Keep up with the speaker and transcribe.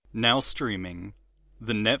Now streaming,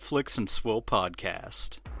 the Netflix and Swill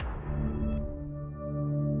podcast.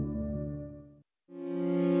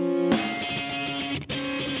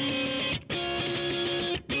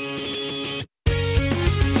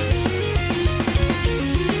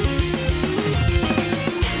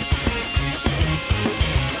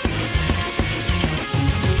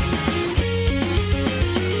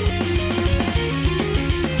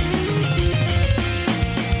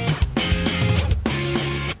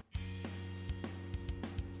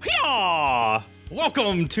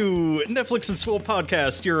 Welcome to Netflix and Swill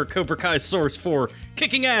podcast, your Cobra Kai source for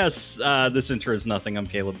kicking ass. This intro is nothing. I'm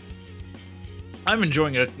Caleb. I'm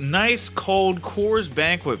enjoying a nice cold Coors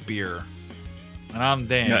Banquet beer. And I'm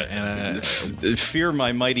Dan. Fear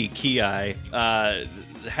my mighty Ki.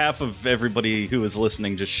 Half of everybody who is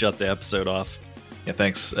listening just shut the episode off. Yeah,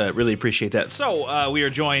 thanks. Really appreciate that. So, we are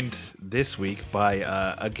joined this week by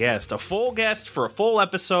a guest, a full guest for a full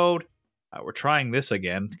episode. We're trying this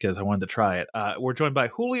again because I wanted to try it. We're joined by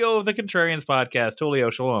Julio of the Contrarians podcast. Julio,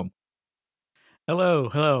 shalom.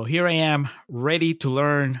 Hello. Here I am, ready to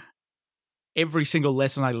learn every single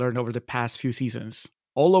lesson I learned over the past few seasons,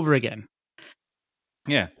 all over again.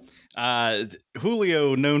 Yeah.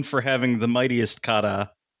 Julio, known for having the mightiest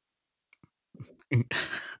kata.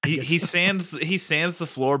 He sands the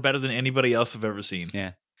floor better than anybody else I've ever seen.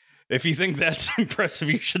 Yeah. If you think that's impressive,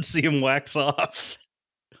 you should see him wax off.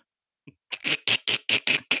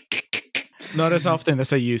 Not as often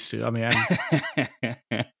as I used to. I mean,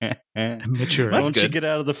 I'm mature. Why don't you get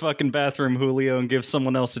out of the fucking bathroom, Julio, and give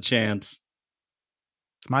someone else a chance?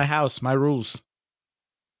 It's my house, my rules.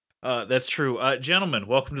 That's true. Gentlemen,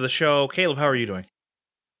 welcome to the show. Caleb, how are you doing?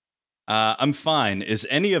 I'm fine. Is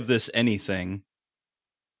any of this anything?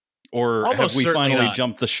 Or Almost have we certainly finally not.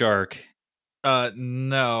 jumped the shark?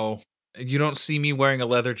 No. You don't see me wearing a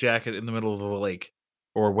leather jacket in the middle of the lake.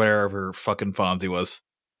 Or wherever fucking Fonzie was.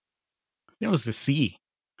 It was the sea.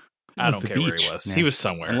 I don't care where he was. Yeah. He was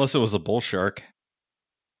somewhere. Unless it was a bull shark.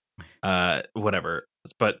 Whatever.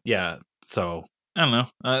 But yeah, so, I don't know.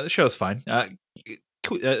 The show's fine.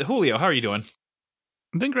 Julio, how are you doing?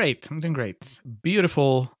 I'm doing great.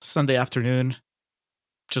 Beautiful Sunday afternoon.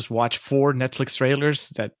 Just watched 4 Netflix trailers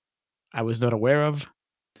that I was not aware of.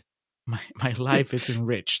 My life is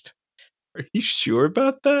enriched. Are you sure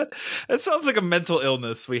about that? That sounds like a mental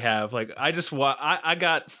illness we have. Like, I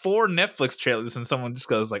got 4 Netflix trailers and someone just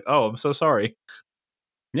goes like, oh, I'm so sorry.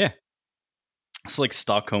 Yeah. It's like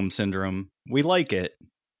Stockholm Syndrome. We like it.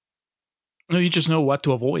 No, you just know what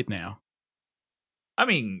to avoid now. I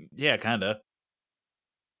mean, yeah, kind of.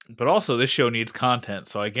 But also, this show needs content,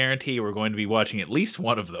 so I guarantee we're going to be watching at least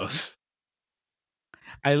one of those.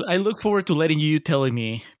 I look forward to letting you tell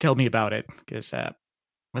me about it, because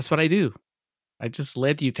that's what I do. I just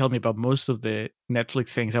let you tell me about most of the Netflix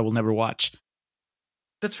things I will never watch.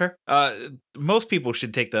 That's fair. Most people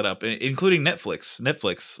should take that up, including Netflix.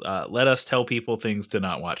 Netflix, let us tell people things to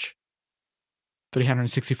not watch.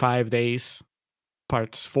 365 days,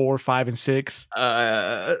 parts 4, 5, and 6.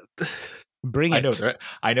 Bring it.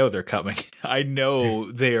 I know they're coming. I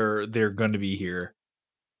know they're going to be here,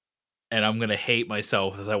 and I'm going to hate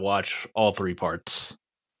myself as I watch all 3 parts.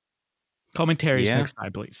 Commentaries next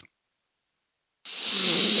time, please.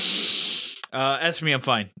 As for me, I'm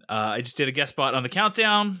fine. I just did a guest spot on the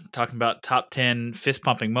countdown talking about top 10 fist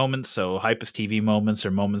pumping moments. So Hypest TV moments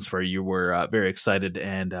or moments where you were very excited,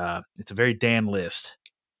 and it's a very Dan list.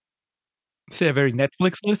 Say a very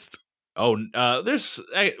Netflix list. Oh,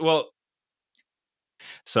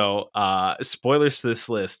 so spoilers to this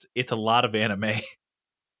list. It's a lot of anime.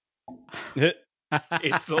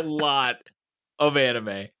 It's a lot of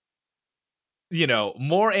anime. You know,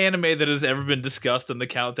 more anime that has ever been discussed in the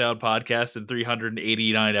Countdown podcast in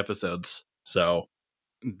 389 episodes. So,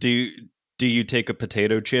 Do you take a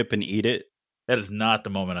potato chip and eat it? that is not the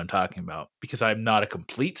moment I'm talking about, because I'm not a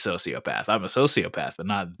complete sociopath. I'm a sociopath, but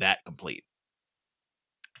not that complete.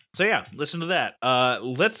 So yeah, listen to that.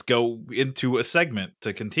 Let's go into a segment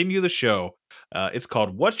to continue the show. It's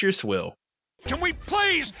called What's Your Swill? Can we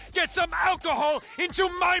please get some alcohol into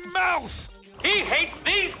my mouth? He hates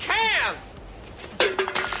these cans!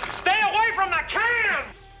 Stay away from the can!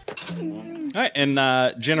 All right,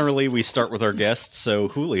 and generally we start with our guests. So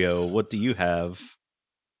Julio, what do you have?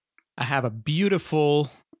 I have a beautiful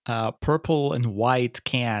purple and white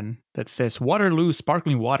can that says Waterloo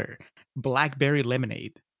Sparkling Water, Blackberry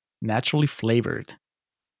Lemonade, naturally flavored.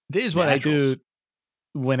 This is what Naturals. I do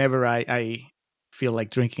whenever I feel like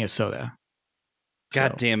drinking a soda.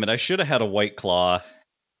 God So- damn it, I should have had a White Claw,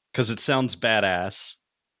 because it sounds badass.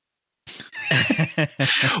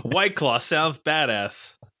 White Claw sounds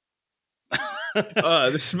badass.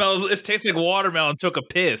 This smells. It tastes like watermelon took a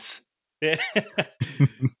piss. Yeah.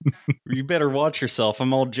 You better watch yourself.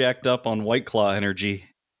 I'm all jacked up on White Claw energy.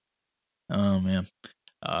 Oh man.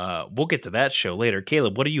 We'll get to that show later.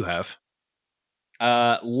 Caleb, what do you have?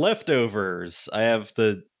 Leftovers. I have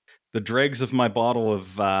the dregs of my bottle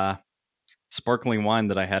of sparkling wine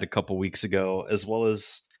that I had a couple weeks ago, as well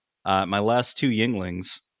as my last 2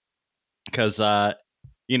 Yinglings. Because,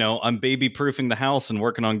 I'm baby-proofing the house and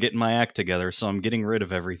working on getting my act together, so I'm getting rid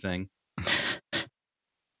of everything.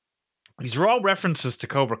 These are all references to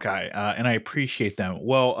Cobra Kai, and I appreciate them.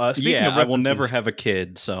 Well, speaking of I will never references- have a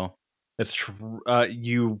kid, so... That's true.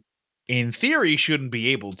 You, in theory, shouldn't be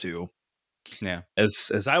able to. Yeah.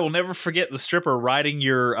 As I will never forget the stripper riding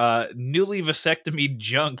your newly vasectomy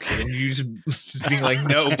junk and you just being like,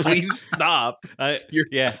 no, please stop. I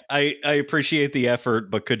appreciate the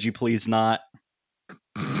effort, but could you please not?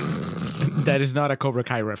 That is not a Cobra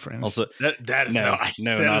Kai reference. Also, That is no, that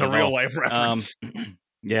not is a at real all. life reference.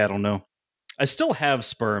 Yeah, I don't know. I still have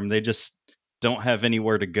sperm. They just don't have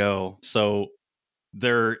anywhere to go. So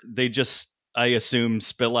they just, I assume,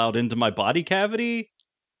 spill out into my body cavity.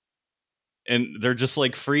 And they're just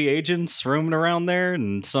like free agents roaming around there.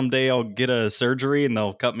 And someday I'll get a surgery and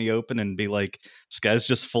they'll cut me open and be like, this guy's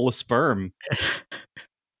just full of sperm.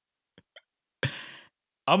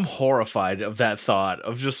 I'm horrified of that thought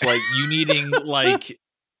of just like you needing like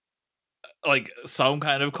some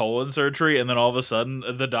kind of colon surgery, and then all of a sudden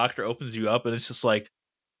the doctor opens you up and it's just like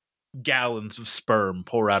gallons of sperm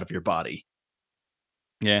pour out of your body.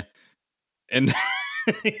 Yeah. And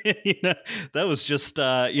that was just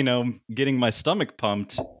getting my stomach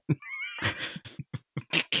pumped.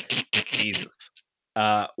 Jesus.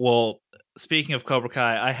 Well, speaking of Cobra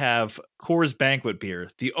Kai, I have Coors Banquet beer,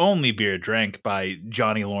 the only beer drank by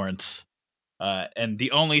Johnny Lawrence, and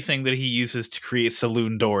the only thing that he uses to create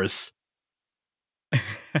saloon doors.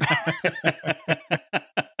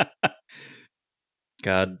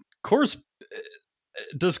 God, Coors.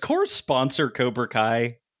 Does Coors sponsor Cobra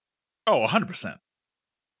Kai? Oh, 100%.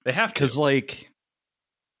 They have to.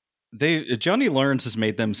 Because Johnny Lawrence has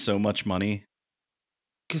made them so much money.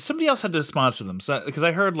 Because somebody else had to sponsor them. So, because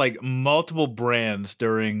I heard like multiple brands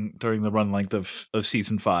during the run length of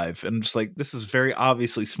season 5, and I'm just like, this is very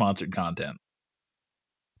obviously sponsored content.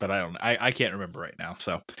 But I can't remember right now.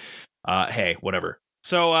 So, hey, whatever.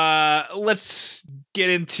 So let's get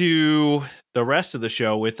into the rest of the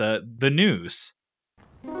show with the news.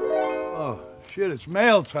 Oh shit! It's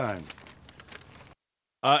mail time.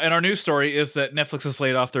 And our news story is that Netflix has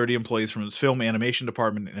laid off 30 employees from its film animation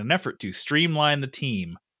department in an effort to streamline the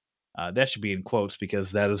team. That should be in quotes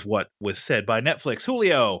because that is what was said by Netflix.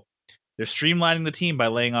 Julio, they're streamlining the team by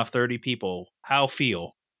laying off 30 people. How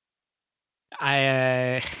feel?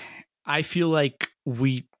 I feel like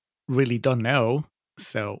we really don't know,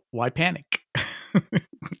 so why panic?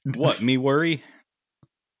 What, me worry?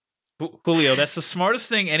 Julio, that's the smartest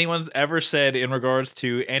thing anyone's ever said in regards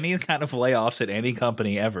to any kind of layoffs at any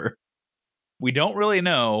company ever. We don't really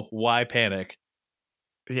know why panic.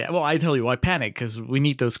 Yeah, well, I tell you why panic, because we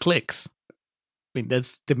need those clicks. I mean,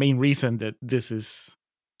 that's the main reason that this is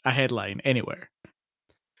a headline anywhere.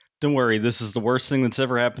 Don't worry, this is the worst thing that's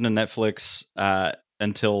ever happened to Netflix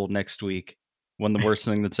until next week, when the worst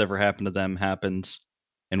thing that's ever happened to them happens,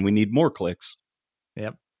 and we need more clicks.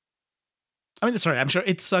 Yep. I mean, sorry, I'm sure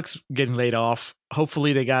it sucks getting laid off.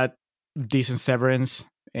 Hopefully they got decent severance,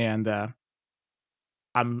 and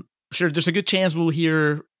I'm sure there's a good chance we'll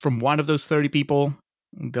hear from one of those 30 people.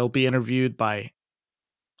 They'll be interviewed by,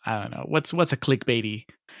 I don't know, what's a clickbaity?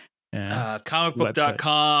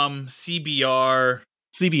 Comicbook.com, CBR.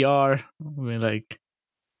 CBR. I mean, like,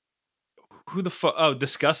 who the fuck? Oh,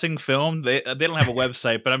 Discussing Film. They don't have a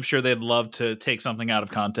website, but I'm sure they'd love to take something out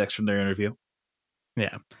of context from their interview.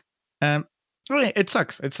 Yeah. Well, it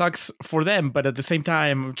sucks. It sucks for them, but at the same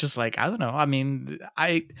time, just like, I don't know. I mean,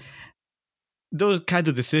 those kind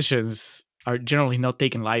of decisions are generally not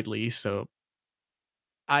taken lightly, so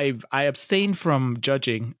I abstain from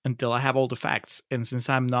judging until I have all the facts. And since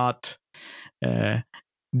I'm not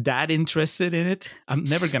that interested in it, I'm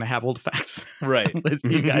never gonna have all the facts. Right. Unless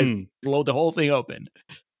you guys blow the whole thing open.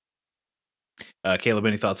 Caleb,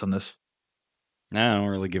 any thoughts on this? I don't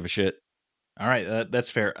really give a shit. All right,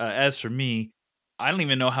 that's fair. As for me, I don't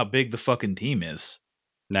even know how big the fucking team is.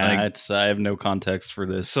 Nah, I have no context for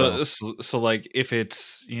this. So like, if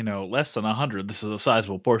it's less than 100, this is a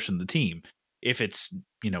sizable portion of the team. If it's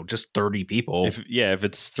just 30 people, if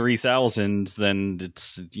it's 3,000, then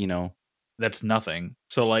it's that's nothing.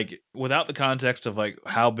 So like, without the context of like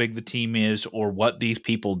how big the team is or what these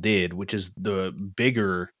people did, which is the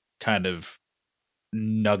bigger kind of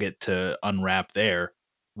nugget to unwrap there.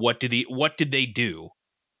 What did they do?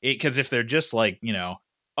 Because if they're just like,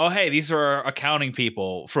 oh, hey, these are our accounting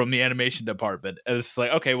people from the animation department. And it's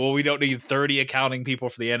like, okay, well, we don't need 30 accounting people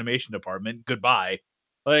for the animation department. Goodbye.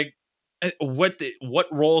 Like, what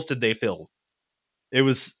roles did they fill? It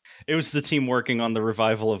was the team working on the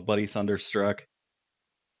revival of Buddy Thunderstruck.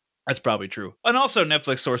 That's probably true. And also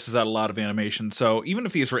Netflix sources out a lot of animation. So even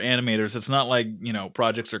if these were animators, it's not like,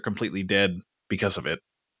 projects are completely dead because of it.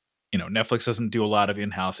 Netflix doesn't do a lot of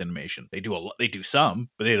in-house animation. They do some,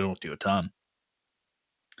 but they don't do a ton.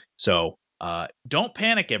 So don't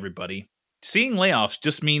panic, everybody. Seeing layoffs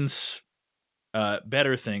just means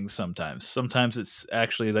better things sometimes. Sometimes it's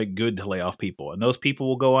actually like good to lay off people, and those people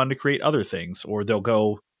will go on to create other things, or they'll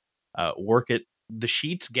go work at the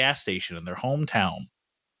Sheetz gas station in their hometown.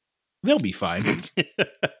 They'll be fine.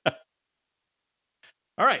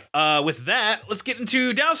 All right. With that, let's get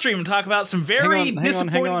into Downstream and talk about some very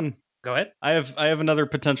disappointing. Hang on. Go ahead. I have another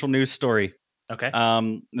potential news story. Okay.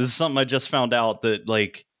 This is something I just found out that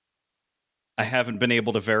I haven't been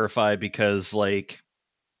able to verify because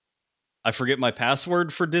I forget my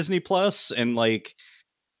password for Disney Plus, and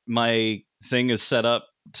my thing is set up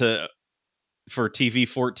for TV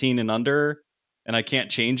 14 and under, and I can't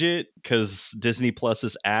change it because Disney Plus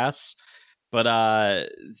is ass. But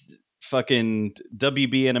fucking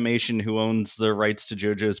WB Animation, who owns the rights to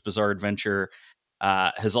JoJo's Bizarre Adventure,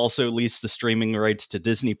 has also leased the streaming rights to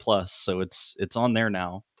Disney Plus, so it's on there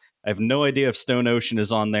now. I have no idea if Stone Ocean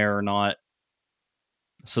is on there or not,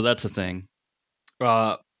 so that's a thing.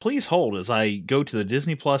 Please hold as I go to the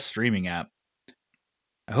Disney Plus streaming app.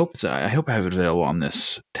 I hope I have it available on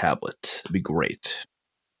this tablet. That'd be great.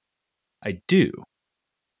 I do.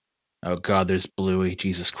 Oh God, there's Bluey.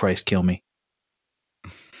 Jesus Christ, kill me.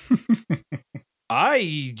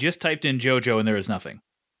 I just typed in JoJo and there is nothing.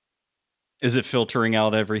 Is it filtering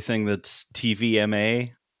out everything that's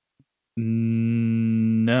TVMA?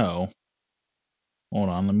 No. Hold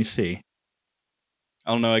on, let me see.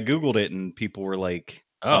 I don't know. I Googled it and people were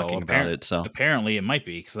talking about it. So apparently it might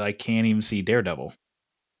be because I can't even see Daredevil.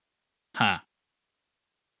 Huh.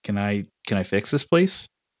 Can I fix this, please?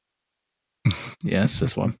 Yes,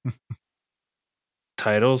 this one.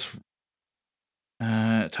 Titles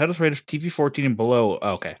rated for TV 14 and below.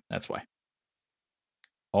 Oh, okay, that's why.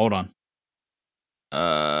 Hold on.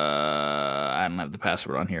 I don't have the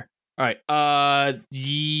password on here. All right.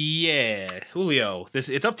 Yeah, Julio,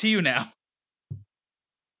 it's up to you now.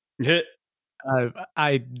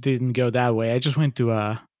 I didn't go that way. I just went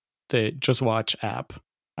to the Just Watch app,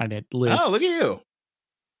 and it lists. Oh, look at you!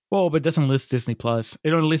 Well, but it doesn't list Disney Plus.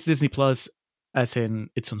 It only lists Disney Plus as in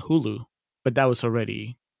it's on Hulu, but that was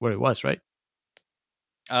already where it was, right?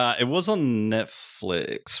 It was on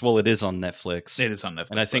Netflix. Well, it is on Netflix. It is on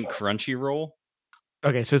Netflix, and I think Crunchyroll.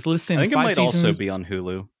 Okay, so it's listing. I think 5 it might seasons. also be on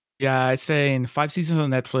Hulu. Yeah, it's saying 5 seasons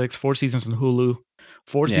on Netflix, 4 seasons on Hulu,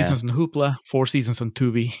 4 seasons on Hoopla, 4 seasons on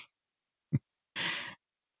Tubi.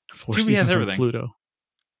 4 Tubi seasons has on everything. Pluto.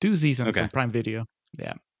 2 seasons on Prime Video.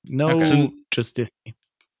 Yeah. No, just Disney.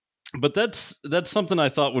 But that's something I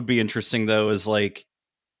thought would be interesting, though, is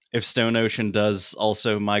if Stone Ocean does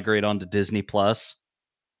also migrate onto Disney Plus,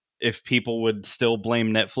 if people would still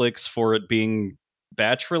blame Netflix for it being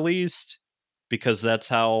batch released, because that's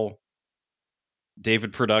how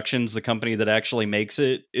David Productions, the company that actually makes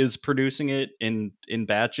it, is producing it in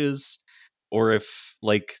batches, or if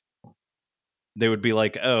they would be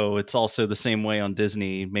like, oh, it's also the same way on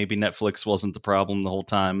Disney. Maybe Netflix wasn't the problem the whole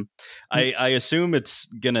time. I assume it's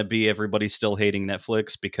gonna be everybody still hating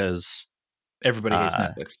Netflix because everybody hates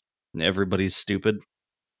Netflix. Everybody's stupid.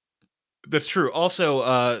 That's true.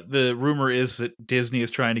 Also, the rumor is that Disney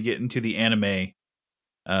is trying to get into the anime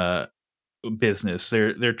business.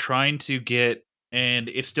 They're trying to get, and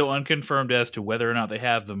it's still unconfirmed as to whether or not they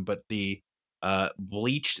have them, but the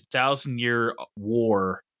Bleach 1,000-Year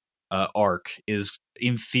War arc is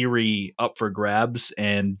in theory up for grabs,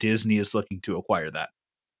 and Disney is looking to acquire that,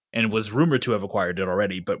 and was rumored to have acquired it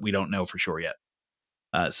already, but we don't know for sure yet.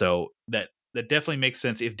 So that definitely makes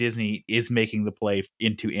sense if Disney is making the play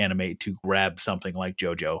into anime to grab something like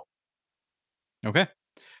JoJo. Okay,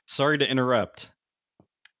 sorry to interrupt.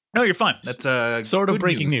 No, you're fine. That's sort of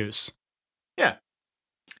breaking news. Yeah.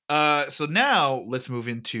 So now let's move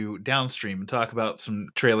into Downstream and talk about some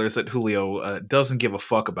trailers that Julio doesn't give a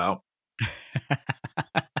fuck about.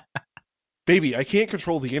 Baby, I can't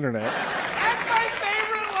control the internet. That's my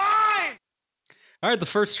favorite line! All right, the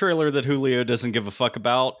first trailer that Julio doesn't give a fuck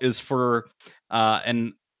about is for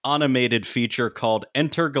an animated feature called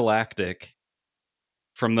Intergalactic.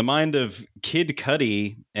 From the mind of Kid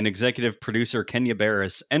Cudi and executive producer Kenya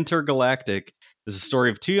Barris, Intergalactic This is a story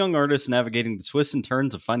of two young artists navigating the twists and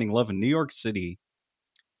turns of finding love in New York City.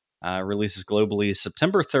 Releases globally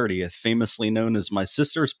September 30th, famously known as My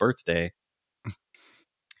Sister's Birthday.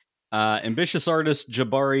 Ambitious artist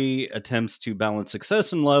Jabari attempts to balance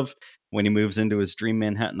success and love when he moves into his dream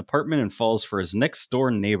Manhattan apartment and falls for his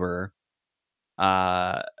next-door neighbor.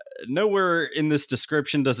 Nowhere in this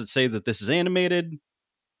description does it say that this is animated,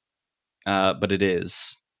 but it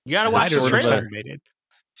is. You gotta watch the Spider-Verse trailer. animated.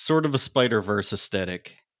 Sort of a Spider-Verse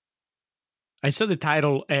aesthetic. I saw the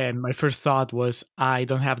title and my first thought was, I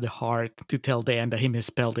don't have the heart to tell Dan that he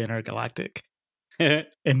misspelled Intergalactic. And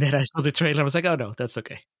then I saw the trailer. I was like, oh no, that's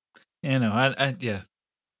okay. You know, yeah.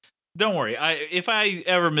 Don't worry. If I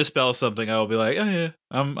ever misspell something, I'll be like, oh yeah,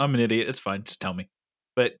 I'm an idiot. It's fine. Just tell me.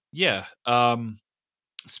 But yeah,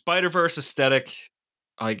 Spider-Verse aesthetic,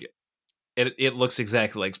 like it looks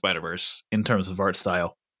exactly like Spider-Verse in terms of art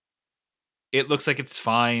style. It looks like it's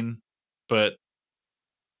fine, but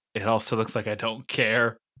it also looks like I don't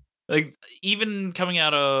care. Like, even coming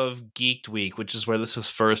out of Geeked Week, which is where this was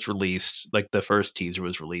first released, like the first teaser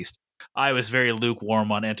was released, I was very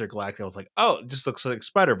lukewarm on Intergalactic. I was like, oh, it just looks like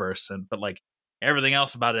Spider-Verse. But like everything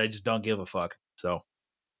else about it, I just don't give a fuck. So,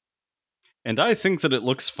 And I think that it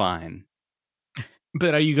looks fine.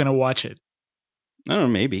 But are you going to watch it? I don't know,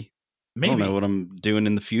 maybe. I don't maybe know what I'm doing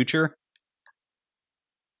in the future.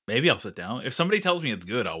 I'll sit down. If somebody tells me it's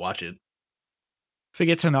good, I'll watch it. If it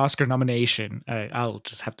gets an Oscar nomination, I'll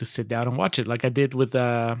just have to sit down and watch it, like I did with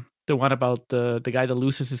the one about the guy that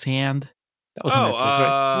loses his hand. That was on Netflix,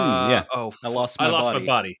 right? yeah. Oh, I lost my my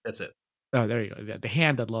body. That's it. Oh, there you go. Yeah, the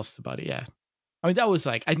hand that lost the body. Yeah, I mean that was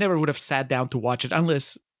like I never would have sat down to watch it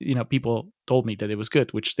unless people told me that it was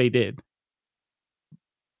good, which they did.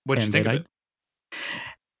 What'd you think of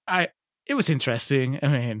it? It was interesting. I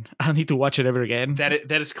mean, I'll need to watch it ever again.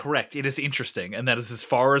 That is correct. It is interesting, and that is as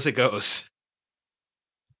far as it goes.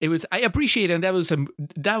 It was. I appreciate it. And that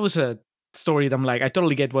was a story that I'm like, I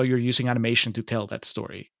totally get why you're using animation to tell that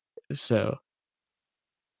story. So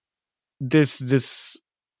this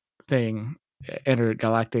thing,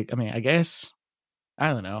 Intergalactic. I mean, I guess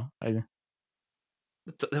I don't know. It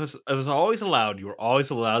was always allowed. You were always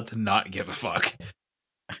allowed to not give a fuck.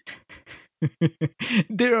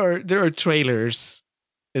 there are trailers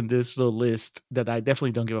in this little list that I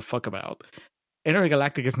definitely don't give a fuck about.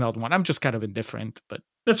 Intergalactic is not one. I'm just kind of indifferent, but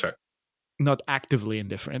That's right. not actively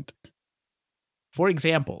indifferent. For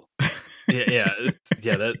example, Yeah.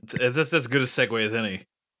 That's as good a segue as any.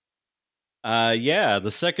 Yeah,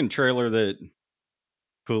 the second trailer that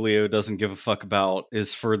Julio doesn't give a fuck about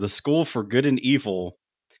is for The School for Good and Evil.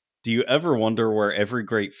 Do you ever wonder where every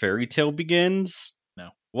great fairy tale begins? No.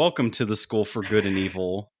 Welcome to The School for Good and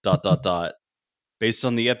Evil, ... Based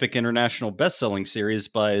on the epic international best-selling series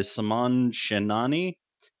by Saman Shenani,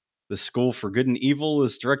 The School for Good and Evil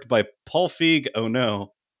is directed by Paul Feig, oh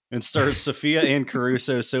no, and stars Sophia Ann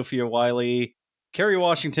Caruso, Sophia Wiley, Kerry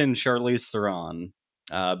Washington, and Charlize Theron.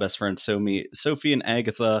 Best friends Sophie and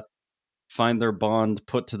Agatha find their bond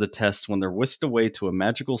put to the test when they're whisked away to a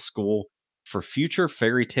magical school for future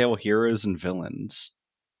fairy tale heroes and villains.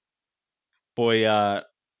 Boy,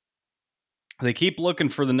 they keep looking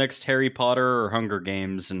for the next Harry Potter or Hunger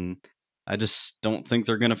Games, and I just don't think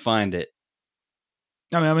they're going to find it.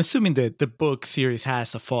 I mean, I'm assuming that the book series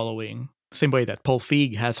has a following, same way that Paul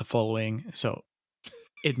Feig has a following. So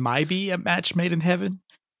it might be a match made in heaven,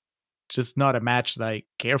 just not a match that I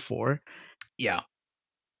care for. Yeah.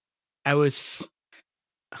 I was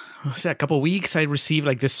a couple of weeks, I received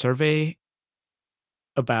like this survey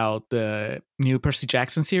about the new Percy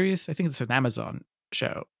Jackson series. I think it's an Amazon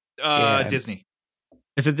show. Disney.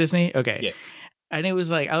 Is it Disney? Okay. Yeah. And it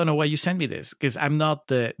was like, I don't know why you sent me this, because I'm not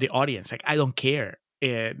the audience. Like, I don't care.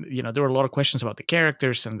 And, there were a lot of questions about the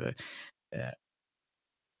characters and the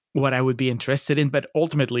what I would be interested in. But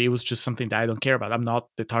ultimately, it was just something that I don't care about. I'm not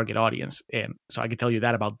the target audience. And so I can tell you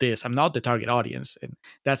that about this. I'm not the target audience. And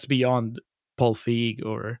that's beyond Paul Feig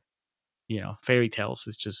or, fairy tales.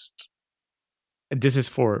 It's just, this is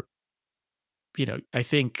for, I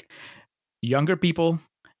think younger people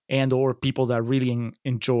and or people that really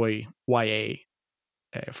enjoy YA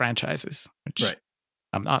franchises, which right.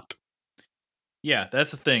 I'm not. Yeah,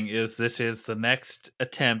 that's the thing, is this is the next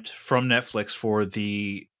attempt from Netflix for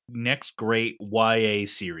the next great YA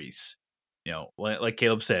series. Like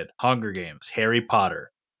Caleb said, Hunger Games, Harry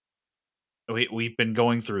Potter. We've been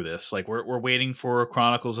going through this. Like we're waiting for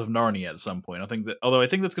Chronicles of Narnia at some point. I think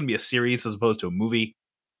that's going to be a series as opposed to a movie.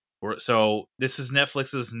 So this is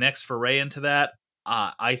Netflix's next foray into that.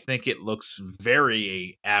 I think it looks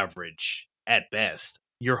very average at best.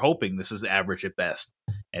 You're hoping this is average at best.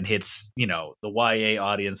 and hits, the YA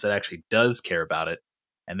audience that actually does care about it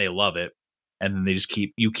and they love it, and then they just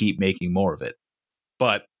keep making more of it.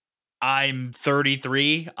 But I'm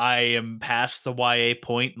 33. I am past the YA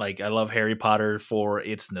point. Like, I love Harry Potter for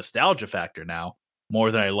its nostalgia factor now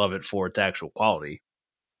more than I love it for its actual quality.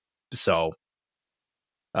 So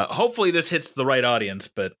hopefully this hits the right audience,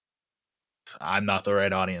 but I'm not the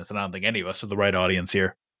right audience, and I don't think any of us are the right audience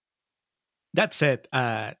here. That said,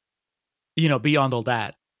 beyond all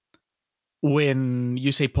that, when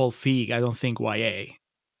you say Paul Feig, I don't think YA.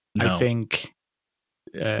 No. I think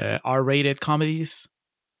R-rated comedies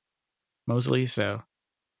mostly. So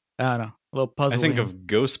I don't know, a little puzzling. I think of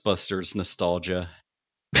Ghostbusters nostalgia.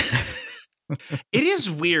 It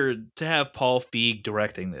is weird to have Paul Feig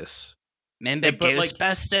directing this. Remember But, like,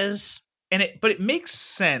 Ghostbusters? But it makes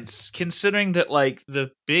sense considering that, like,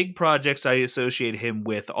 the big projects I associate him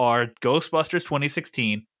with are Ghostbusters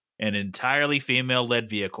 2016, an entirely female-led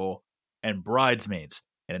vehicle, and Bridesmaids,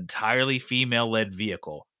 an entirely female-led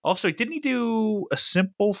vehicle. Also, didn't he do A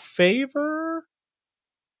Simple Favor?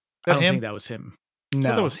 I don't think that was him. I No,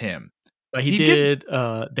 thought that was him. but he did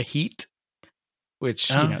The Heat,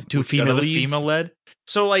 which two female leads. Female-led.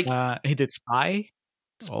 So, like, he did Spy.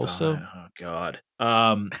 Also, oh god.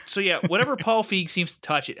 So yeah, whatever Paul Feig seems to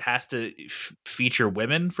touch, it has to feature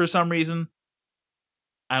women for some reason.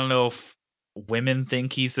 I don't know if women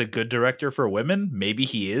think he's a good director for women. Maybe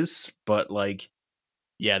he is, but like,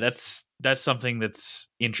 yeah, that's something that's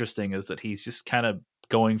interesting, is that he's just kind of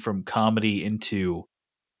going from comedy into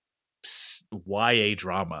YA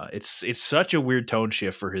drama. It's such a weird tone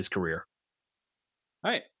shift for his career.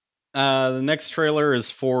 All right. The next trailer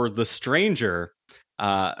is for The Stranger.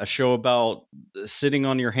 A show about sitting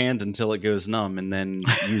on your hand until it goes numb and then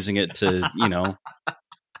using it to,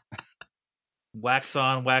 wax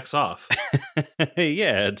on, wax off.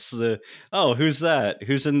 Yeah, it's the who's that?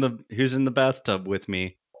 Who's in the bathtub with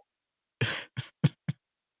me?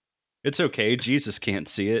 It's okay. Jesus can't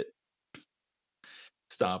see it.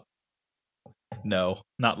 Stop. No,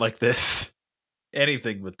 not like this.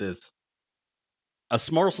 Anything but this. A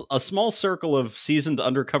small circle of seasoned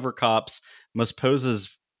undercover cops must pose as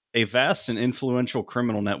a vast and influential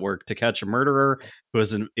criminal network to catch a murderer who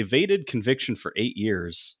has evaded conviction for 8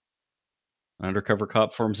 years. An undercover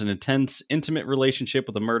cop forms an intense, intimate relationship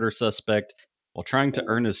with a murder suspect while trying to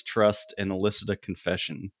earn his trust and elicit a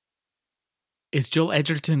confession. is Joel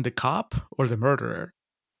Edgerton the cop or the murderer?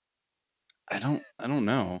 I don't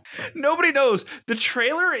know. Nobody knows. The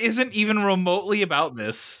trailer isn't even remotely about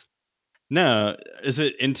this. No, is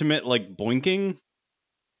it intimate like boinking?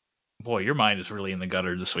 Boy, your mind is really in the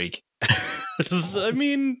gutter this week. I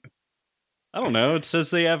mean, I don't know. It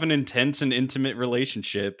says they have an intense and intimate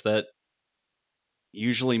relationship. That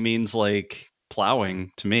usually means like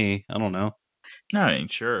plowing to me. I don't know. I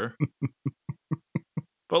ain't sure.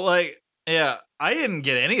 But like, yeah, I didn't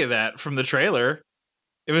get any of that from the trailer.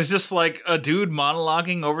 It was just like a dude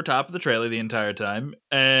monologuing over top of the trailer the entire time,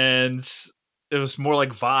 and it was more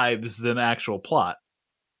like vibes than actual plot.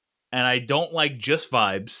 And I don't like just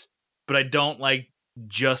vibes, but I don't like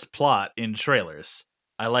just plot in trailers.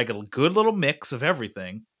 I like a good little mix of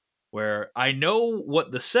everything where I know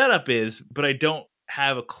what the setup is, but I don't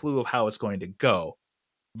have a clue of how it's going to go.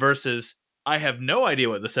 Versus, I have no idea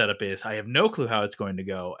what the setup is. I have no clue how it's going to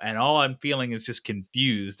go. And all I'm feeling is just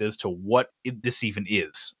confused as to what this even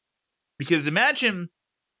is. Because imagine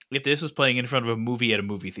if this was playing in front of a movie at a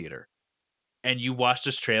movie theater. And you watch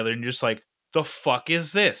this trailer and you're just like, the fuck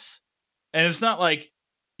is this? And it's not like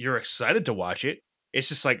you're excited to watch it. It's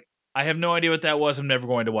just like, I have no idea what that was. I'm never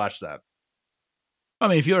going to watch that. I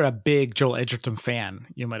mean, if you're a big Joel Edgerton fan,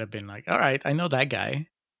 you might have been like, all right, I know that guy.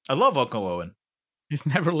 I love Uncle Owen. He's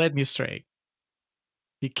never led me astray.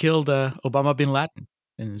 He killed Obama bin Laden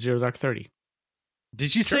in Zero Dark 30.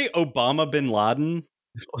 Did you say Obama bin Laden?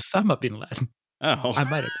 Osama bin Laden. Oh. I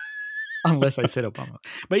might have. Unless I said Obama.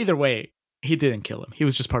 But either way, he didn't kill him. He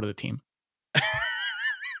was just part of the team.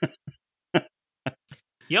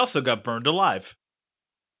 He also got burned alive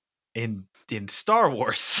in Star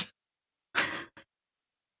Wars.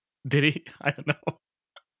 Did he? I don't know.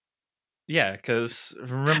 Yeah, because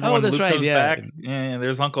remember when that's Luke right, comes yeah. back? Yeah,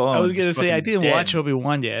 there's Uncle Owen. I was going to He's say, I fucking didn't dead. watch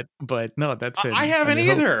Obi-Wan yet, but no, that's it. I haven't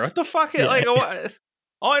either. What the fuck? Yeah. Like,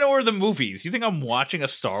 all I know are the movies. You think I'm watching a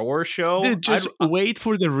Star Wars show? Dude, just wait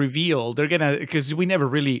for the reveal. They're gonna, because we never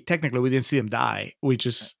really, technically, we didn't see him die. We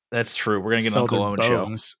just That's true. We're gonna get an saw Uncle the Owen show.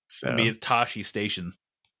 bones. So It'll be at Tashi Station.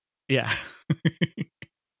 yeah,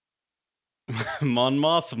 Mon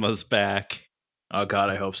Mothma's back. Oh god,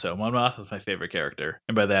 I hope so. Mon Mothma is my favorite character,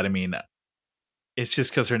 and by that I mean it's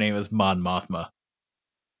just because her name is Mon Mothma.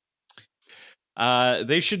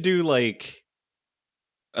 They should do like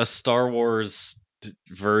a Star Wars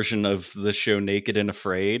version of the show Naked and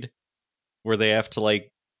Afraid, where they have to like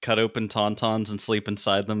cut open tauntauns and sleep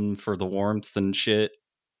inside them for the warmth and shit.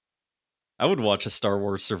 I would watch a Star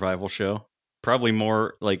Wars survival show. Probably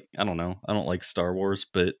more like, I don't know. I don't like Star Wars,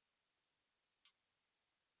 but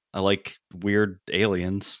I like weird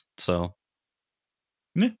aliens, so.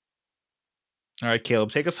 All right,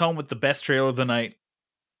 Caleb, take us home with the best trailer of the night.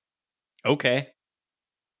 Okay.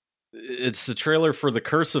 It's the trailer for The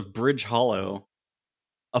Curse of Bridge Hollow.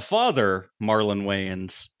 A father, Marlon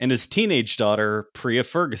Wayans, and his teenage daughter, Priya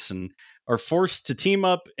Ferguson, are forced to team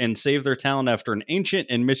up and save their town after an ancient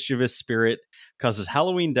and mischievous spirit causes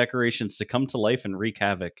Halloween decorations to come to life and wreak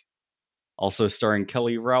havoc. Also starring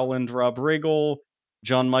Kelly Rowland, Rob Riggle,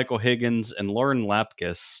 John Michael Higgins, and Lauren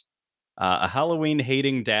Lapkus. A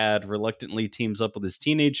Halloween-hating dad reluctantly teams up with his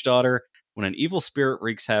teenage daughter when an evil spirit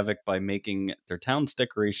wreaks havoc by making their town's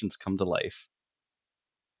decorations come to life.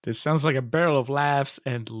 This sounds like a barrel of laughs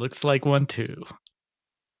and looks like one too.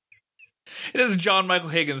 It is John Michael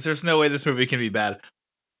Higgins. There's no way this movie can be bad.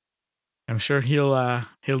 I'm sure he'll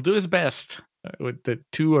do his best with the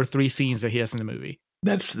 2 or 3 scenes that he has in the movie.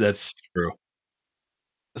 That's true.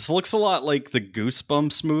 This looks a lot like the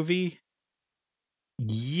Goosebumps movie.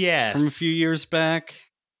 Yes. From a few years back.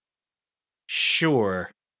 Sure.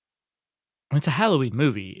 It's a Halloween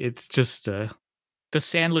movie. It's just, does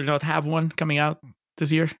Sandler not have one coming out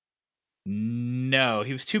this year? No,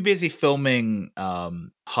 he was too busy filming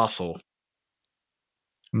Hustle.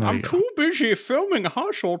 I'm too busy filming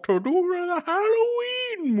Hustle to do a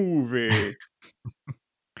Halloween movie.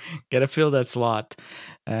 Gotta fill that slot.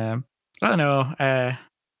 I don't know.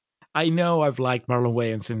 I know I've liked Marlon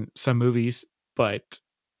Wayans in some movies, but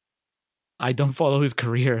I don't follow his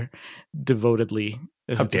career devotedly.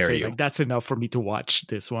 How dare you? Like, that's enough for me to watch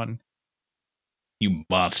this one. You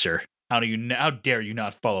monster. How dare you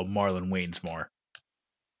not follow Marlon Wayans more?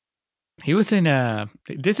 He was in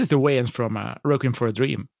this is the Wayans from Requiem for a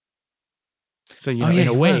Dream. So you know, in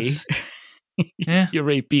a way, you're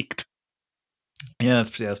already peaked. Yeah,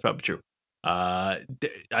 that's probably true. I'll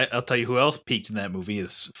tell you who else peaked in that movie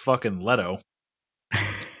is fucking Leto.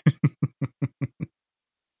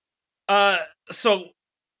 So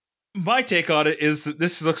my take on it is that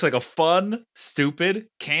this looks like a fun, stupid,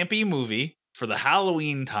 campy movie for the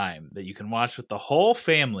Halloween time that you can watch with the whole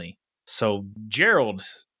family. So Gerald,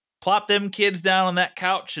 plop them kids down on that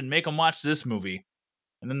couch and make them watch this movie.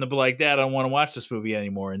 And then they'll be like, Dad, I don't want to watch this movie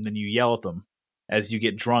anymore. And then you yell at them as you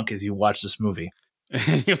get drunk as you watch this movie.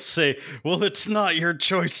 And you'll say, well, it's not your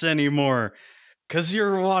choice anymore, because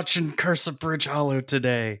you're watching Curse of Bridge Hollow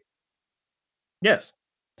today. Yes.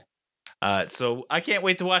 So I can't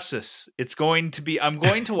wait to watch this. I'm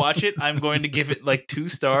going to watch it. I'm going to give it like 2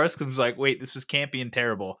 stars, because I was like, wait, this was campy and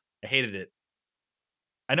terrible. I hated it.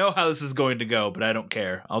 I know how this is going to go, but I don't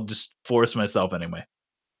care. I'll just force myself anyway.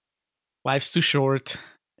 Life's too short.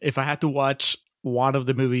 If I had to watch one of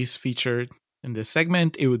the movies featured in this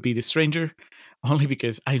segment, it would be The Stranger. Only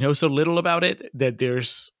because I know so little about it that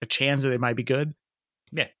there's a chance that it might be good.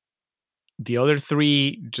 Yeah. The other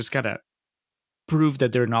 3 just kind of prove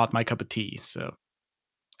that they're not my cup of tea. So,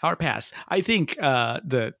 hard pass. I think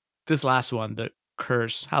this last one, the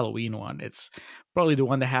Curse Halloween one, it's probably the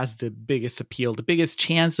one that has the biggest appeal, the biggest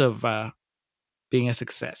chance of being a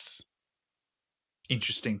success.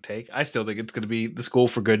 Interesting take. I still think it's going to be The School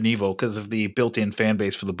for Good and Evil because of the built-in fan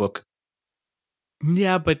base for the book.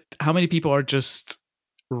 Yeah, but how many people are just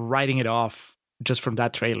writing it off just from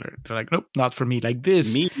that trailer? They're like, nope, not for me. Like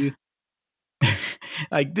this. Me.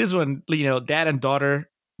 Like this one, you know, dad and daughter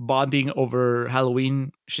bonding over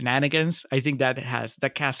Halloween shenanigans. I think that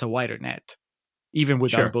casts a wider net, even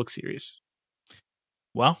with our book series.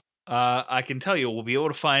 Well, I can tell you we'll be able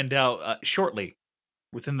to find out shortly,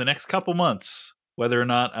 within the next couple months, whether or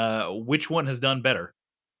not which one has done better.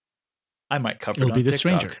 I might cover it on be The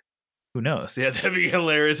TikTok. Stranger. Who knows? Yeah, that'd be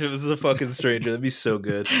hilarious if it was a fucking stranger. That'd be so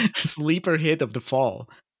good. Sleeper hit of the fall.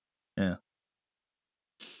 Yeah.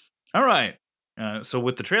 All right. So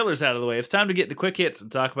with the trailers out of the way, it's time to get to quick hits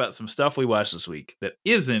and talk about some stuff we watched this week that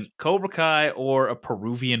isn't Cobra Kai or a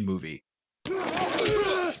Peruvian movie. Fuck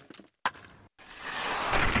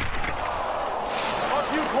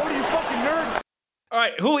you, Cody, you fucking nerd! All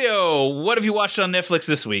right, Julio, what have you watched on Netflix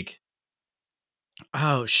this week?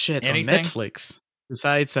 Oh, shit. Anything? On Netflix.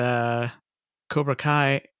 Besides Cobra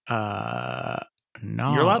Kai, no.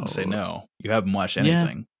 You're allowed to say no. You haven't watched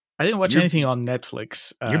anything. Yeah. I didn't watch anything on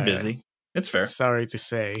Netflix. You're busy. It's fair. Sorry to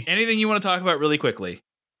say. Anything you want to talk about really quickly?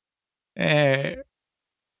 I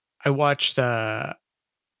watched... so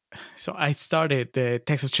I started the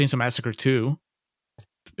Texas Chainsaw Massacre 2.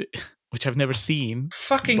 which I've never seen.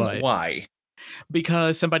 Fucking But- why?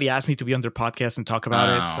 Because somebody asked me to be on their podcast and talk about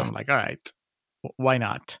it. So Oh. I'm like, all right, why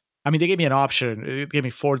not? I mean, they gave me an option. It gave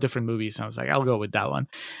me 4 different movies. And I was like, I'll go with that one.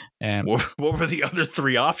 And What were the other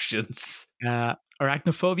 3 options?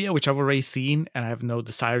 Arachnophobia, which I've already seen and I have no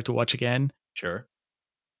desire to watch again. Sure.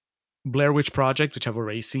 Blair Witch Project, which I've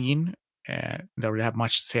already seen. And don't really have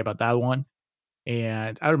much to say about that one.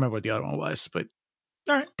 And I don't remember what the other one was, but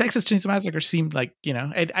all right. Texas Chainsaw Massacre seemed like,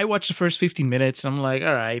 and I watched the first 15 minutes. I'm like,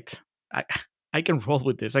 all right, I can roll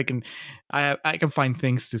with this. I can find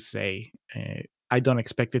things to say. I don't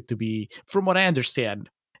expect it to be, from what I understand,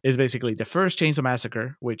 is basically the first Chainsaw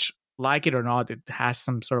Massacre, which, like it or not, it has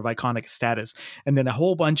some sort of iconic status, and then a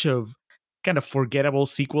whole bunch of kind of forgettable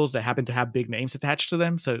sequels that happen to have big names attached to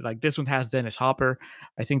them. So, like, this one has Dennis Hopper.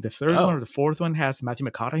 I think the third one or the fourth one has Matthew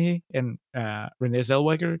McConaughey and Renee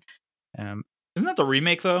Zellweger. Isn't that the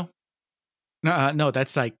remake though? No,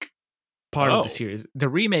 that's like part of Oh. the series. The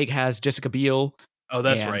remake has Jessica Biel. Oh,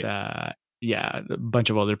 that's and, right. Yeah, a bunch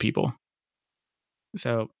of other people.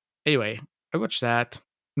 So anyway, I watched that,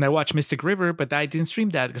 and I watched Mystic River, but I didn't stream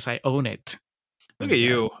that because I own it. Look at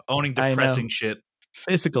you owning I know. depressing shit.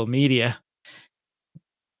 Physical media.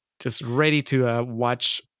 Just ready to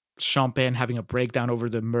watch Sean Penn having a breakdown over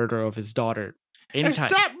the murder of his daughter. Anytime.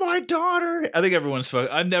 Is that my daughter? I think everyone's.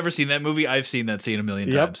 I've never seen that movie. I've seen that scene a million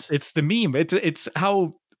times. It's the meme. It's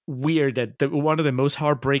how weird that one of the most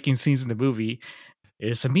heartbreaking scenes in the movie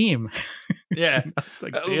is a meme. Yeah.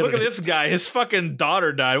 Like, Look at this guy. His fucking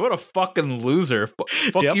daughter died. What a fucking loser.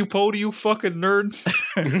 Fuck Yep. you, Poe, you fucking nerd.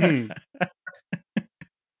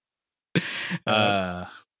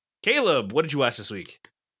 Caleb, what did you watch this week?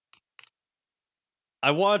 I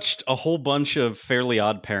watched a whole bunch of Fairly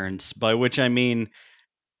Odd Parents, by which I mean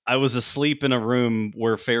I was asleep in a room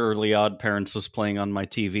where Fairly Odd Parents was playing on my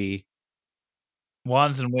TV.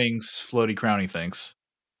 Wands and Wings, floaty crowny things.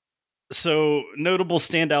 So notable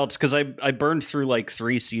standouts, because I burned through like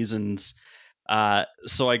 3 seasons.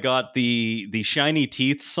 So I got the Shiny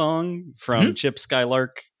Teeth song from Chip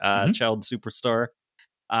Skylark, Child Superstar.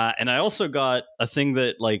 And I also got a thing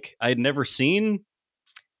that like I had never seen,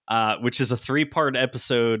 which is a 3-part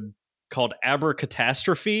episode called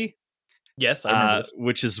Abracatastrophe. Yes, I remember this.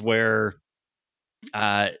 Which is where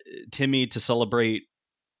Timmy, to celebrate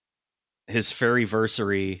his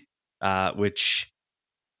fairyversary, which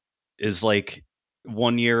is like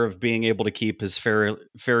 1 year of being able to keep his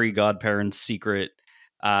fairy godparents' secret,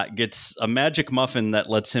 gets a magic muffin that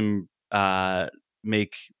lets him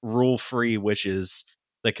make rule-free wishes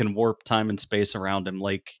that can warp time and space around him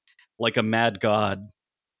like a mad god.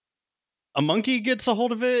 A monkey gets a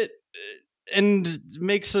hold of it and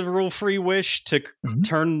makes a rule-free wish to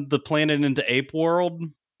turn the planet into ape world.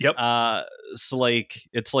 Yep. So like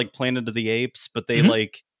it's like Planet of the Apes, but they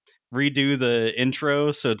like redo the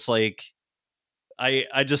intro, so it's like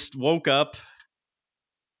I just woke up.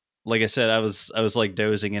 Like I said, I was like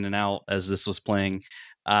dozing in and out as this was playing.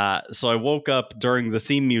 So I woke up during the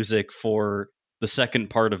theme music for the second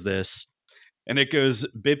part of this, and it goes,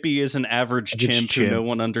 Bippy is an average chimp who no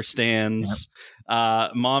one understands.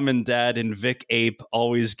 Mom and Dad and Vic Ape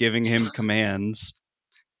always giving him commands.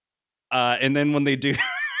 And then when they do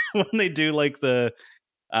like the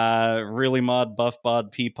really mod buff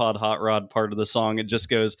bod peapod hot rod part of the song, it just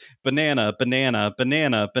goes banana banana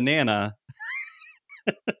banana banana.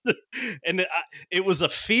 And it was a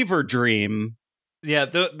fever dream. Yeah,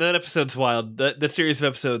 that episode's wild. The series of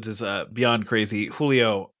episodes is beyond crazy.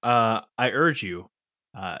 Julio, I urge you.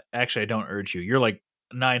 Actually, I don't urge you. You're like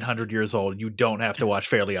 900 years old. You don't have to watch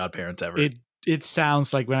Fairly Odd Parents ever. It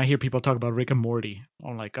sounds like when I hear people talk about Rick and Morty,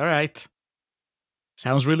 I'm like, all right,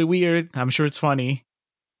 sounds really weird. I'm sure it's funny.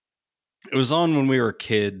 It was on when we were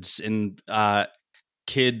kids, and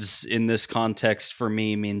kids in this context for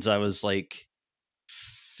me means I was like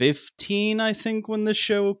 15, I think, when the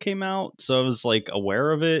show came out. So I was like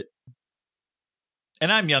aware of it.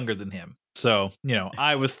 And I'm younger than him. So,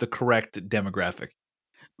 I was the correct demographic.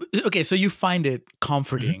 Okay, so you find it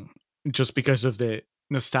comforting just because of the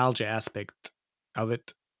nostalgia aspect of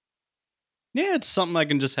it. Yeah, it's something I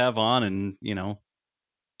can just have on and,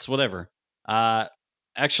 it's whatever.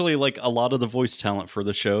 Actually, like a lot of the voice talent for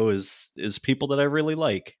the show is people that I really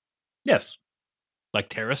like. Yes. Like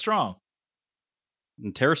Tara Strong.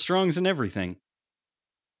 And Tara Strong's in everything.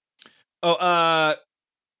 Oh,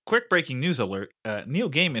 quick breaking news alert. Neil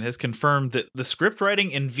Gaiman has confirmed that the script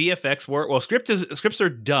writing and VFX work, scripts are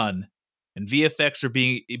done and VFX are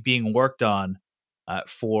being worked on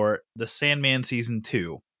for the Sandman season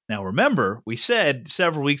 2. Now, remember, we said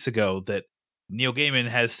several weeks ago that Neil Gaiman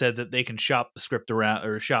has said that they can shop the script around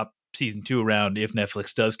or shop season 2 around if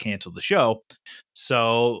Netflix does cancel the show.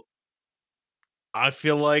 So I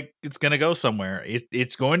feel like it's going to go somewhere.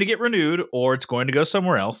 It's going to get renewed or it's going to go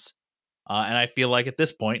somewhere else. And I feel like at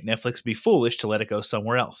this point, Netflix would be foolish to let it go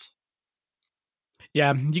somewhere else.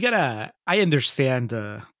 Yeah, I understand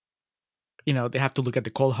they have to look at the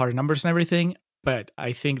cold hard numbers and everything, but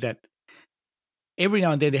I think that every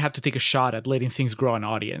now and then they have to take a shot at letting things grow an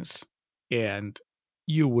audience. And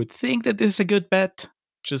you would think that this is a good bet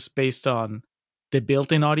just based on the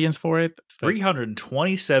built-in audience for it.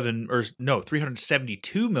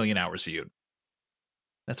 372 million hours viewed.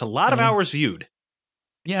 That's a lot of hours viewed.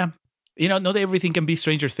 Yeah. Not everything can be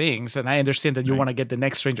Stranger Things, and I understand that you want to get the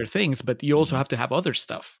next Stranger Things, but you also have to have other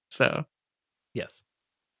stuff. So, yes,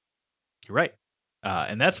 you're right,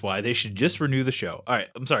 and that's why they should just renew the show. All right,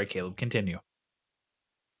 I'm sorry, Caleb. Continue.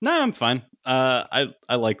 No, I'm fine. I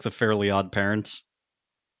like the Fairly Odd Parents.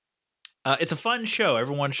 It's a fun show.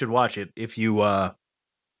 Everyone should watch it if you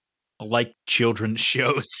like children's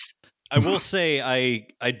shows. I will say I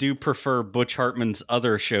do prefer Butch Hartman's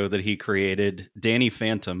other show that he created, Danny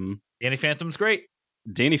Phantom. Danny Phantom's great.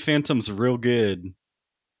 Danny Phantom's real good.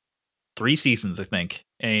 3 seasons, I think,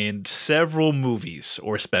 and several movies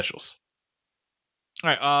or specials. All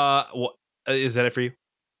right, is that it for you?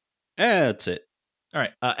 Yeah, that's it. All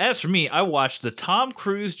right. As for me, I watched the Tom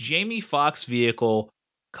Cruise, Jamie Foxx vehicle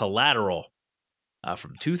Collateral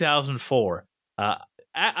from 2004.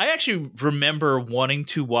 I actually remember wanting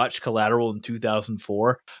to watch Collateral in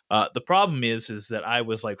 2004. The problem is that I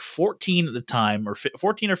was like 14 at the time, or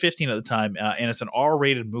 14 or 15 at the time, and it's an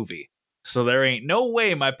R-rated movie. So there ain't no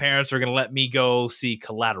way my parents are going to let me go see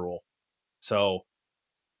Collateral. So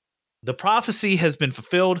the prophecy has been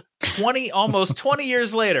fulfilled. Almost 20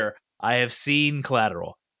 years later, I have seen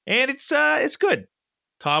Collateral, and it's good.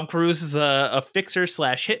 Tom Cruise is a fixer /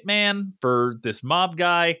 hitman for this mob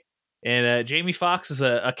guy. And Jamie Foxx is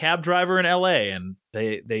a cab driver in L.A., and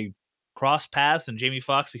they cross paths, and Jamie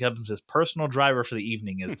Foxx becomes his personal driver for the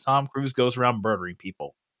evening as Tom Cruise goes around murdering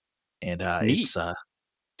people. And it's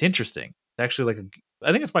interesting. It's actually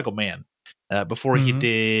I think it's Michael Mann. Before he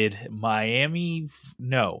did Miami,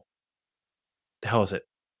 no. The hell is it?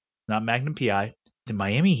 Not Magnum P.I. Is it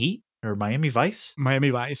Miami Heat or Miami Vice? Miami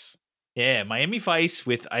Vice. Yeah, Miami Vice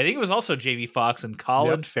with, I think it was also Jamie Foxx and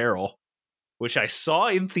Colin Farrell, which I saw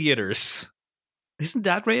in theaters. Isn't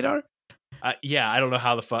that Radar? Yeah, I don't know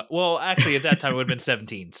how the fuck. Well, actually, at that time, it would have been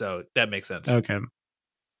 17, so that makes sense. Okay.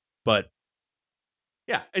 But,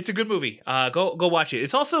 yeah, it's a good movie. Go watch it.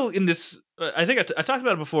 It's also in this, I think I talked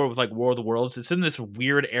about it before with, like, War of the Worlds. It's in this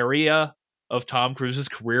weird area of Tom Cruise's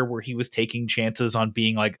career where he was taking chances on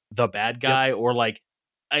being, like, the bad guy or, like,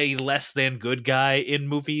 a less than good guy in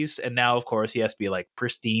movies. And now, of course, he has to be, like,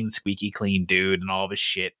 pristine, squeaky clean dude and all of his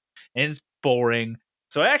shit. And it's boring.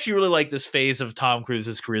 So I actually really like this phase of Tom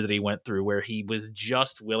Cruise's career that he went through where he was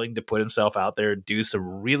just willing to put himself out there and do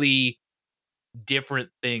some really different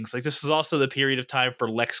things. Like, this was also the period of time for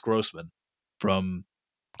Lex Grossman from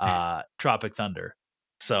Tropic Thunder.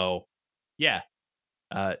 So yeah,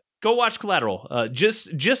 go watch Collateral. Just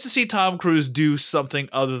to see Tom Cruise do something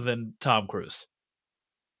other than Tom Cruise.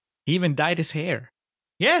 He even dyed his hair.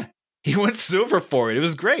 Yeah, he went silver for it. It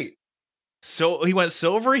was great. So he went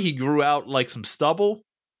silver. He grew out like some stubble.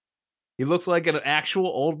 He looked like an actual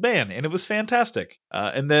old man, and it was fantastic.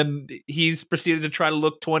 And then he's proceeded to try to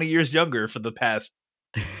look 20 years younger for the past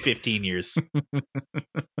 15 years.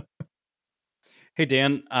 Hey,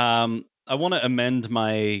 Dan, I want to amend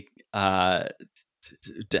my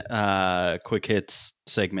quick hits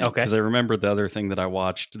segment because I remember the other thing that I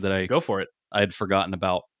watched that Go for it. I had forgotten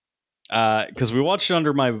about. Because we watched it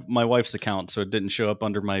under my wife's account, so it didn't show up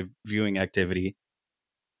under my viewing activity.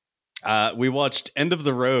 We watched End of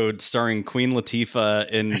the Road, starring Queen Latifah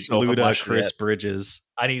and Chris Bridges.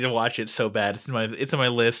 I need to watch it so bad. It's on my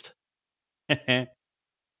list.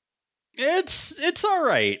 It's all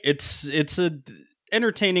right. It's a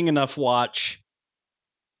entertaining enough watch.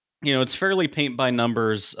 You know, it's fairly paint by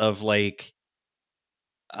numbers of like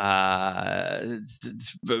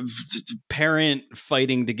parent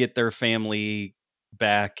fighting to get their family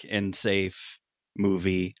back and safe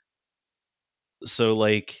movie. So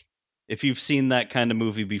like, if you've seen that kind of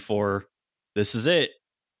movie before, this is it.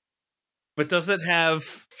 But does it have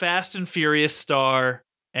Fast and Furious star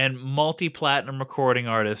and multi-platinum recording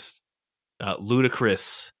artist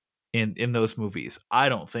Ludacris in those movies? I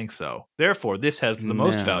don't think so. Therefore, this has the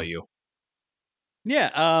most value.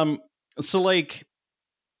 Yeah. So like,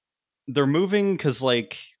 they're moving because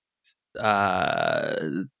like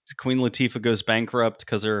Queen Latifah goes bankrupt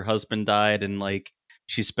because her husband died, and like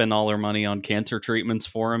she spent all her money on cancer treatments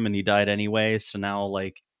for him, and he died anyway. So now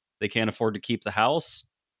like they can't afford to keep the house,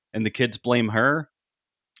 and the kids blame her,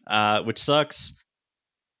 which sucks.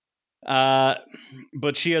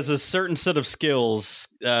 But she has a certain set of skills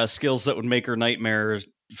that would make her nightmare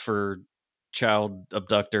for child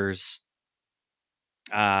abductors.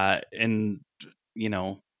 And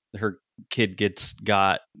her kid gets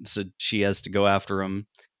got, so she has to go after him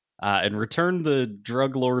and return the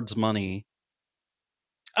drug lord's money.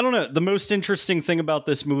 I don't know. The most interesting thing about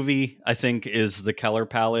this movie, I think, is the color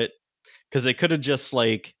palette, because they could have just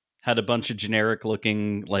had a bunch of generic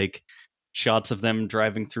looking shots of them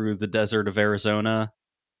driving through the desert of Arizona.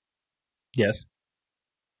 Yes.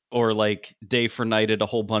 Or day for nighted a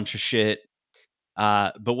whole bunch of shit.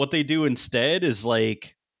 But what they do instead is all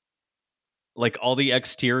the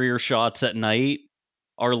exterior shots at night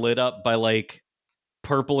are lit up by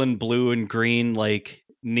purple and blue and green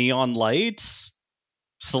neon lights.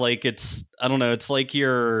 So it's, I don't know, it's like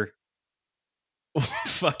you're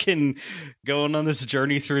fucking going on this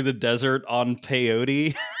journey through the desert on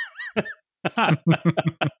peyote. I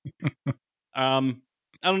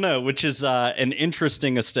don't know, which is an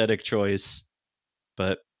interesting aesthetic choice,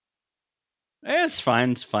 but it's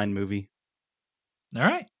fine. It's a fine movie. All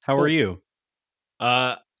right. How are you?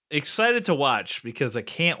 Excited to watch because I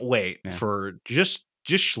can't wait for just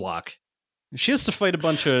schlock. She has to fight a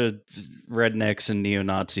bunch of rednecks and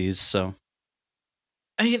neo-Nazis, so.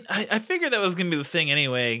 I mean, I figured that was going to be the thing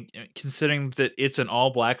anyway, considering that it's an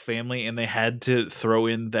all-black family and they had to throw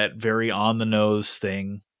in that very on-the-nose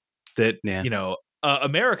thing that,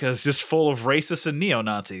 America is just full of racists and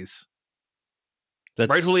neo-Nazis. That's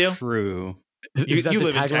right, Julio? True. You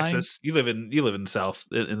live in Texas. You live in the South.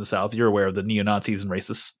 In the South, you're aware of the neo-Nazis and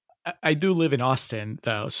racists. I do live in Austin,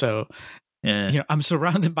 though, so I'm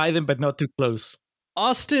surrounded by them, but not too close.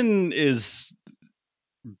 Austin is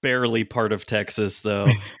barely part of Texas, though.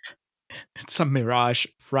 It's a mirage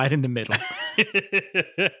right in the middle.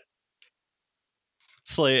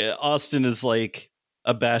 It's Austin is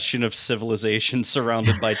a bastion of civilization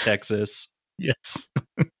surrounded by Texas. Yes.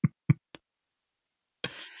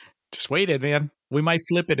 Just wait it, man. We might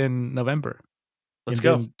flip it in November. Let's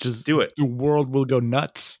go. Just do it. The world will go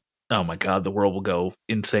nuts. Oh my god, the world will go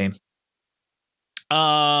insane.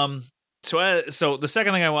 So the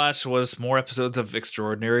second thing I watched was more episodes of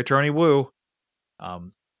Extraordinary Attorney Woo.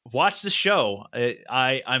 Watch the show.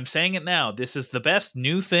 I'm saying it now. This is the best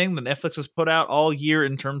new thing that Netflix has put out all year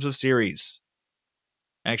in terms of series.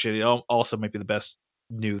 Actually, it also might be the best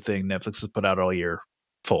new thing Netflix has put out all year.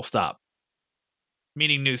 Full stop.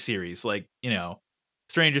 Meaning new series,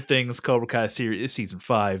 Stranger Things, Cobra Kai series season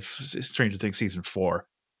 5, Stranger Things season 4.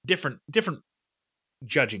 Different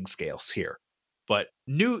judging scales here. But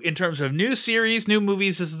new in terms of new series, new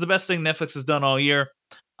movies, this is the best thing Netflix has done all year.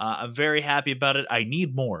 I'm very happy about it. I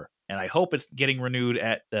need more, and I hope it's getting renewed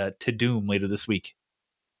at To Doom later this week.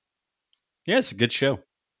 Yeah, it's a good show.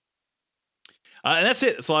 And that's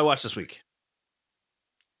it. That's all I watched this week.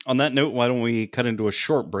 On that note, why don't we cut into a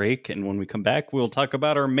short break, and when we come back, we'll talk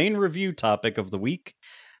about our main review topic of the week,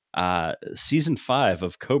 Season 5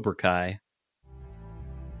 of Cobra Kai.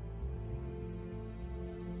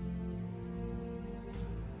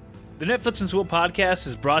 The Netflix and Swill podcast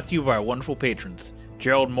is brought to you by our wonderful patrons,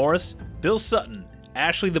 Gerald Morris, Bill Sutton,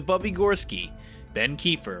 Ashley the Bubby Gorski, Ben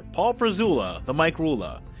Kiefer, Paul Prezula, the Mike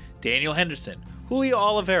Rula, Daniel Henderson, Julio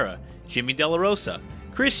Oliveira, Jimmy De La Rosa,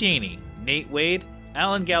 Chris Yaney, Nate Wade,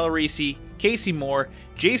 Alan Gallerisi, Casey Moore,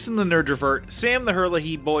 Jason the Nerdrovert, Sam the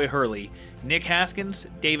Hurley Boy Hurley, Nick Haskins,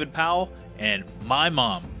 David Powell, and my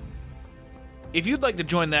mom. If you'd like to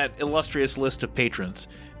join that illustrious list of patrons,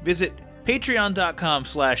 visit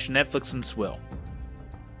patreon.com/Netflix and Swill.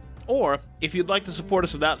 Or, if you'd like to support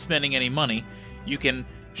us without spending any money, you can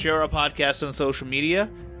share our podcast on social media,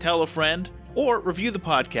 tell a friend, or review the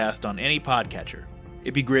podcast on any podcatcher.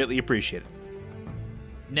 It'd be greatly appreciated.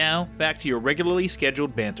 Now, back to your regularly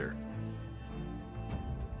scheduled banter.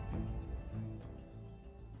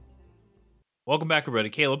 Welcome back,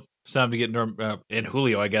 everybody. Caleb, it's time to get into and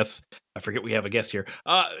Julio, I guess. I forget we have a guest here.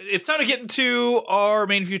 It's time to get into our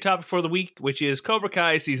main review topic for the week, which is Cobra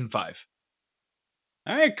Kai Season 5.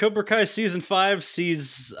 All right, Cobra Kai Season 5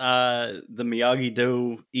 sees the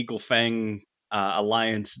Miyagi-Do Eagle Fang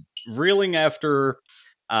Alliance reeling after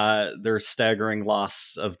their staggering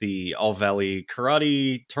loss of the All Valley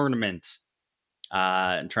Karate Tournament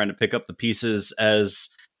and trying to pick up the pieces as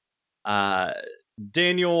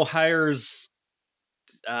Daniel hires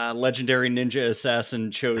legendary ninja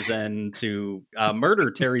assassin Chozen to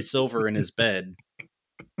murder Terry Silver in his bed.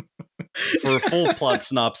 For a full plot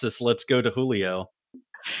synopsis, let's go to Julio.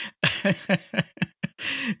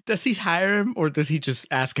 Does he hire him or does he just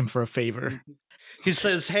ask him for a favor? He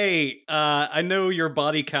says, "Hey, I know your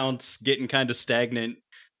body count's getting kind of stagnant.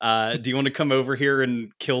 Do you want to come over here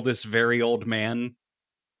and kill this very old man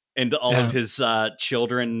and all of his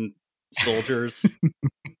children soldiers?"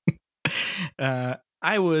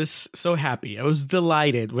 I was so happy. I was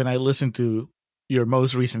delighted when I listened to your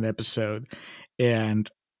most recent episode, and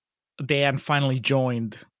Dan finally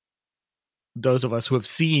joined those of us who have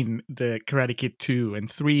seen the Karate Kid 2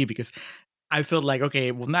 and 3, because I felt like,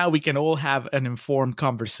 okay, well, now we can all have an informed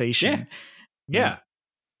conversation. Yeah.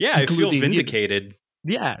 I feel vindicated.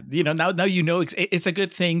 Yeah, now you know it's a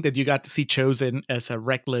good thing that you got to see Chozen as a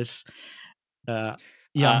reckless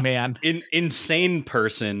young man. Insane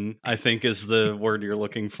person, I think, is the word you're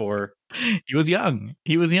looking for. He was young,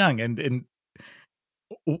 and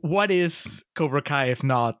what is Cobra Kai if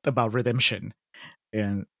not about redemption?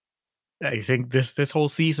 And I think this whole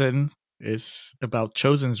season is about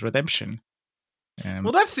Chozen's redemption.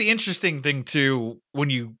 Well, that's the interesting thing too, when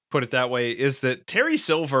you put it that way, is that Terry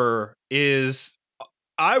Silver is,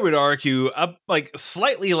 I would argue, like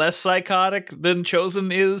slightly less psychotic than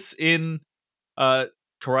Chozen is in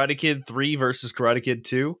Karate Kid 3 versus Karate Kid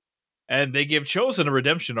 2. And they give Chozen a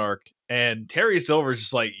redemption arc, and Terry Silver's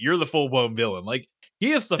just like, you're the full-blown villain. Like,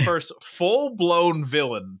 he is the first full-blown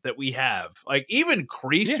villain that we have. Like, even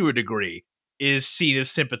Kreese to a degree is seen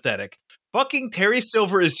as sympathetic. Fucking Terry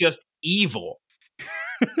Silver is just evil.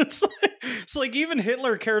 It's like even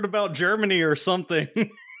Hitler cared about Germany or something.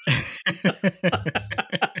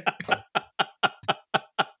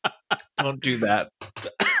 Don't do that.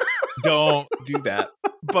 Don't do that.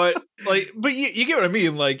 But you get what I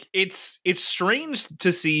mean. Like, it's strange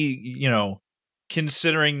to see,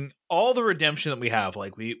 considering all the redemption that we have.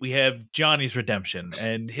 Like, we have Johnny's redemption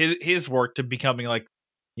and his work to becoming, like,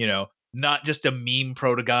 not just a meme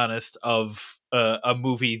protagonist of a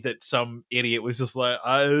movie that some idiot was just like,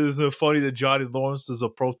 isn't it funny that Johnny Lawrence is a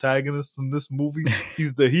protagonist in this movie?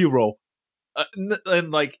 He's the hero.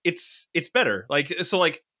 And like, it's better. Like, so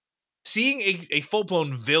like, seeing a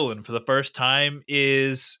full-blown villain for the first time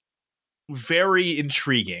is very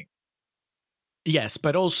intriguing. Yes,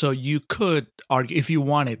 but also you could argue, if you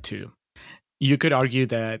wanted to, you could argue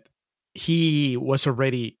that he was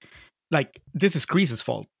already, like, this is Kreese's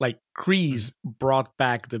fault. Like, Kreese brought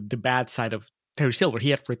back the bad side of Terry Silver. He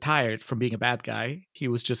had retired from being a bad guy. He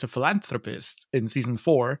was just a philanthropist in season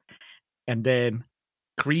 4. And then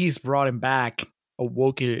Kreese brought him back,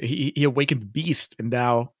 he awakened the beast, and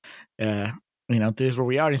now this is where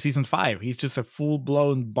we are in season 5. He's just a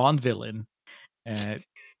full-blown Bond villain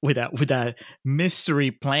with a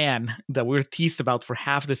mystery plan that we're teased about for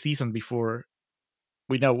half the season before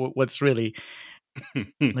we know what's really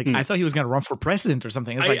like. I thought he was going to run for president or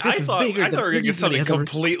something. It's like, I thought we were going to get something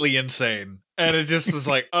completely insane, and it just is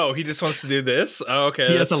like, oh, he just wants to do this. Oh, okay,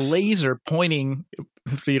 he has a laser pointing,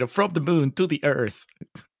 from the moon to the earth.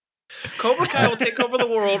 Cobra Kai will take over the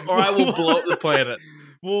world, or I will blow up the planet.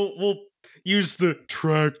 We'll use the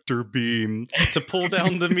tractor beam to pull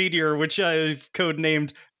down the meteor, which I've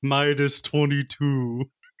codenamed Midas 22.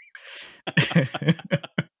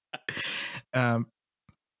 All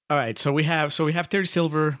right, so we have Terry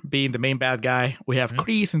Silver being the main bad guy. We have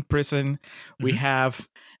Kreese in prison. We have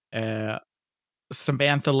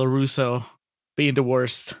Samantha LaRusso being the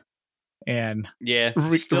worst, and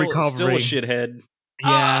still a shithead.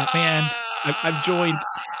 Yeah, man, I've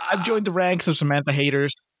joined the ranks of Samantha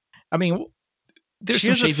haters. I mean, she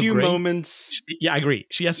has a few moments. Yeah, I agree.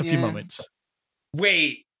 She has a few moments.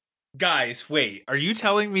 Wait, guys, are you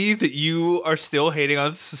telling me that you are still hating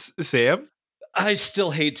on Sam? I still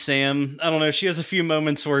hate Sam. I don't know. She has a few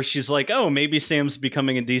moments where she's like, oh, maybe Sam's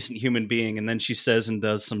becoming a decent human being. And then she says and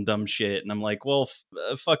does some dumb shit. And I'm like, well,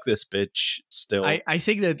 fuck this bitch still. I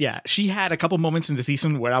think that, she had a couple moments in the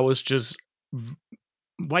season where I was just,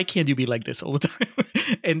 why can't you be like this all the time?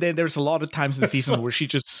 And then there's a lot of times in the season where she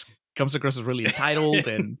just comes across as really entitled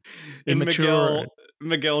and immature.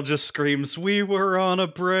 Miguel just screams, we were on a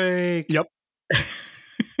break. Yep.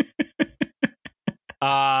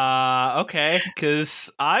 Okay,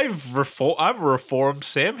 because I'm a reformed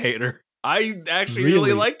Sam hater. I actually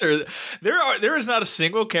really liked her. There is not a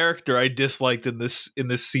single character I disliked in this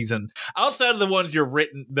season, outside of the ones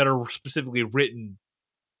that are specifically written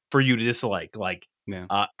for you to dislike, like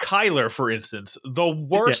Kyler, for instance, the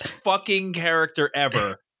worst fucking character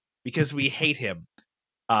ever, because we hate him.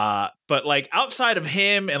 But like, outside of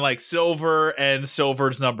him and like Silver and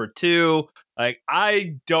Silver's number 2, like,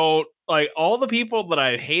 I don't like all the people that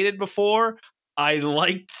I hated before. I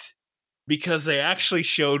liked because they actually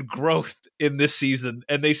showed growth in this season,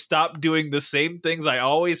 and they stopped doing the same things I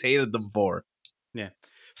always hated them for. Yeah.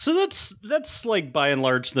 So that's like by and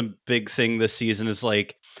large the big thing this season is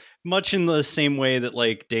like much in the same way that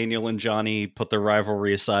like Daniel and Johnny put their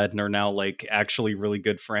rivalry aside and are now like actually really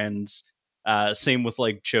good friends. Same with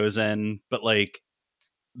like Chosen, but like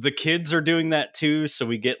the kids are doing that too. So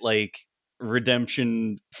we get like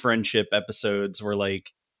redemption friendship episodes where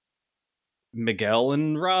like Miguel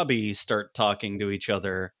and Robbie start talking to each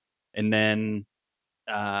other, and then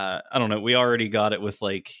I don't know. We already got it with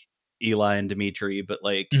like Eli and Dimitri, but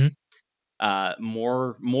like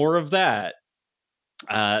more of that.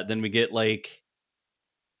 Then we get like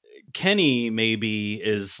Kenny maybe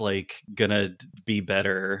is like gonna be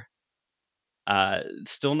better.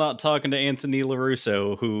 Still not talking to Anthony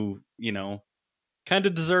LaRusso, who, you know, kind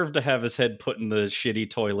of deserved to have his head put in the shitty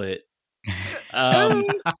toilet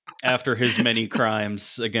after his many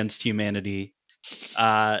crimes against humanity.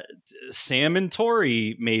 Sam and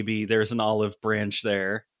Tori, maybe there's an olive branch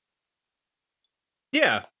there.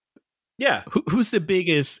 Yeah. Who's the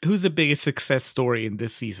biggest success story in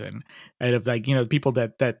this season out of like, you know, people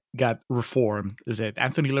that got reformed? Is it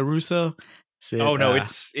Anthony LaRusso? Oh no,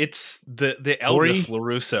 it's the eldest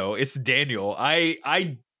LaRusso. It's Daniel.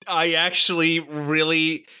 I actually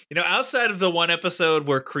really, you know, outside of the one episode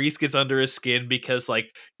where Kreese gets under his skin because like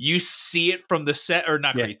you see it from the set, or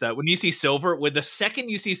not Kreese, when you see Silver, when the second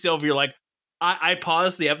you see Silver, you're like, I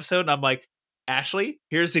pause the episode and I'm like, Ashley,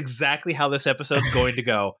 here's exactly how this episode's going to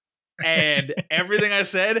go. And everything I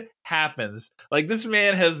said happens. Like, this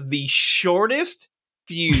man has the shortest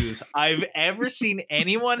fuse I've ever seen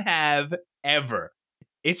anyone have ever.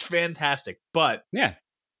 It's fantastic. But yeah,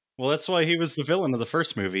 well, that's why he was the villain of the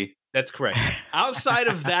first movie. That's correct. Outside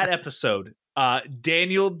of that episode,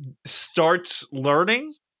 Daniel starts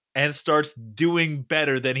learning and starts doing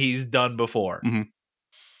better than he's done before. Mm-hmm.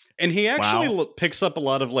 And he actually picks up a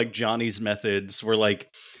lot of like Johnny's methods where like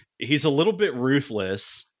he's a little bit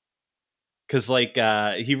ruthless. Because, like,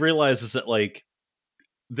 he realizes that, like,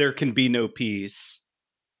 there can be no peace.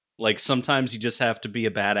 Like, sometimes you just have to be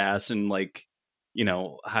a badass and, like, you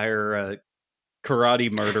know, hire a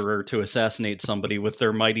karate murderer to assassinate somebody with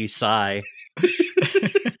their mighty sai.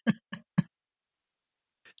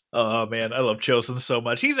 Oh, man, I love Chosen so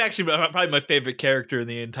much. He's actually probably my favorite character in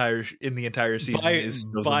the entire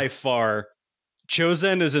season. By far.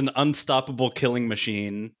 Chosen is an unstoppable killing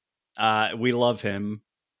machine. We love him.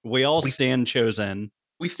 We all stand Chosen.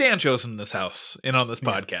 We stand Chosen in this house and on this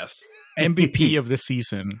podcast. MVP of the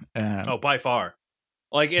season. By far.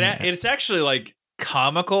 Like, it's actually like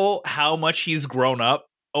comical how much he's grown up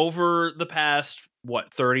over the past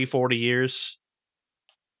 30, 40 years.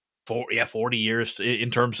 40 years in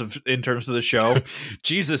terms of the show.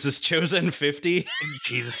 Jesus, is Chosen 50?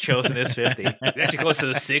 Jesus, Chosen is 50. Actually close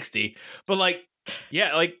to 60. But like,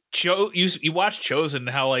 yeah, like you watch Chosen,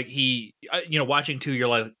 how like he, you know, watching 2, you're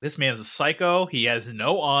like, this man's a psycho. He has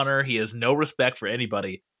no honor. He has no respect for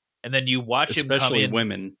anybody. And then you watch him come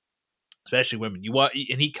in, especially women. You watch,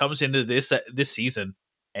 and he comes into this season,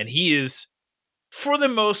 and he is, for the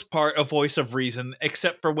most part, a voice of reason,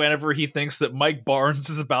 except for whenever he thinks that Mike Barnes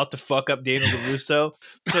is about to fuck up Daniel LaRusso.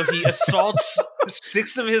 So he assaults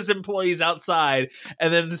 6 of his employees outside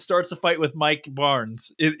and then starts a fight with Mike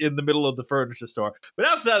Barnes in the middle of the furniture store. But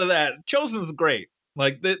outside of that, Chosen's great.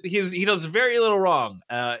 Like, he does very little wrong.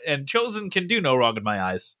 And Chosen can do no wrong in my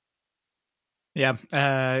eyes. Yeah.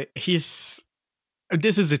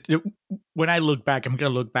 When I look back, I'm going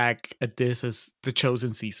to look back at this as the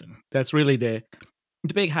Chosen season. That's really the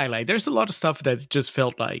big highlight. There's a lot of stuff that just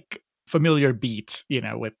felt like familiar beats, you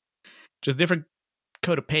know, with just different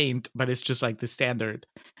coat of paint, but it's just like the standard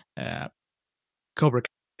Cobra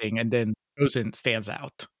thing. And then Chosen stands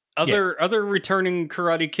out. Other returning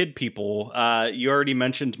Karate Kid people. You already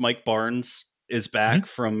mentioned Mike Barnes is back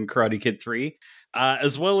from Karate Kid 3,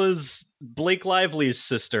 as well as Blake Lively's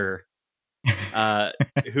sister.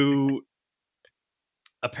 Who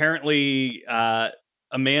apparently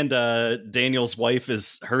Amanda, Daniel's wife,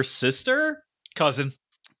 is her sister? Cousin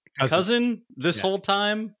this whole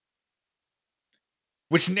time?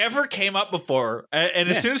 Which never came up before. And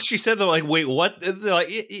as soon as she said, they're like, wait, what? They're like,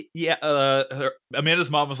 Amanda's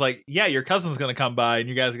mom was like, yeah, your cousin's going to come by and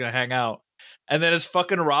you guys are going to hang out. And then it's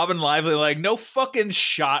fucking Robin Lively, like, no fucking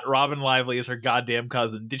shot Robin Lively is her goddamn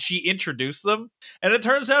cousin. Did she introduce them? And it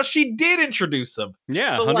turns out she did introduce them.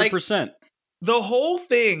 Yeah, so 100%. Like, the whole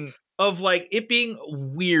thing of, like, it being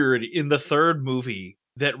weird in the third movie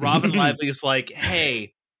that Robin Lively is like,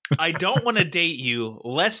 hey, I don't want to date you.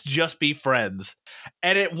 Let's just be friends.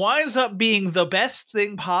 And it winds up being the best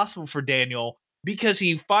thing possible for Daniel because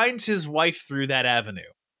he finds his wife through that avenue.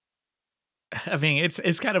 I mean,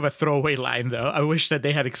 it's kind of a throwaway line, though. I wish that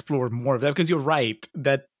they had explored more of that, because you're right.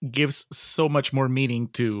 That gives so much more meaning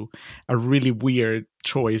to a really weird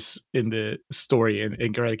choice in the story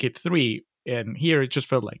in Karate Kid 3. And here it just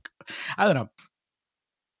felt like, I don't know.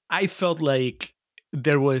 I felt like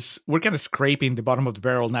we're kind of scraping the bottom of the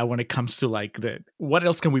barrel now when it comes to like what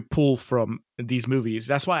else can we pull from these movies.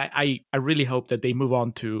 That's why I really hope that they move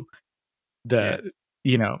on to the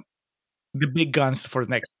big guns for the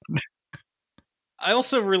next one. I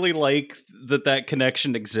also really like that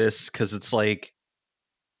connection exists, because it's like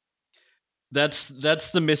that's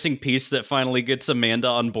the missing piece that finally gets Amanda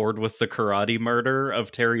on board with the karate murder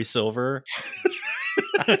of Terry Silver.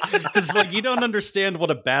 Because like, you don't understand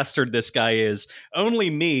what a bastard this guy is. Only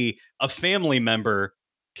me, a family member,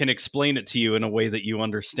 can explain it to you in a way that you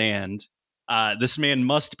understand. This man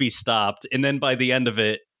must be stopped. And then by the end of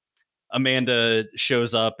it, Amanda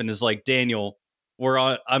shows up and is like, Daniel,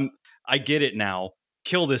 I get it now.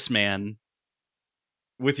 Kill this man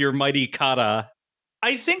with your mighty kata.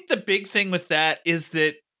 I think the big thing with that is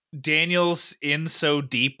that Daniel's in so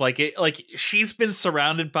deep, like she's been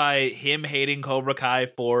surrounded by him hating Cobra Kai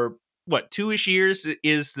for what, 2-ish years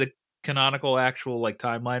is the canonical actual like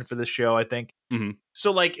timeline for this show, I think. Mm-hmm.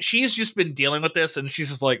 So like she's just been dealing with this, and she's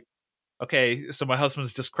just like, okay, so my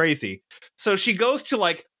husband's just crazy. So she goes to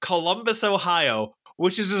like Columbus, Ohio,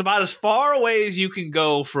 which is about as far away as you can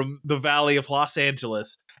go from the Valley of Los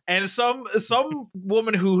Angeles. And some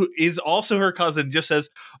woman who is also her cousin just says,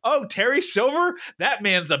 "Oh, Terry Silver, that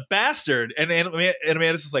man's a bastard." And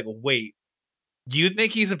Amanda's just like, "Wait, you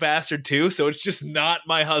think he's a bastard too? So it's just not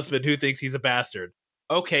my husband who thinks he's a bastard.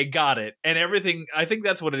 Okay, got it." And everything, I think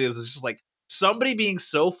that's what it is. It's just like somebody being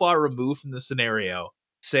so far removed from the scenario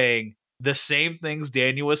saying the same things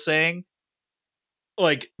Daniel was saying,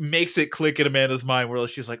 like, makes it click in Amanda's mind where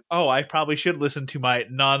she's like, "Oh, I probably should listen to my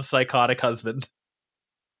non-psychotic husband."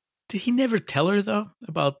 Did he never tell her, though,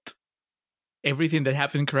 about everything that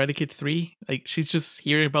happened in Karate Kid 3? Like, she's just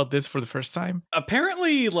hearing about this for the first time?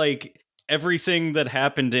 Apparently, like, everything that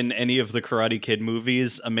happened in any of the Karate Kid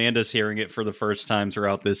movies, Amanda's hearing it for the first time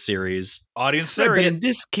throughout this series. Audience Right, surrogate. but in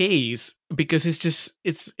this case, because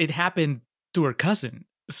it happened to her cousin.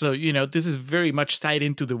 So, this is very much tied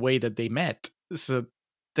into the way that they met. So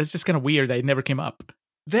that's just kind of weird that it never came up.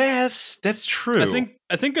 That's true.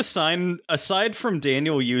 I think aside from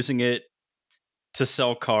Daniel using it to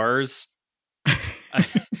sell cars,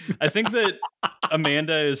 I think that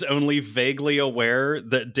Amanda is only vaguely aware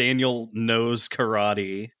that Daniel knows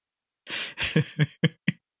karate.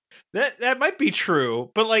 That might be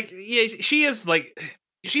true, but like, yeah, she is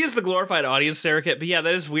the glorified audience surrogate. But yeah,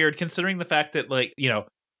 that is weird considering the fact that, like,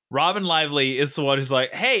 Robin Lively is the one who's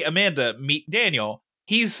like, "Hey, Amanda, meet Daniel.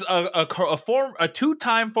 He's a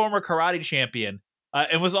two-time former karate champion,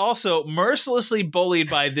 and was also mercilessly bullied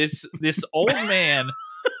by this old man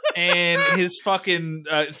and his fucking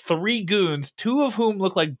 3 goons, 2 of whom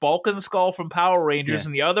look like Bulk and Skull from Power Rangers,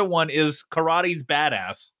 and the other one is karate's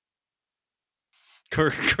badass."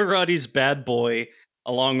 Karate's bad boy,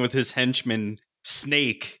 along with his henchmen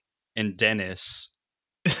Snake and Dennis.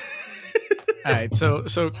 All right, so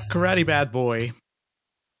Karate Bad Boy,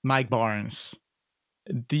 Mike Barnes.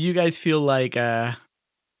 Do you guys feel like the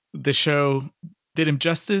show did him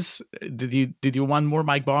justice? Did you want more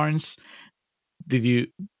Mike Barnes? Did you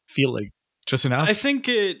feel like just enough? I think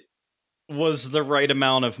it was the right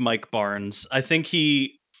amount of Mike Barnes. I think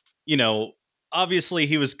he, obviously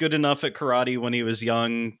he was good enough at karate when he was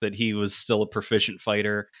young that he was still a proficient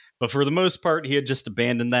fighter. But for the most part, he had just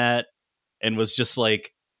abandoned that and was just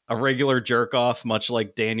like a regular jerk off, much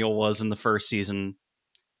like Daniel was in the first season.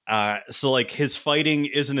 So like his fighting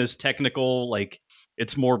isn't as technical, like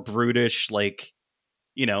it's more brutish, like,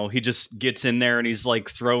 he just gets in there and he's like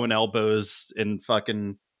throwing elbows and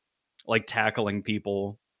fucking like tackling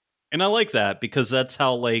people. And I like that because that's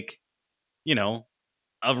how, like,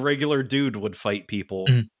 a regular dude would fight people.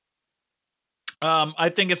 I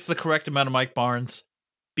think it's the correct amount of Mike Barnes,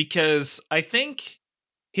 because I think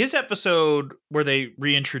his episode where they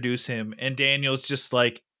reintroduce him and Daniel's just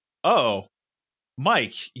like, "Oh,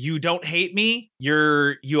 Mike, you don't hate me?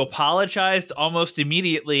 You apologized almost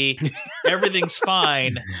immediately. Everything's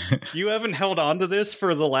fine. You haven't held on to this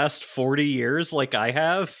for the last 40 years like I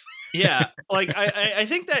have." Yeah, like I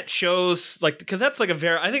think that shows, like, because that's like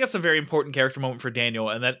I think that's a very important character moment for Daniel,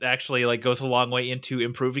 and that actually like goes a long way into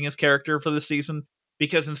improving his character for this season.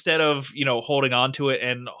 Because instead of holding on to it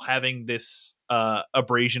and having this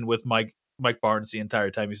abrasion with Mike Barnes the entire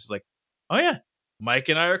time, he's just like, "Oh yeah, Mike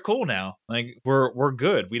and I are cool now. Like we're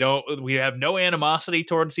good. We have no animosity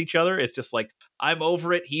towards each other. It's just like, I'm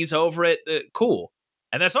over it, he's over it. Cool."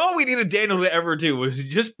 And that's all we needed Daniel to ever do, was to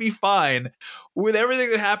just be fine with everything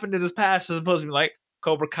that happened in his past, as opposed to be like,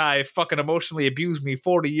 Cobra Kai fucking emotionally abused me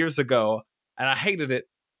 40 years ago, and I hated it.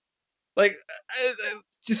 Like,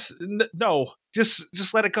 just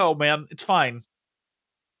let it go, man. It's fine.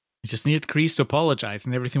 You just needed Kreese to apologize,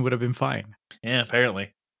 and everything would have been fine. Yeah,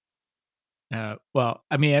 apparently. Well,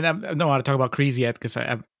 I mean, I don't want to talk about Kreese yet because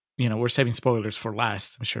we're saving spoilers for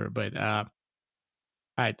last, I'm sure. But all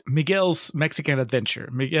right, Miguel's Mexican adventure.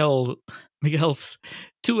 Miguel's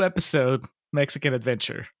 2-episode Mexican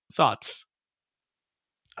adventure. Thoughts?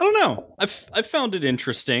 I don't know. I found it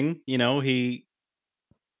interesting. You know, he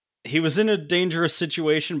was in a dangerous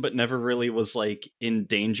situation, but never really was like in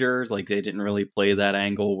danger. Like they didn't really play that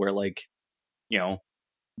angle where like, you know,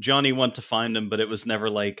 Johnny went to find him, but it was never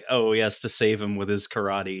like, oh, he has to save him with his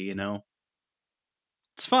karate. You know,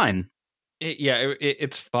 it's fine.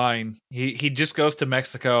 It's fine. He just goes to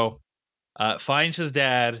Mexico, finds his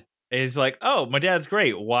dad. And he's like, oh, my dad's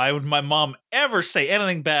great. Why would my mom ever say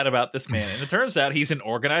anything bad about this man? And it turns out he's in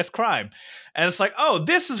organized crime. And it's like, oh,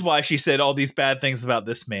 this is why she said all these bad things about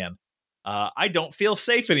this man. I don't feel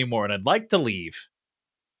safe anymore, and I'd like to leave.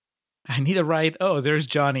 I need a ride. Oh, there's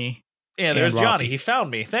Johnny. Yeah, there's Johnny. He found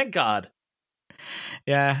me. Thank God.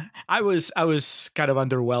 Yeah, I was kind of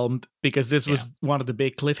underwhelmed because this was one of the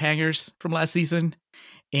big cliffhangers from last season.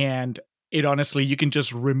 And it honestly, you can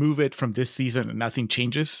just remove it from this season and nothing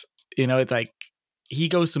changes. You know, it's like he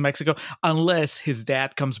goes to Mexico unless his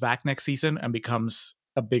dad comes back next season and becomes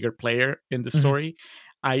a bigger player in the story.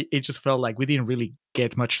 It just felt like we didn't really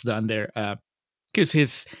get much done there because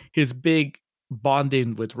his big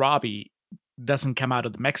bonding with Robbie doesn't come out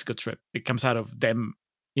of the Mexico trip. It comes out of them,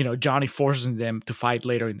 you know, Johnny forcing them to fight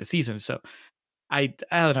later in the season. So I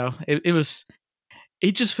don't know.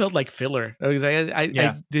 It just felt like filler.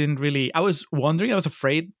 I didn't really. I was wondering. I was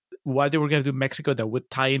afraid why they were going to do Mexico that would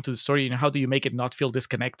tie into the story. You know, how do you make it not feel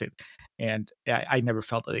disconnected? And I never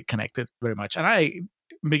felt that it connected very much. And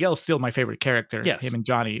Miguel's still my favorite character, him and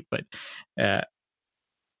Johnny, but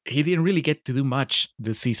he didn't really get to do much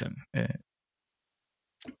this season. I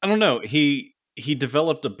don't know. He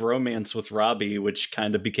developed a bromance with Robbie, which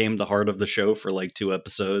kind of became the heart of the show for like 2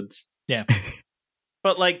 episodes. Yeah,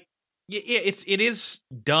 but like, it is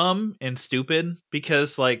dumb and stupid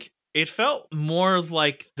because like it felt more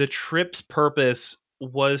like the trip's purpose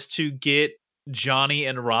was to get Johnny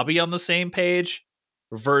and Robbie on the same page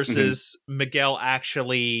versus Miguel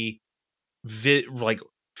actually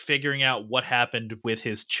figuring out what happened with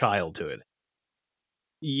his childhood.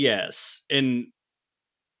 Yes, and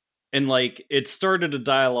like it started a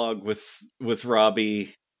dialogue with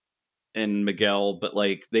Robbie and Miguel, but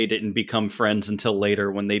like they didn't become friends until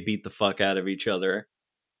later when they beat the fuck out of each other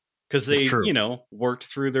because they, you know, worked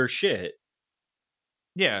through their shit.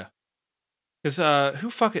 Yeah, because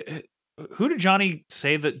who did Johnny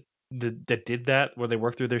say that did that where they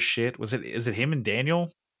worked through their shit? Is it him and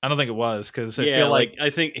Daniel? I don't think it was because I feel like I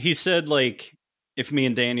think he said like if me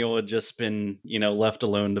and Daniel had just been, you know, left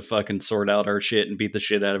alone to fucking sort out our shit and beat the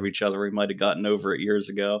shit out of each other, we might have gotten over it years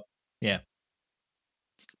ago. Yeah.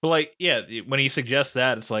 But like, yeah, when he suggests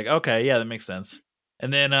that, it's like, okay, yeah, that makes sense.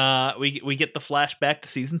 And then we get the flashback to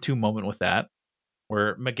season 2 moment with that,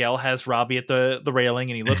 where Miguel has Robbie at the railing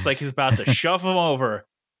and he looks like he's about to shove him over,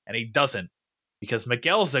 and he doesn't because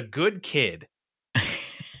Miguel's a good kid.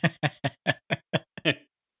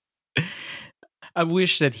 I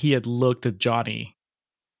wish that he had looked at Johnny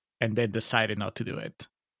and then decided not to do it.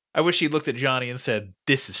 I wish he looked at Johnny and said,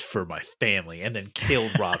 "This is for my family," and then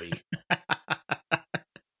killed Robbie.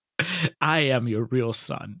 I am your real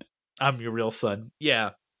son. I'm your real son. Yeah.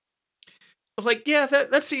 I was like, yeah,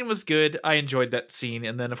 that scene was good. I enjoyed that scene.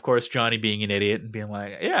 And then, of course, Johnny being an idiot and being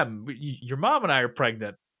like, yeah, your mom and I are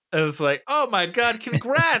pregnant. And it's like, oh my God,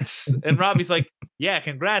 congrats. And Robbie's like, yeah,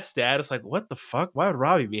 congrats, Dad. It's like, what the fuck? Why would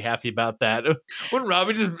Robbie be happy about that? Wouldn't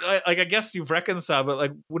Robbie just, like, I guess you've reconciled, but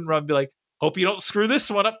like, wouldn't Robbie be like, hope you don't screw this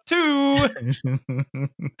one up too?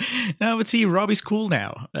 No, but see, Robbie's cool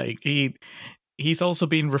now. Like, he's also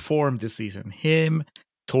being reformed this season. Him,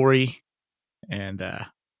 Tori, and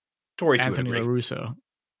Tori Anthony LaRusso.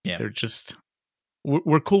 Yeah. They're just,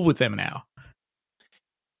 we're cool with them now.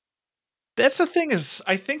 That's the thing is,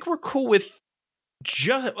 I think we're cool with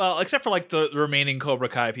just, well, except for like the remaining Cobra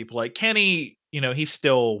Kai people. Like Kenny, you know, he's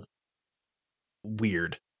still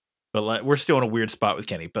weird, but like we're still in a weird spot with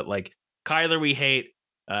Kenny. But like Kyler, we hate.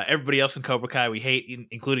 Everybody else in Cobra Kai we hate,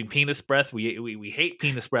 including Penis Breath. We hate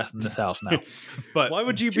Penis Breath in this house now. But why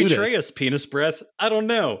would you betray us, Penis Breath? I don't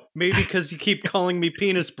know. Maybe because you keep calling me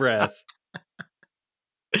Penis Breath.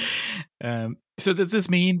 So does this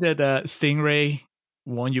mean that Stingray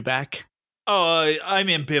won you back? Oh, I'm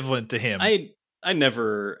ambivalent to him. I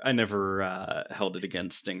never held it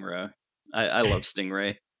against Stingray. I love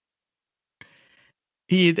Stingray.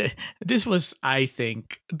 This was, I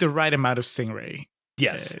think, the right amount of Stingray.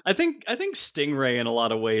 Yes. I think Stingray in a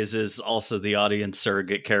lot of ways is also the audience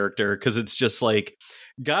surrogate character, because it's just like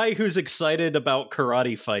guy who's excited about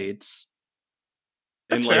karate fights.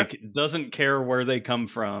 That's and fair. like doesn't care where they come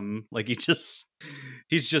from. Like he's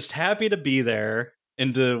just happy to be there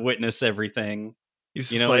and to witness everything. He's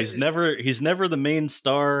He's never the main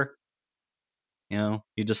star.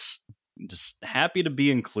 He just happy to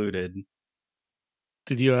be included.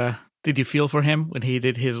 Did you feel for him when he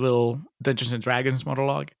did his little Dungeons and Dragons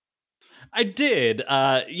monologue? I did.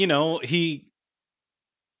 He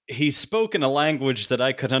spoke in a language that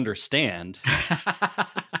I could understand.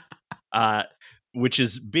 Which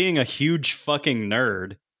is being a huge fucking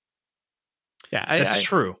nerd. Yeah, that's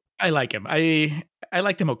true. I like him. I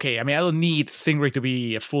liked him okay. I mean, I don't need Stingray to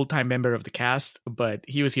be a full-time member of the cast, but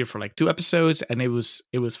he was here for like 2 episodes, and it was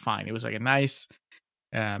fine. It was like a nice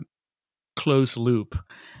close loop.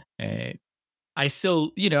 I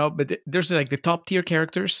still, but there's like the top tier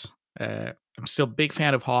characters. I'm still a big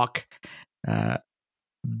fan of Hawk.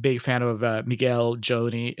 Big fan of Miguel,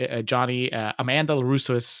 Johnny. Amanda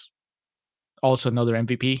LaRusso is also another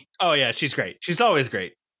MVP. Oh yeah, she's great. She's always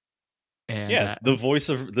great. And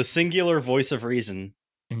the singular voice of reason.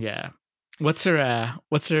 Yeah. What's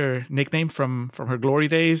her nickname from her glory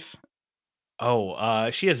days?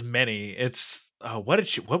 Oh, she has many. It's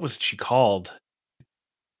what was she called?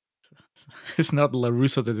 It's not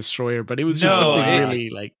LaRusso the Destroyer, but it was just something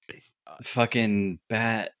really like fucking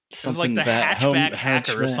bat. Something like the hatchback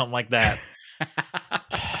hacker or something like that.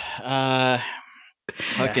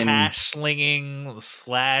 Fucking the hash slinging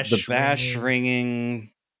slash the bash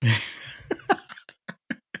ringing.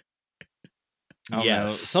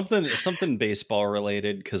 Yes, something baseball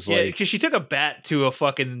related, because she took a bat to a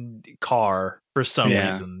fucking car for some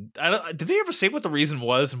reason. Did they ever say what the reason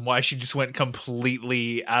was and why she just went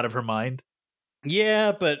completely out of her mind?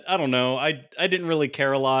 Yeah, but I don't know. I didn't really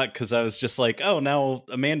care a lot, because I was just like, oh, now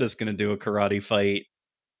Amanda's gonna do a karate fight.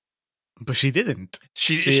 But she didn't.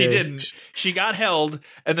 She didn't. She got held,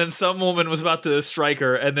 and then some woman was about to strike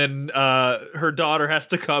her, and then her daughter has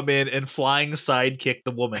to come in and flying sidekick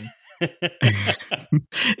the woman.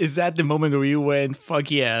 Is that the moment where you went, fuck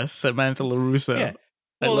yeah, Samantha LaRusso? Yeah.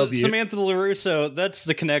 Well, I love you. Samantha LaRusso, that's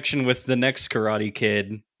the connection with the next Karate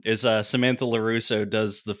Kid, is Samantha LaRusso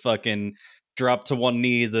does the fucking drop to one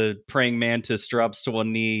knee, the praying mantis drops to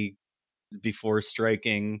one knee before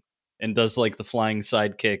striking, and does like the flying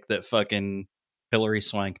sidekick that fucking Hilary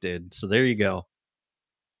Swank did. So there you go.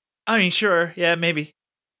 I mean, sure, yeah, maybe.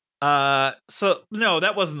 So no,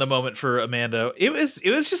 that wasn't the moment for Amanda. It was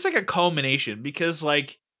just like a culmination, because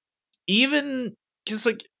like even because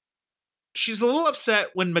like she's a little upset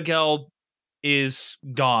when Miguel is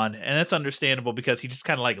gone, and that's understandable because he just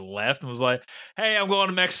kind of like left and was like, "Hey, I'm going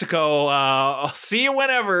to Mexico. I'll see you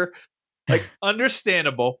whenever." Like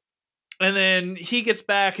understandable. And then he gets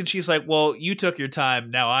back and she's like, "Well, you took your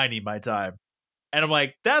time. Now I need my time." And I'm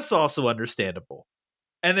like, that's also understandable.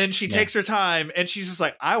 And then she takes her time, and she's just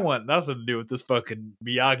like, I want nothing to do with this fucking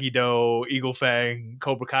Miyagi-Do, Eagle Fang,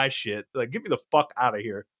 Cobra Kai shit. Like, get me the fuck out of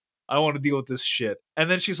here. I want to deal with this shit.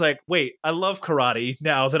 And then she's like, wait, I love karate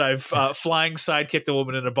now that I've flying sidekicked a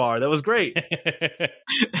woman in a bar. That was great.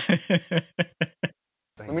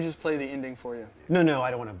 Let me just play the ending for you. No,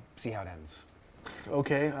 I don't want to see how it ends.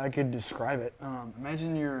 Okay, I could describe it.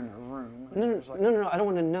 Imagine you're in a room. No, I don't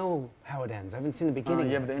want to know how it ends. I haven't seen the beginning.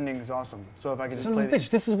 Yeah, but the ending is awesome. So if I could just Son play of a bitch,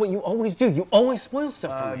 this is what you always do. You always spoil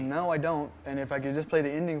stuff for me. No, I don't. And if I could just play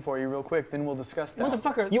the ending for you real quick, then we'll discuss that.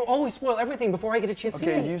 Motherfucker, you always spoil everything before I get a chance to see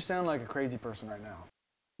it. Okay, you sound like a crazy person right now.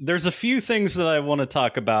 There's a few things that I want to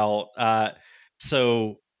talk about.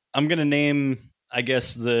 So I'm going to name, I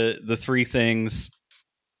guess, the 3 things,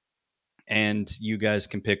 and you guys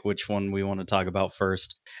can pick which one we want to talk about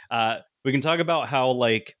first. We can talk about how,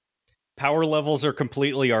 like, power levels are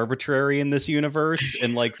completely arbitrary in this universe,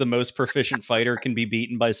 and, like, the most proficient fighter can be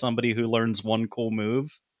beaten by somebody who learns one cool move.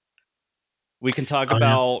 We can talk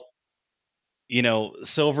about,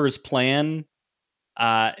 Silver's plan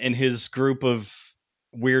and his group of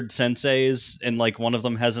weird senseis, and, like, one of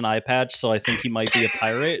them has an eye patch, so I think he might be a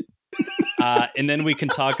pirate. And then we can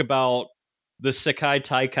talk about the Sekai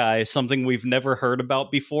Taikai, something we've never heard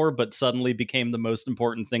about before, but suddenly became the most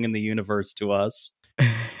important thing in the universe to us.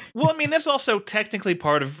 Well, I mean, that's also technically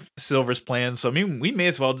part of Silver's plan, so I mean, we may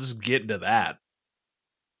as well just get into that.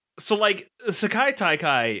 So, like, Sekai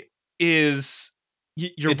Taikai is...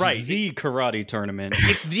 You're right. It's the karate tournament.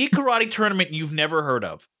 It's the karate tournament you've never heard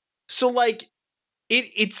of. So like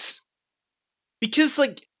it's because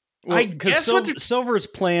like I guess Silver's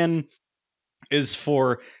plan is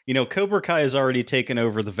for, Cobra Kai has already taken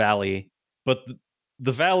over the valley, but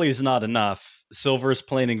the valley's not enough. Silver's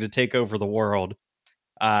planning to take over the world,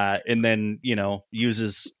 and then,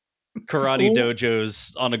 uses karate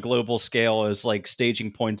dojos on a global scale as like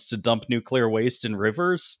staging points to dump nuclear waste in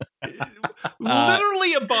rivers.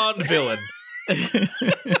 Literally a Bond villain.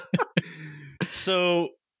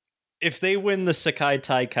 So if they win the Sekai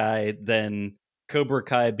Taikai, then Cobra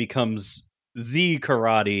Kai becomes the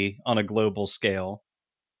karate on a global scale.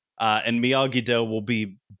 And Miyagi-Do will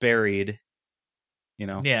be buried,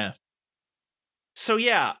 Yeah. So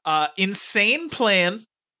yeah, insane plan.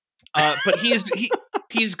 But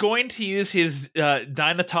he's going to use his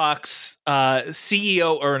Dynatox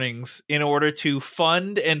CEO earnings in order to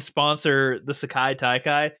fund and sponsor the Sekai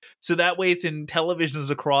Taikai, so that way it's in televisions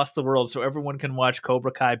across the world, so everyone can watch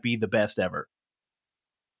Cobra Kai be the best ever.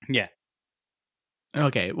 Yeah.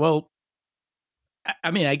 Okay. Well,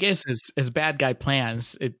 I mean, I guess as bad guy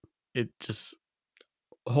plans, it just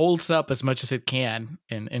holds up as much as it can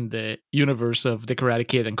in the universe of the Karate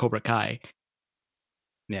Kid and Cobra Kai.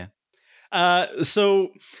 Yeah.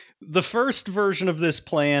 So the first version of this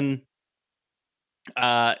plan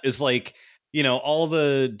is like, all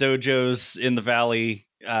the dojos in the valley,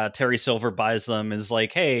 Terry Silver buys them, is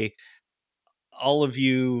like, hey, all of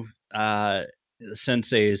you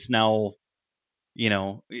senseis now,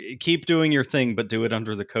 keep doing your thing, but do it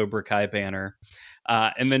under the Cobra Kai banner.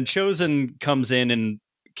 And then Chosen comes in and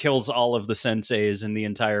kills all of the senseis in the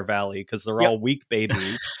entire valley because they're all weak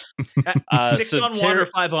babies. 6-on-1 or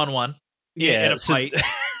 5-on-1. Yeah, in a fight.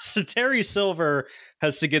 So Terry Silver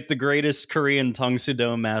has to get the greatest Korean Tang Soo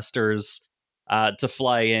Do masters to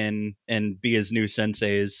fly in and be his new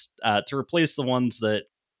senseis to replace the ones that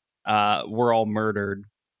were all murdered.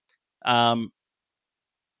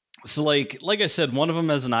 So like I said, one of them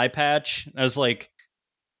has an eye patch. I was like,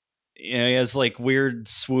 he has like weird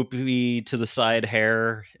swoopy to the side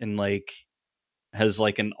hair and like has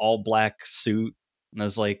like an all black suit. And I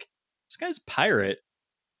was like, this guy's a pirate.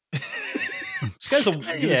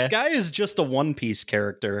 This guy is just a One Piece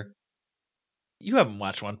character. You haven't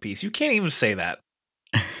watched One Piece. You can't even say that.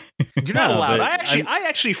 You're not allowed. I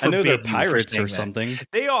actually forbid I know they're you pirates for or something. That.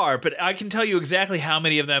 They are, but I can tell you exactly how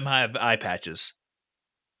many of them have eye patches.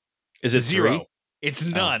 Is it 0? 3? It's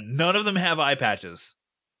none. Oh. None of them have eye patches.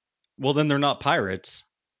 Well, then they're not pirates.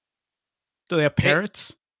 Do they have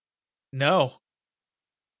parrots? No.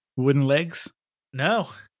 Wooden legs? No.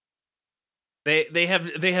 They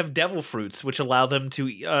have devil fruits, which allow them to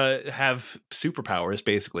have superpowers.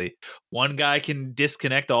 Basically, one guy can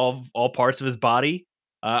disconnect all parts of his body.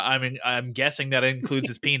 I'm guessing that includes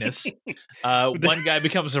his penis. One guy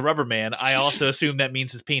becomes a rubber man. I also assume that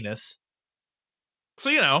means his penis.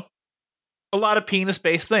 So a lot of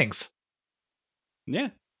penis-based things. Yeah.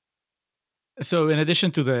 So in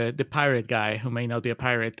addition to the pirate guy, who may not be a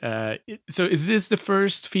pirate, so is this the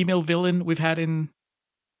first female villain we've had in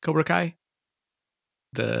Cobra Kai?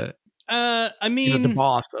 The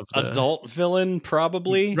boss of the adult villain,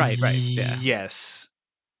 probably. Right. Yeah. Yes.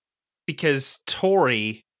 Because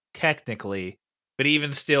Tori, technically, but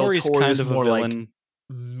even still, Tori's kind of more a villain. Like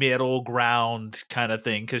middle ground kind of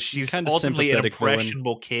thing, because she's kind of ultimately an sympathetic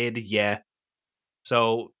impressionable kid. Yeah.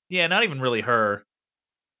 So yeah, not even really her.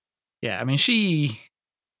 Yeah, I mean she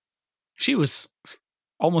was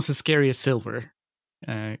almost as scary as Silver.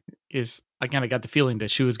 I kind of got the feeling that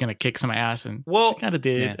she was going to kick some ass, and she kind of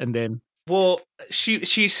did. Yeah. And then, she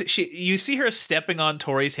you see her stepping on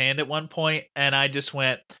Tori's hand at one point, and I just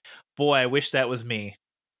went, "Boy, I wish that was me."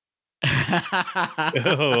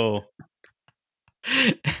 Oh,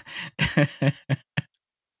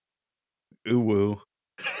 ooh woo.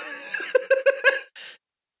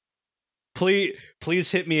 Please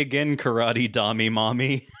hit me again, karate Dami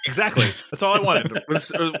mommy. Exactly. That's all I wanted.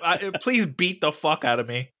 Please beat the fuck out of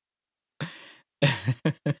me.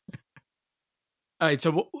 All right.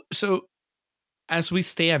 So as we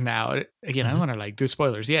stand now, again, I don't want to do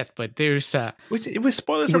spoilers yet, but there's with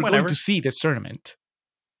spoilers, we're or whatever. going to see this tournament.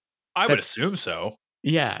 I would assume so.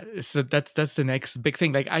 Yeah. So that's the next big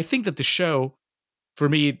thing. Like, I think that the show, for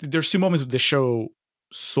me, there's 2 moments of the show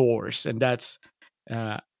soars, and that's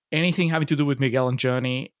anything having to do with Miguel and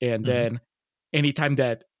Johnny, and then anytime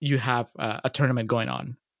that you have a tournament going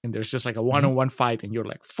on and there's just like a one-on-one fight and you're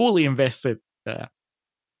like fully invested,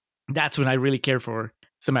 that's when I really care for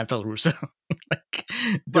Samantha LaRusso. Like,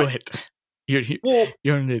 do it.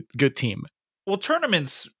 You're in a good team. Well,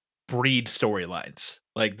 tournaments breed storylines.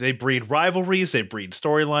 Like, they breed rivalries, they breed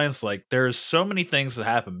storylines. Like, there's so many things that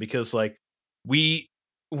happen because, like, we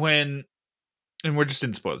when, and we're just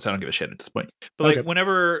in spoilers, I don't give a shit at this point. But like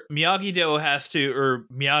whenever Miyagi-Do has to, or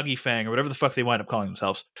Miyagi Fang, or whatever the fuck they wind up calling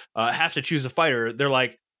themselves, have to choose a fighter, they're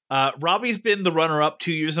like, Robbie's been the runner-up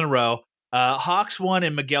 2 years in a row. Hawk's won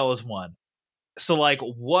and Miguel has won. So like,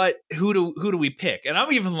 who do we pick? And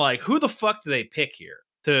I'm even like, who the fuck do they pick here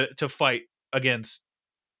to fight against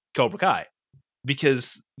Cobra Kai?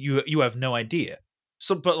 Because you have no idea.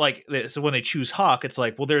 So, but like, so when they choose Hawk, it's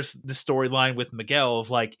like, well, there's the storyline with Miguel of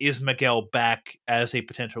like, is Miguel back as a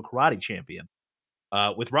potential karate champion?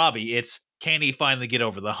 With Robbie, it's, can he finally get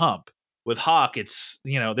over the hump? With Hawk, it's,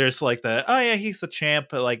 there's like the, oh yeah, he's the champ,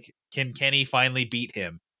 but like, can he finally beat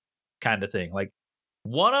him? Kind of thing. Like,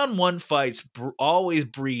 one-on-one fights always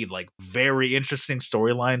breed like very interesting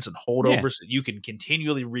storylines and holdovers that you can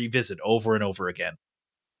continually revisit over and over again.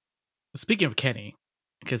 Speaking of Kenny,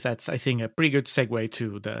 because that's, I think, a pretty good segue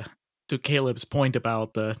to Caleb's point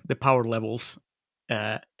about the power levels.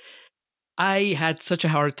 I had such a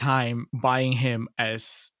hard time buying him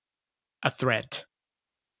as a threat.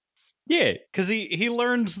 Yeah, because he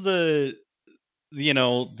learns the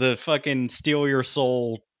fucking steal your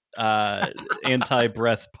soul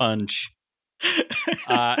anti-breath punch.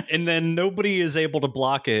 And then nobody is able to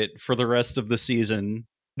block it for the rest of the season.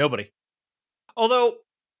 Nobody. Although,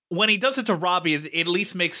 when he does it to Robbie, it at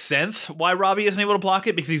least makes sense why Robbie isn't able to block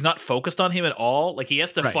it, because he's not focused on him at all. Like, he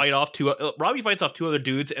has to fight off Robbie fights off 2 other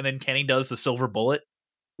dudes, and then Kenny does the silver bullet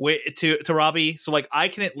to Robbie. So, like, I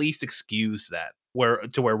can at least excuse that, where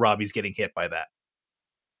Robbie's getting hit by that.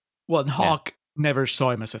 Well, and Hawk never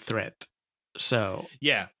saw him as a threat. So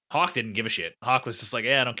yeah, Hawk didn't give a shit. Hawk was just like,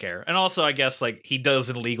 I don't care. And also, I guess, like, he does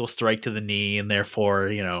an illegal strike to the knee, and therefore,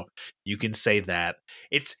 you can say that.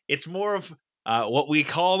 It's more of what we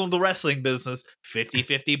call in the wrestling business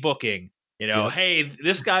 50-50 booking. Hey,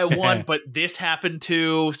 this guy won, but this happened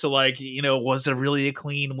too. So, like, was it really a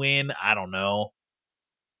clean win? I don't know.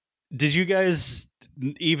 Did you guys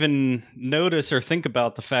even notice or think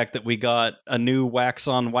about the fact that we got a new wax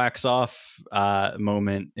on, wax off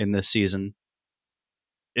moment in this season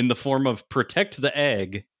in the form of Protect the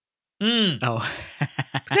Egg? Oh,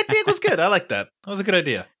 Protect the Egg was good. I like that. That was a good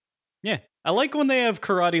idea. Yeah. I like when they have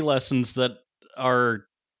karate lessons that are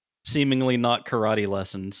seemingly not karate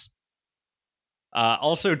lessons.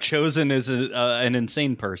 Also, Chosen is an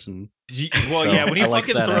insane person. Well, so, when he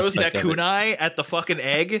fucking throws that kunai at the fucking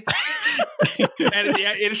egg, and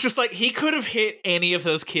it's just like, he could have hit any of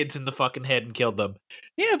those kids in the fucking head and killed them.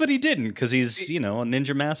 Yeah, but he didn't, because he's, a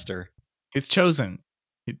ninja master. It's Chosen.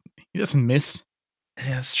 He doesn't miss.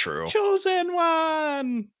 That's true. Chosen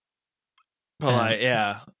one. Well,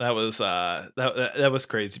 that was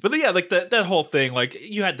crazy. But yeah, like that whole thing, like,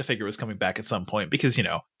 you had to figure it was coming back at some point, because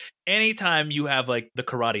anytime you have like the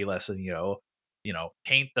karate lesson,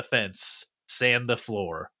 paint the fence, sand the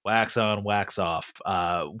floor, wax on, wax off.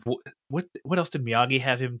 What else did Miyagi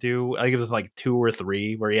have him do? I think it was like 2 or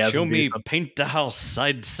 3 where he has show me paint the house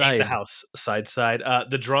side side. Paint the house side side.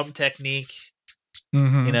 The drum technique.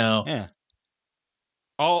 Mm-hmm. Yeah.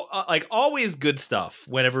 All always good stuff.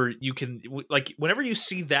 Whenever you can, like, whenever you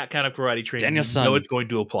see that kind of karate training, Daniel-san, it's going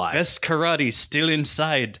to apply. Best karate still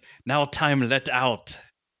inside. Now time let out.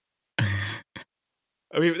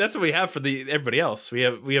 I mean, that's what we have for everybody else. We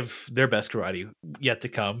have their best karate yet to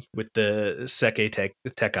come with the Sekai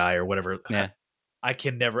Tekai or whatever. Yeah,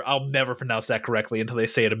 I'll never pronounce that correctly until they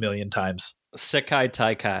say it a million times. Sekai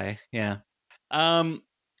Taikai. Yeah.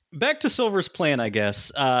 Back to Silver's plan, I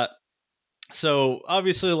guess. So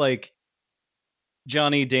obviously, like,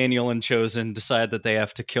 Johnny, Daniel, and Chosen decide that they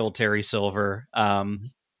have to kill Terry Silver.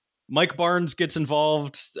 Mike Barnes gets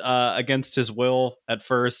involved against his will at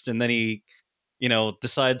first, and then he,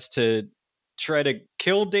 decides to try to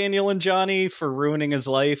kill Daniel and Johnny for ruining his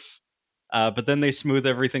life. But then they smooth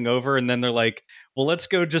everything over, and then they're like, well, let's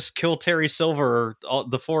go just kill Terry Silver,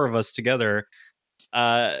 the 4 of us together.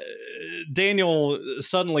 Daniel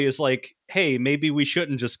suddenly is like, hey, maybe we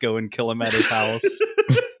shouldn't just go and kill him at his house.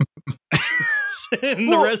 And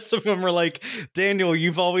the rest of them are like, Daniel,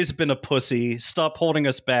 you've always been a pussy. Stop holding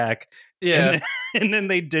us back. Yeah. And then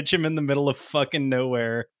they ditch him in the middle of fucking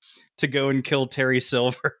nowhere to go and kill Terry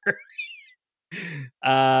Silver.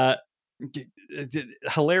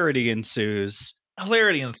 Hilarity ensues.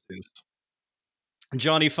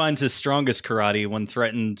 Johnny finds his strongest karate when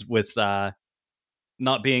threatened with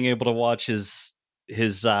not being able to watch his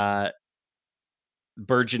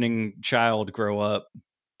burgeoning child grow up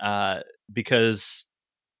because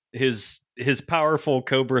his powerful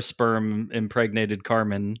cobra sperm impregnated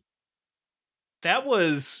Carmen. That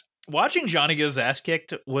was, watching Johnny get his ass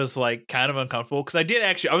kicked was like kind of uncomfortable, because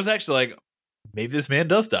I was actually like, maybe this man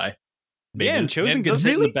does die. Yeah, and Chosen gets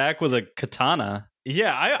hit in the back with a katana.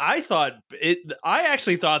 Yeah, I thought it. I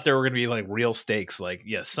actually thought there were going to be like real stakes. Like,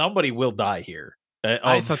 yeah, somebody will die here.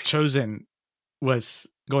 I thought Chosen was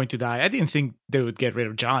going to die. I didn't think they would get rid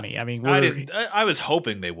of Johnny. I mean, I didn't. I was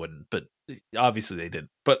hoping they wouldn't, but obviously they did.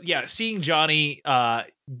 But yeah, seeing Johnny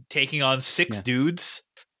taking on 6 dudes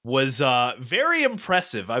was very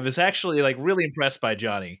impressive. I was actually like really impressed by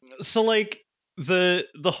Johnny. So like the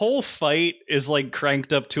whole fight is like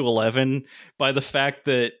cranked up to 11 by the fact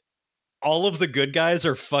that all of the good guys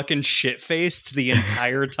are fucking shit-faced the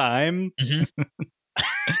entire time.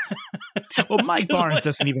 Well, Mike Barnes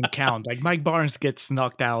doesn't even count. Like, Mike Barnes gets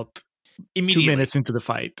knocked out 2 minutes into the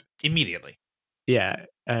fight. Immediately. Yeah.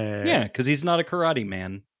 Yeah, because he's not a karate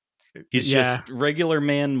man. He's just regular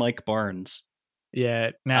man Mike Barnes.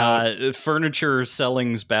 Yeah. Now, furniture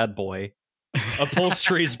selling's bad boy.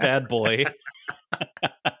 Upholstery's bad boy.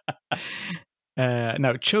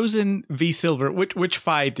 Now, Chosen v Silver. Which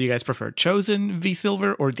fight do you guys prefer? Chosen v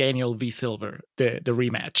Silver or Daniel v Silver? The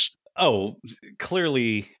rematch. Oh,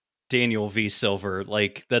 clearly Daniel v Silver.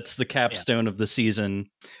 Like, that's the capstone of the season.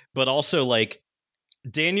 But also, like,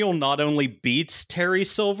 Daniel not only beats Terry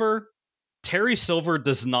Silver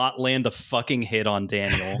does not land a fucking hit on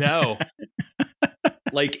Daniel. No.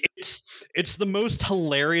 Like, it's the most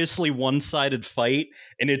hilariously one-sided fight,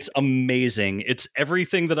 and it's amazing. It's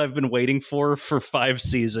everything that I've been waiting for 5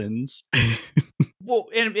 seasons. Well,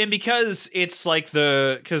 and because it's like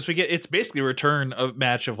it's basically a return of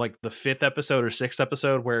match of like the 5th episode or 6th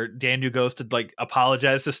episode where Daniel goes to like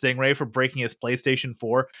apologize to Stingray for breaking his PlayStation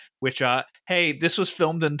 4, which hey, this was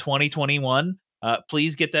filmed in 2021.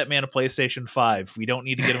 Please get that man a PlayStation 5. We don't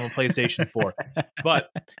need to get him a PlayStation 4. But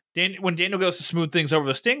when Daniel goes to smooth things over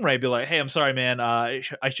the Stingray, be like, hey, I'm sorry, man. I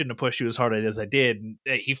shouldn't have pushed you as hard as I did. And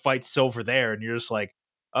he fights Silver there, and you're just like,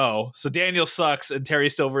 oh, so Daniel sucks, and Terry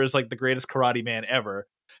Silver is like the greatest karate man ever.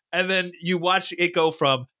 And then you watch it go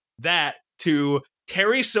from that to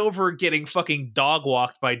Terry Silver getting fucking dog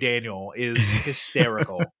walked by Daniel is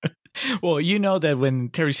hysterical. Well, you know that when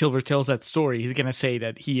Terry Silver tells that story, he's going to say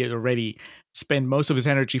that he had already spent most of his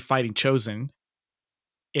energy fighting Chosen.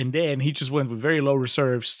 And then he just went with very low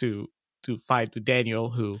reserves to fight with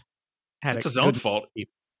Daniel, who had It's his own fault.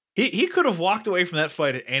 He could have walked away from that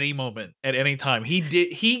fight at any moment, at any time. He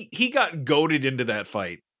did. He got goaded into that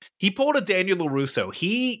fight. He pulled a Daniel LaRusso.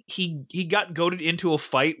 He got goaded into a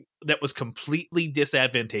fight that was completely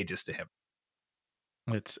disadvantageous to him.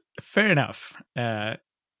 It's fair enough.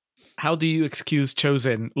 How do you excuse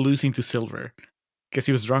Chosen losing to Silver? Because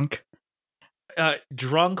he was drunk?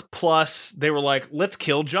 Drunk, plus they were like, let's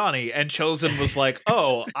kill Johnny. And Chosen was like,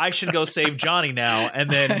 oh, I should go save Johnny now.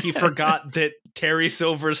 And then he forgot that Terry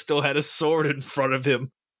Silver still had a sword in front of him.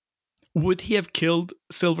 Would he have killed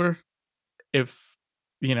Silver if,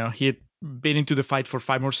 he had been into the fight for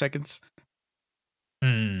 5 more seconds?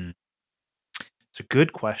 It's a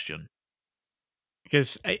good question.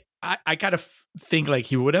 Because I kind of think like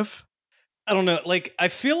he would have. I don't know. Like, I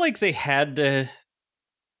feel like they had to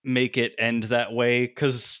make it end that way,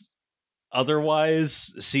 because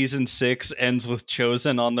otherwise season 6 ends with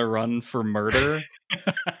Chosen on the run for murder.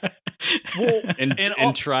 Well,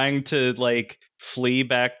 and trying to like flee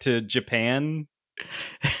back to Japan.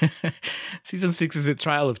 Season 6 is a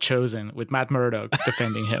trial of Chosen with Matt Murdock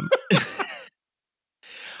defending him.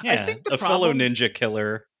 Yeah, I think the fellow ninja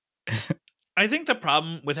killer. I think the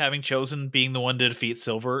problem with having Chosen being the one to defeat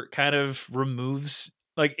Silver kind of removes,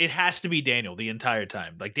 like, it has to be Daniel the entire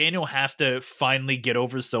time. Like, Daniel has to finally get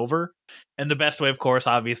over Silver, and the best way, of course,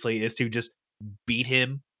 obviously, is to just beat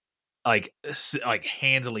him, like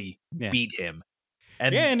handily beat him.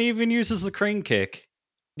 And he even uses the crane kick.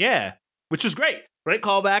 Yeah, which was great. Great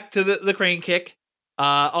callback to the crane kick.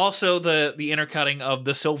 Also, the intercutting of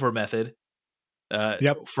the Silver method.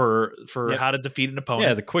 For how to defeat an opponent.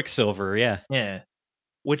 Yeah, the Quicksilver, yeah.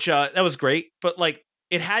 Which that was great, but like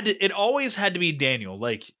it always had to be Daniel.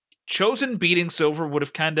 Like, Chosen beating Silver would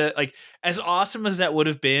have kind of, like, as awesome as that would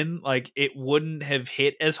have been, like, it wouldn't have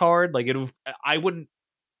hit as hard. Like, I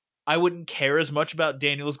wouldn't care as much about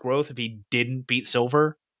Daniel's growth if he didn't beat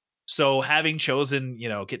Silver. So having Chosen,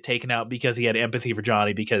 get taken out because he had empathy for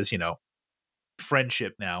Johnny, because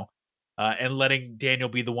friendship now, and letting Daniel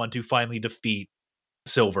be the one to finally defeat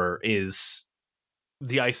Silver is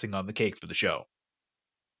the icing on the cake for the show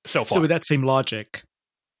so far. So with that same logic,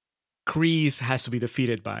 Kreese has to be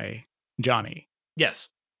defeated by Johnny. Yes.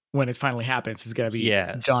 When it finally happens, it's going to be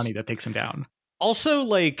Johnny that takes him down. Also,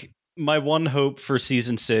 like, my one hope for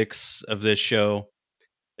season 6 of this show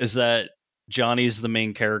is that Johnny's the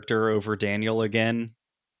main character over Daniel again.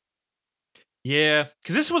 Yeah,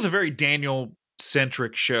 because this was a very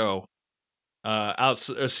Daniel-centric show.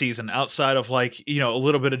 season outside of like, you know, a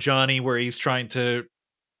little bit of Johnny where he's trying to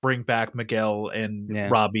bring back Miguel and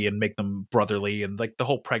Robbie and make them brotherly, and like the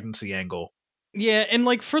whole pregnancy angle. Yeah, and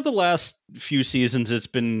like for the last few seasons it's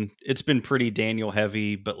been pretty Daniel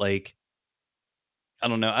heavy, but like I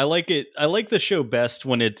don't know. I like it. I like the show best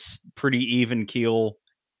when it's pretty even keel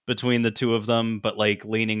between the two of them, but like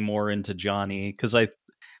leaning more into Johnny, cuz I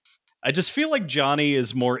just feel like Johnny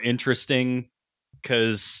is more interesting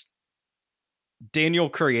cuz Daniel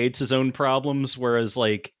creates his own problems, whereas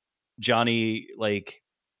like Johnny like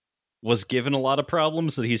was given a lot of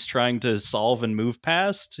problems that he's trying to solve and move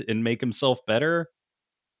past and make himself better.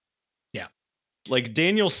 Yeah. Like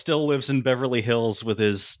Daniel still lives in Beverly Hills with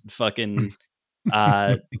his fucking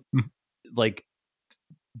like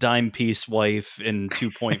dime piece wife and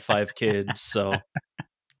 2.5 kids, so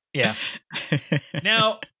yeah.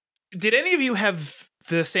 Now, did any of you have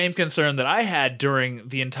the same concern that I had during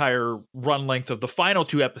the entire run length of the final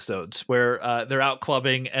 2 episodes where they're out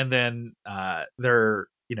clubbing and then they're,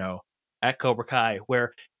 you know, at Cobra Kai,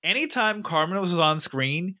 where anytime Carmen was on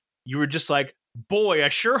screen, you were just like, boy, I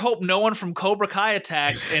sure hope no one from Cobra Kai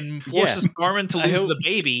attacks and forces Carmen to lose the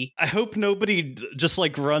baby. I hope nobody just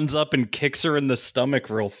like runs up and kicks her in the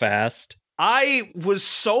stomach real fast. I was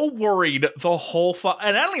so worried the whole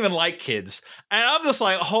and I don't even like kids. And I'm just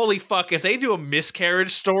like, holy fuck, if they do a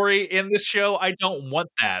miscarriage story in this show, I don't want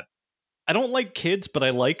that. I don't like kids, but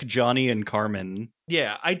I like Johnny and Carmen.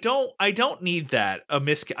 Yeah, I don't need that.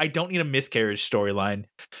 I don't need a miscarriage storyline.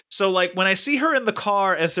 So like when I see her in the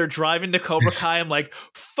car as they're driving to Cobra Kai, I'm like,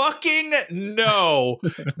 fucking no.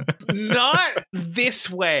 Not this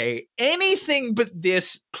way. Anything but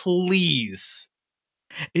this, please.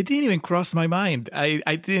 It didn't even cross my mind. I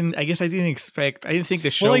guess I didn't think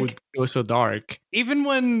the show would go so dark. Even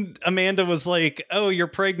when Amanda was like, "Oh, you're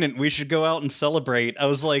pregnant. We should go out and celebrate." I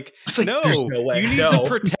was like, "No, there's no way. You need to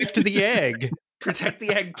protect the egg. Protect the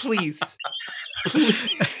egg, please."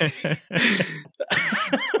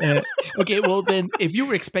 Okay, well then, if you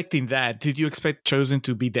were expecting that, did you expect Chosen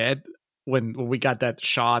to be dead when we got that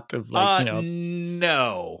shot of like,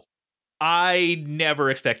 No. I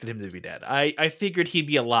never expected him to be dead. I figured he'd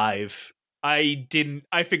be alive. I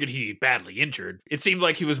figured he'd be badly injured. It seemed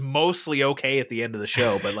like he was mostly okay at the end of the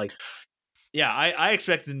show, but like, yeah, I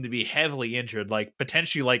expected him to be heavily injured, like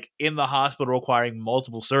potentially like in the hospital requiring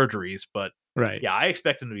multiple surgeries. But right, yeah, I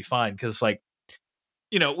expect him to be fine because like,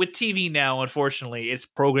 you know, with TV now, unfortunately, it's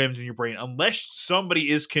programmed in your brain. Unless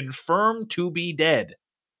somebody is confirmed to be dead,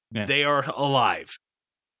 they are alive.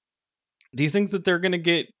 Do you think that they're going to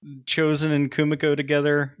get Chosen and Kumiko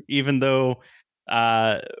together, even though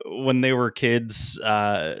when they were kids,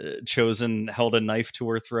 Chosen held a knife to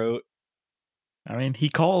her throat? I mean, he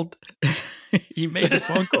called. He made a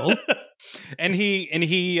phone call. and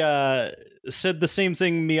he said the same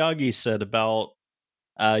thing Miyagi said about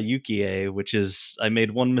Yukie, which is, I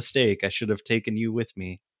made one mistake. I should have taken you with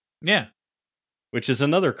me. Yeah. Which is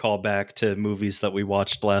another callback to movies that we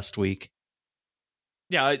watched last week.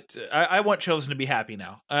 Yeah, I want Chosen to be happy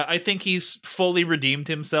now. I think he's fully redeemed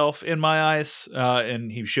himself in my eyes,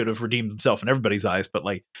 and he should have redeemed himself in everybody's eyes. But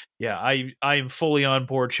like, yeah, I am fully on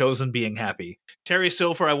board Chosen being happy. Terry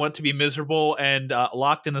Silver, I want to be miserable and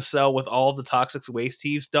locked in a cell with all of the toxic waste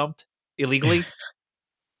he's dumped illegally.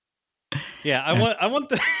 Yeah, I want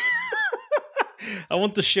the I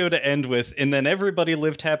want the show to end with, and then everybody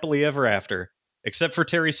lived happily ever after, except for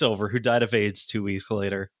Terry Silver, who died of AIDS 2 weeks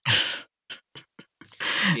later.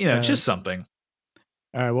 You know, just something.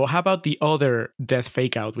 All right. Well, how about the other death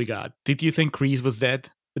fake out we got? Did you think Kreese was dead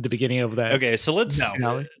at the beginning of that? Okay, so let's.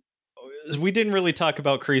 We didn't really talk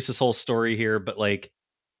about Kreese's whole story here, but like,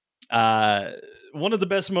 one of the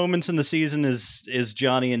best moments in the season is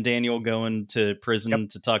Johnny and Daniel going to prison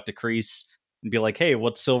to talk to Kreese and be like, "Hey,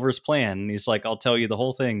 what's Silver's plan?" And he's like, "I'll tell you the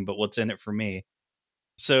whole thing, but what's in it for me?"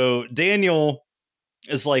 So Daniel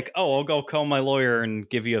is like, "Oh, I'll go call my lawyer and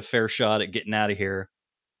give you a fair shot at getting out of here.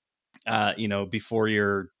 You know, before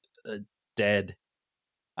you're dead."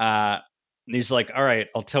 And he's like, "All right,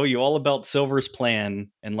 I'll tell you all about Silver's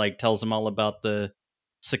plan," and like tells him all about the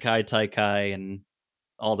Sakai Taikai and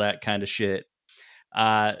all that kind of shit.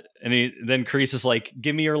 And then Kreese is like,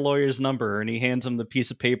 "Give me your lawyer's number," and he hands him the piece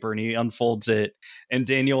of paper and he unfolds it. And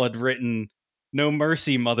Daniel had written, "No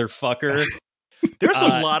mercy, motherfucker." There's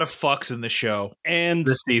a lot of fucks in the show and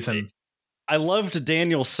this season. I loved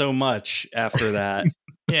Daniel so much after that.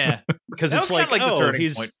 Yeah, because it's like, the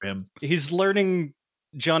turning point for him. He's learning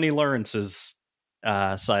Johnny Lawrence's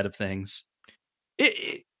side of things.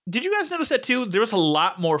 Did you guys notice that too? There was a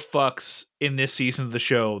lot more fucks in this season of the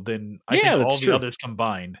show than I think all the others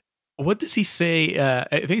combined. What does he say? I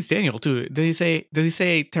think it's Daniel too. Does he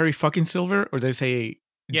say Terry fucking Silver or does he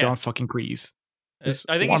say John fucking Kreese?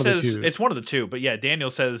 I think he says it's one of the two. But yeah, Daniel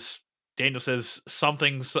says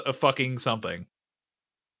something fucking something.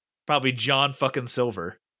 Probably John fucking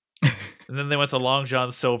Silver. And then they went to Long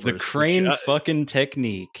John Silver. The crane fucking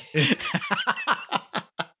technique.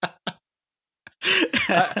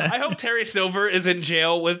 I hope Terry Silver is in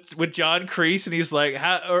jail with John Kreese, and he's like,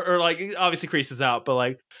 or like, obviously Kreese is out, but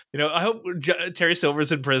like, you know, I hope Terry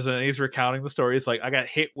Silver's in prison and he's recounting the story. It's like, I got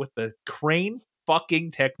hit with the crane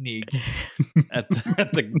fucking technique at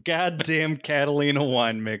the goddamn Catalina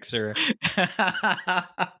wine mixer.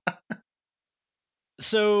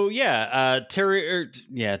 So Terry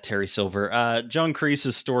Silver. John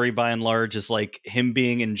Kreese's story by and large is like him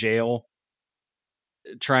being in jail,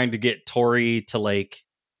 trying to get Tori to like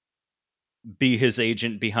be his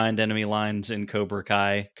agent behind enemy lines in Cobra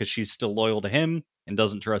Kai because she's still loyal to him and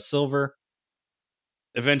doesn't trust Silver.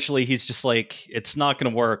 Eventually, he's just like, it's not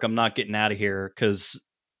going to work. I'm not getting out of here because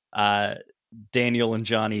Daniel and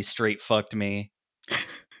Johnny straight fucked me.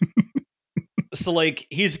 So like,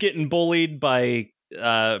 he's getting bullied by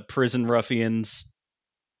prison ruffians.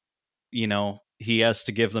 You know, he has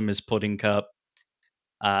to give them his pudding cup.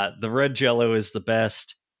 The red Jello is the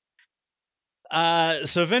best.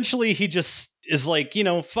 So eventually he just is like, you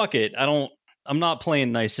know, fuck it. I'm not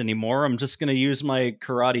playing nice anymore. I'm just going to use my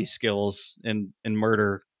karate skills and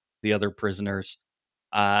murder the other prisoners.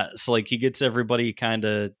 So like he gets everybody kind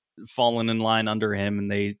of falling in line under him and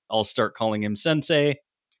they all start calling him sensei.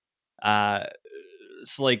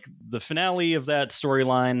 So like the finale of that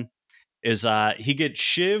storyline is he gets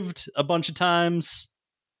shivved a bunch of times.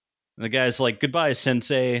 And the guy's like, goodbye,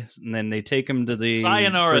 sensei. And then they take him to the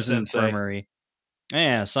sayonara prison sensei. infirmary.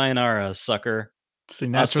 Yeah, sayonara, sucker. See,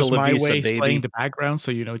 Natural's My Way is playing the background,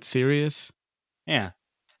 so you know it's serious. Yeah.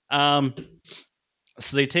 So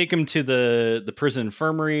they take him to the prison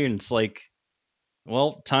infirmary, and it's like,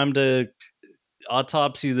 well, time to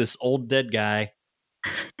autopsy this old dead guy.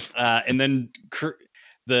 And then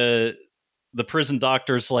the prison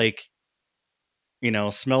doctor's like, you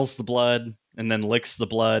know, smells the blood and then licks the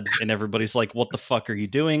blood, and everybody's like, what the fuck are you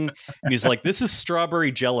doing? And he's like, this is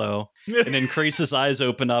strawberry Jello. And then Kreese's eyes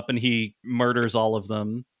open up and he murders all of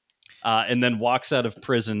them, and then walks out of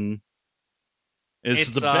prison. It's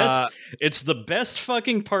the best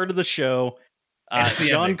fucking part of the show.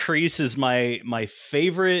 John Kreese is my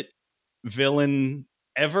favorite villain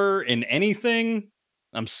ever in anything.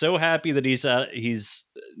 I'm so happy that he's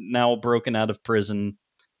now broken out of prison.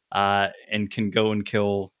 And can go and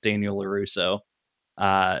kill Daniel LaRusso.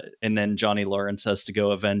 And then Johnny Lawrence has to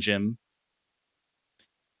go avenge him.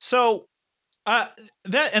 So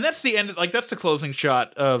that's the end. Like, that's the closing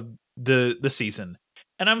shot of the season.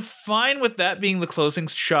 And I'm fine with that being the closing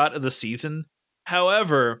shot of the season.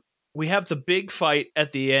 However, we have the big fight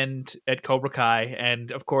at the end at Cobra Kai.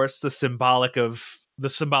 And of course, the symbolic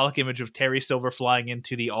image of Terry Silver flying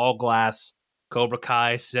into the all glass Cobra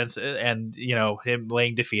Kai and, you know, him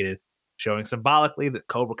laying defeated, showing symbolically that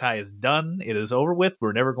Cobra Kai is done. It is over with.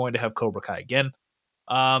 We're never going to have Cobra Kai again.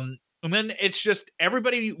 And then it's just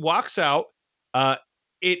everybody walks out.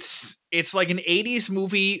 It's like an 80s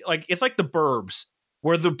movie. Like, it's like The Burbs,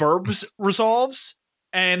 where The Burbs resolves.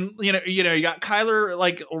 And, you know, you got Kyler,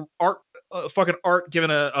 like, Art giving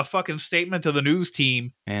a fucking statement to the news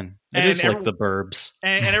team. Man, it is like The Burbs.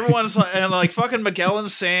 And everyone's like fucking Miguel and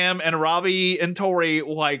Sam and Robbie and Tori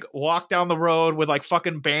like walk down the road with like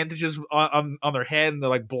fucking bandages on their head and they're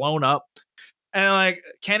like blown up. And like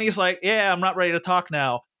Kenny's like, yeah, I'm not ready to talk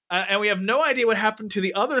now. And we have no idea what happened to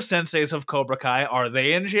the other senseis of Cobra Kai. Are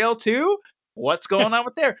they in jail too? What's going on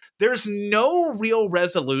with there? There's no real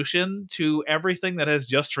resolution to everything that has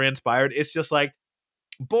just transpired. It's just like,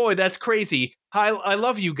 boy, that's crazy. I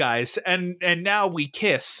love you guys. And now we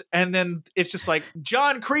kiss. And then it's just like,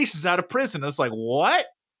 John Kreese is out of prison. It's like, what?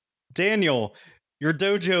 Daniel, your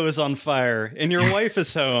dojo is on fire and your wife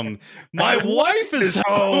is home. My wife is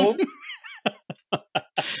home.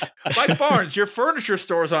 Mike Barnes, your furniture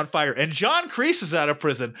store is on fire and John Kreese is out of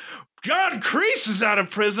prison. John Kreese is out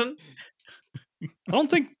of prison. I don't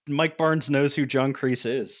think Mike Barnes knows who John Kreese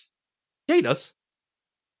is. Yeah, he does.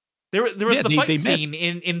 There was the fight scene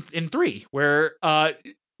in 3 where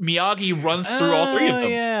Miyagi runs through all 3 of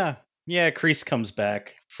them. Yeah, Kreese comes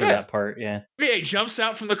back for that part, yeah. Yeah, he jumps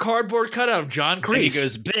out from the cardboard cutout of John Kreese. He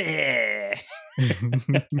goes, bleh.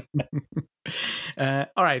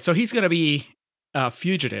 All right, so he's going to be a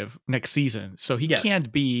fugitive next season, so he can't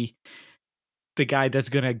be the guy that's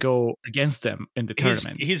going to go against them in the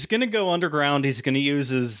tournament. He's going to go underground. He's going to use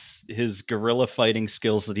his guerrilla fighting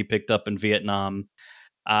skills that he picked up in Vietnam.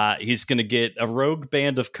 He's going to get a rogue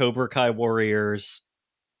band of Cobra Kai warriors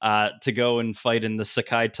to go and fight in the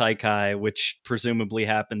Sekai Taikai, which presumably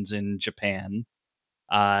happens in Japan.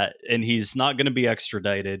 And he's not going to be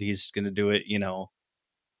extradited. He's going to do it,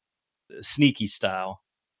 sneaky style.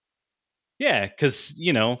 Yeah, because,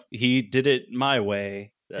 he did it my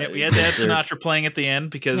way. Yeah, we had to have Sinatra playing at the end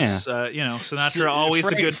because, Sinatra always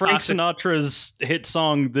a good Frank toxic... Sinatra's hit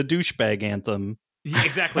song, The Douchebag Anthem. Yeah,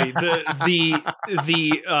 exactly. The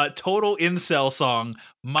total incel song,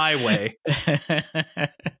 My Way.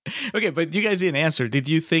 Okay, but you guys didn't answer. Did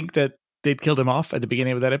you think that they'd killed him off at the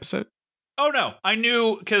beginning of that episode? Oh no, I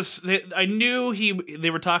knew because I knew they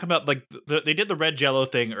were talking about like they did the red Jello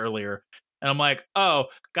thing earlier, and I'm like, oh,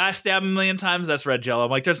 guy stabbed him a million times. That's red Jello. I'm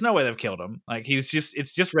like, there's no way they've killed him. Like it's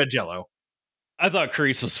just red Jello. I thought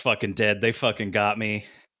Kreese was fucking dead. They fucking got me.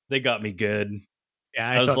 They got me good. Yeah,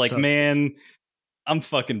 I was like, so. Man, I'm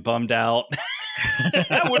fucking bummed out.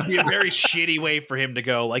 That would be a very shitty way for him to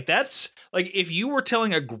go. Like that's like if you were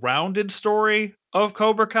telling a grounded story of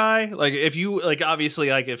Cobra Kai, like if you like obviously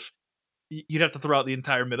like if you'd have to throw out the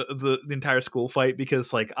entire the entire school fight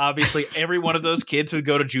because like obviously every one of those kids would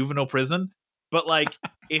go to juvenile prison. But like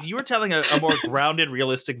if you were telling a more grounded,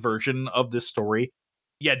 realistic version of this story,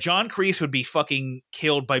 yeah, John Kreese would be fucking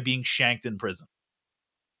killed by being shanked in prison.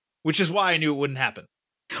 Which is why I knew it wouldn't happen.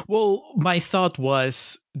 Well, my thought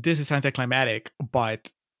was this is anticlimactic, but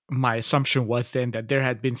my assumption was then that there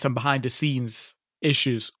had been some behind the scenes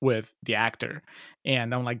issues with the actor.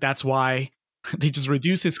 And I'm like, that's why they just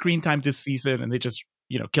reduced his screen time this season and they just,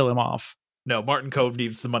 kill him off. No, Martin Cove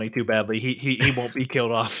needs the money too badly. He won't be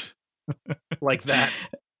killed off like that.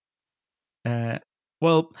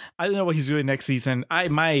 Well, I don't know what he's doing next season.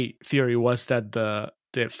 My theory was that the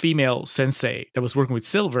female sensei that was working with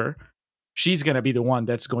Silver, she's going to be the one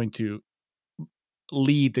that's going to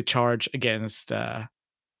lead the charge against the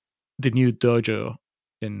new dojo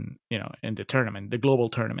in the tournament, the global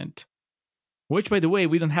tournament. Which, by the way,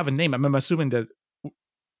 we don't have a name. I'm assuming that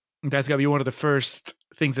that's going to be one of the first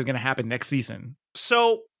things that are going to happen next season.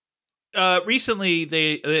 So, recently,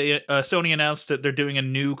 Sony announced that they're doing a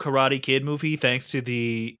new Karate Kid movie thanks to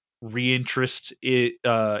the reinterest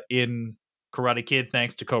in Karate Kid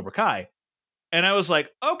thanks to Cobra Kai. And I was like,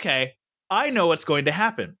 okay, I know what's going to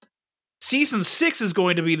happen. Season 6 is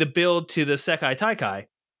going to be the build to the Sekai Taikai.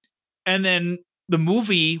 And then the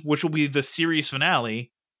movie, which will be the series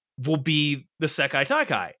finale, will be the Sekai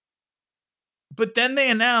Taikai. But then they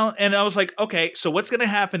announced, and I was like, okay, so what's going to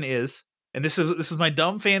happen is, and this is my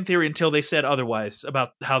dumb fan theory until they said otherwise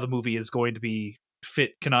about how the movie is going to be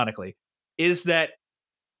fit canonically, is that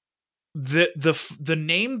the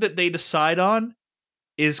name that they decide on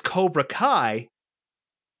is Cobra Kai,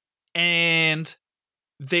 and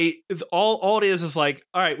they all it is like,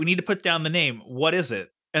 all right, we need to put down the name. What is it?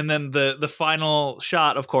 And then the final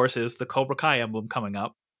shot, of course, is the Cobra Kai emblem coming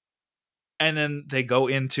up. And then they go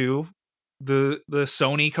into the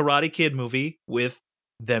Sony Karate Kid movie with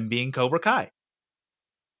them being Cobra Kai.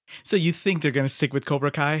 So you think they're going to stick with Cobra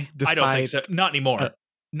Kai? I don't think so. Not anymore.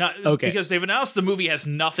 Not okay. Because they've announced the movie has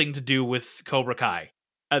nothing to do with Cobra Kai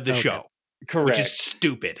at the show. Correct. Which is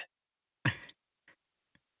stupid.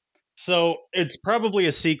 So it's probably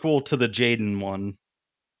a sequel to the Jaden one.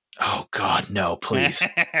 Oh, God, no, please.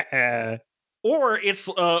 Or it's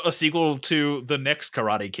a sequel to the next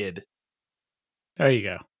Karate Kid. There you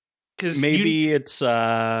go. Because maybe it's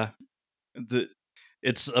about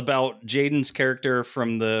Jaden's character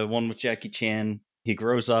from the one with Jackie Chan. He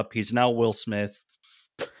grows up. He's now Will Smith.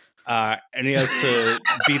 And he has to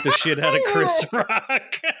beat the shit out of Chris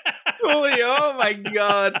Rock. Julio, oh my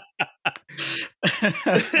God.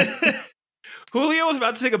 Julio was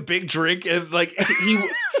about to take a big drink and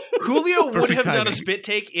Julio would have done a spit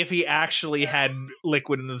take if he actually had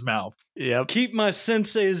liquid in his mouth. Yeah. Keep my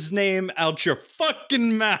sensei's name out your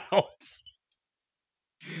fucking mouth.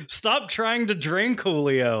 Stop trying to drink,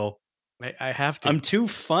 Julio. I have to. I'm too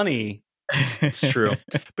funny. It's true.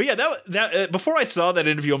 But yeah, that before I saw that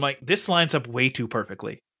interview, I'm like, this lines up way too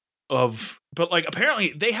perfectly. But like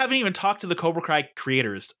apparently they haven't even talked to the Cobra Kai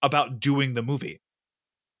creators about doing the movie.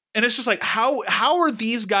 And it's just like, how are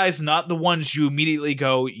these guys not the ones you immediately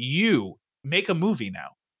go, you make a movie now?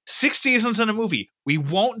 6 seasons in a movie. We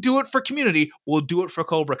won't do it for Community. We'll do it for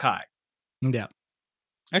Cobra Kai. Yeah.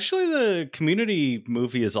 Actually, the Community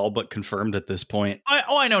movie is all but confirmed at this point.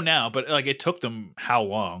 I know now, but like it took them how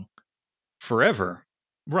long? Forever.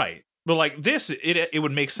 Right. But like this, it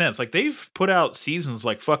would make sense. Like they've put out seasons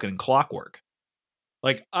like fucking clockwork.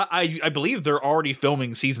 Like I believe they're already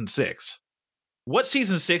filming season 6. What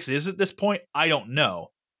season 6 is at this point, I don't know.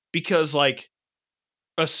 Because like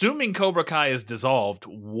assuming Cobra Kai is dissolved,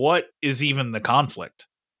 what is even the conflict?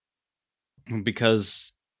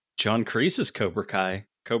 Because John Kreese is Cobra Kai.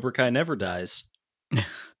 Cobra Kai never dies.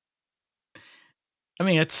 I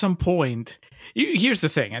mean, at some point, here's the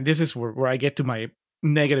thing, and this is where I get to my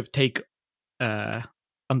negative take on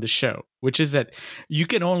the show, which is that you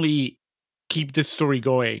can only keep this story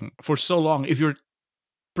going for so long if you're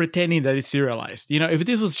pretending that it's serialized. You know, if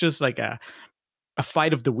this was just like a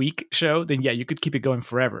fight of the week show, then yeah, you could keep it going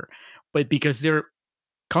forever. But because they're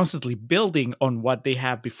constantly building on what they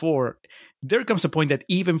have before, there comes a point that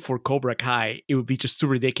even for Cobra Kai, it would be just too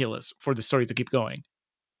ridiculous for the story to keep going.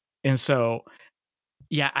 And so,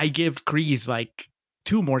 yeah, I give Kreese like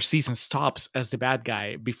 2 more seasons tops as the bad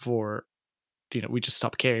guy before, you know, we just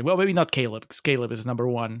stop caring. Well, maybe not Caleb, because Caleb is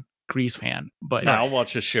 #1 Kreese fan. But I'll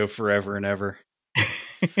watch this show forever and ever.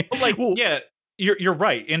 But like, yeah, you're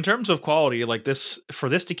right. In terms of quality, like this, for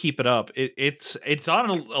this to keep it up, it's on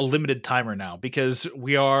a limited timer now, because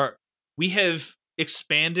we have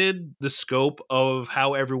expanded the scope of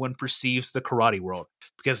how everyone perceives the karate world.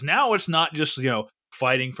 Because now it's not just, you know,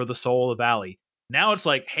 fighting for the soul of the valley. Now it's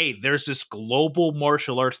like, hey, there's this global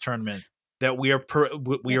martial arts tournament that we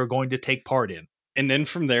are going to take part in. And then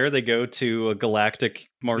from there, they go to a galactic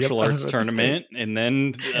martial arts tournament, and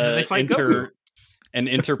then they fight Goku. And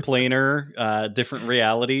interplanar, different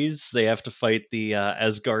realities. They have to fight the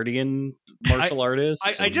Asgardian martial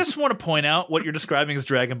artists. I just want to point out what you're describing as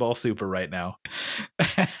Dragon Ball Super right now.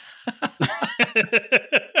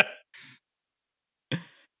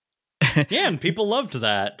 Yeah, and people loved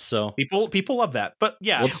that. So people love that. But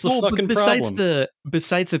yeah, what's the fucking problem?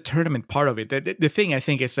 Besides the tournament part of it, the thing I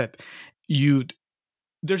think is that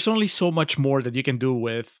there's only so much more that you can do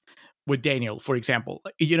with Daniel, for example.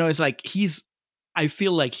 You know, it's like I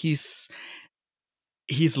feel like he's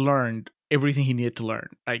learned everything he needed to learn.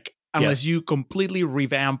 Like, unless you completely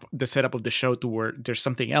revamp the setup of the show to where there's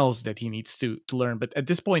something else that he needs to learn. But at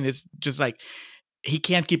this point, it's just like he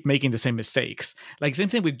can't keep making the same mistakes. Like, same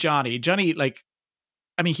thing with Johnny. Johnny, like,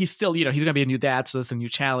 I mean, he's still, you know, he's gonna be a new dad, so it's a new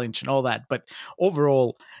challenge and all that. But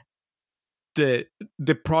overall, the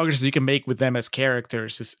progress you can make with them as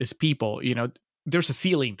characters as people, you know, there's a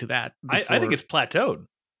ceiling to that. I think it's plateaued.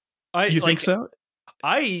 You think so?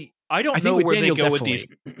 I don't know where Daniel they go with these.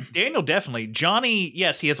 Daniel definitely. Johnny,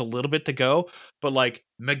 yes, he has a little bit to go, but like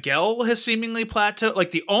Miguel has seemingly plateaued.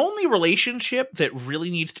 Like, the only relationship that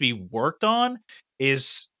really needs to be worked on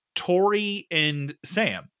is Tori and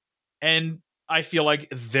Sam. And I feel like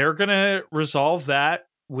they're going to resolve that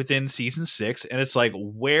within season 6. And it's like,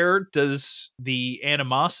 where does the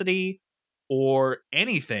animosity or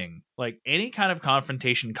anything, like any kind of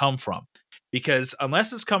confrontation, come from? Because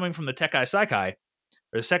unless it's coming from the Tekai Saikai,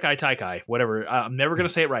 or Sekai Taikai, whatever, I'm never going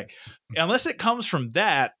to say it right. Unless it comes from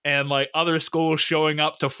that and like other schools showing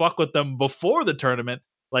up to fuck with them before the tournament,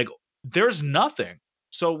 like, there's nothing.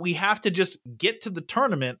 So we have to just get to the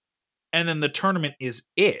tournament, and then the tournament is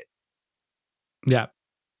it. Yeah,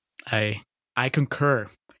 I concur.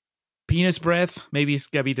 Penis Breath, maybe it's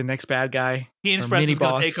gonna be the next bad guy. Penis Breath is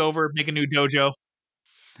gonna take over, make a new dojo.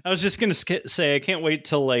 I was just gonna say, I can't wait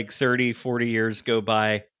till like 30, 40 years go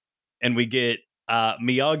by and we get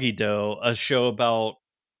Miyagi-Do, a show about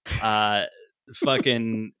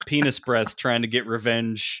fucking Penis Breath trying to get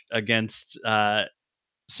revenge against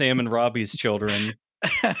Sam and Robbie's children.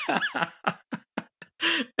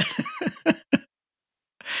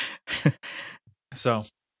 So,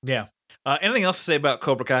 yeah. Anything else to say about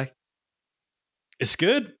Cobra Kai? It's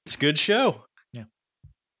good. It's a good show.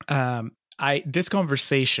 Yeah. This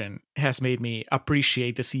conversation has made me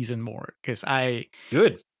appreciate the season more, because I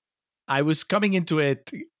was coming into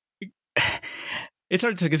it. It's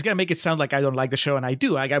hard to, it's gonna make it sound like I don't like the show, and I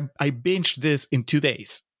do. I binged this in 2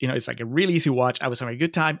 days. You know, it's like a really easy watch. I was having a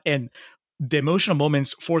good time, and the emotional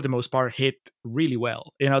moments, for the most part, hit really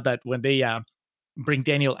well. You know, that when they bring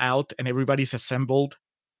Daniel out and everybody's assembled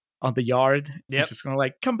on the yard, just kind of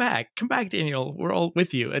like, come back, Daniel, we're all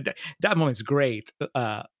with you. And that moment's great.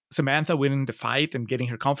 Samantha winning the fight and getting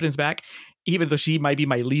her confidence back, even though she might be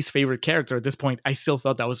my least favorite character at this point, I still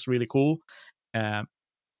thought that was really cool.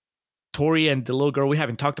 Tori and the little girl, we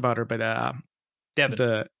haven't talked about her, but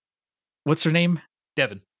Devin. What's her name?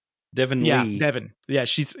 Devin Lee. Devin. Yeah,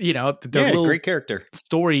 she's, you know, the little great character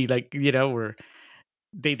story, like, you know, where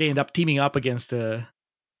they end up teaming up against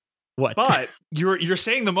what? But you're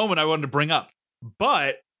saying the moment I wanted to bring up.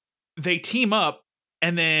 But they team up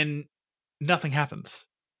and then nothing happens.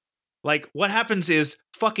 Like, what happens is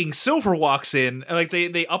fucking Silver walks in, like they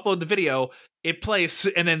upload the video, it plays,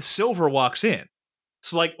 and then Silver walks in.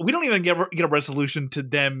 So like we don't even get a resolution to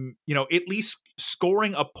them, at least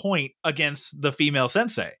scoring a point against the female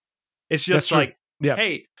sensei. It's just like,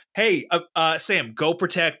 hey, Sam, go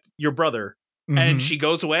protect your brother. Mm-hmm. And she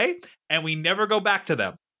goes away and we never go back to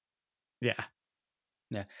them. Yeah.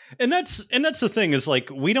 And that's the thing is like,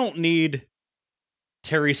 we don't need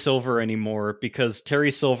Terry Silver anymore because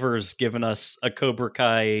Terry Silver has given us a Cobra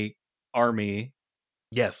Kai army.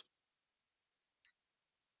 Yes.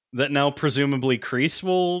 That now presumably Kreese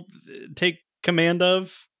will take command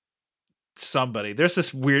of. Somebody.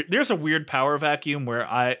 There's a weird power vacuum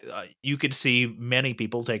where you could see many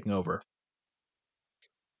people taking over.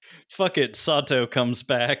 Fuck it, Sato comes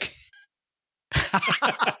back.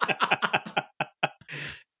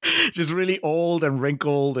 Just really old and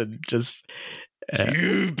wrinkled and just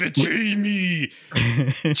you betray me,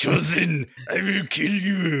 Chosen. I will kill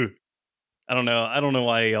you. I don't know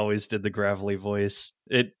why he always did the gravelly voice.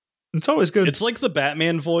 It's always good. It's like the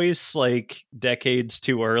Batman voice, like decades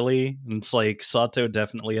too early. It's like Sato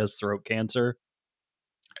definitely has throat cancer.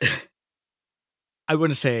 I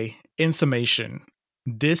want to say, in summation,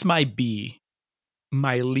 this might be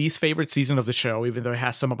my least favorite season of the show, even though it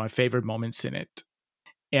has some of my favorite moments in it.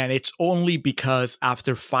 And it's only because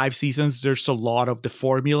after 5 seasons, there's a lot of the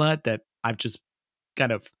formula that I've just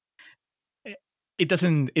kind of, it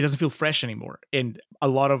doesn't feel fresh anymore. And a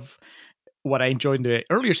lot of what I enjoyed in the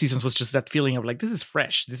earlier seasons was just that feeling of like, this is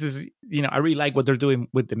fresh. This is, I really like what they're doing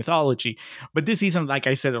with the mythology. But this season, like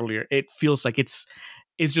I said earlier, it feels like it's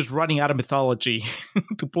just running out of mythology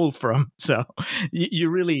to pull from. So you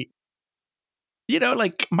really,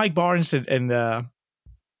 like Mike Barnes and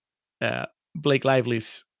Blake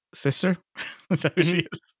Lively's sister. Is that who she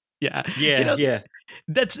is? Yeah. Yeah.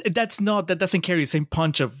 That doesn't carry the same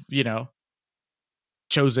punch of,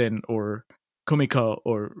 Chosen or Kumiko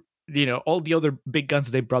or all the other big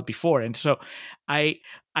guns they brought before. And so I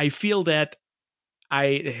feel that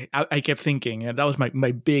I kept thinking, and that was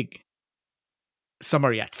my big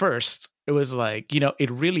summary at first. It was like,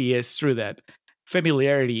 it really is true that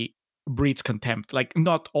familiarity breeds contempt. Like,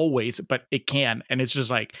 not always, but it can. And it's just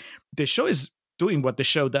like, the show is doing what the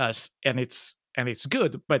show does, and it's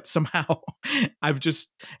good, but somehow I've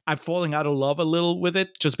fallen out of love a little with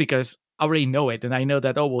it, just because I already know it, and I know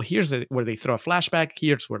that, here's where they throw a flashback,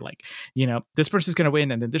 here's where, like, this person's gonna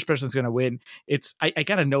win, and then this person's gonna win. I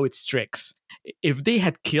kind of know its tricks. If they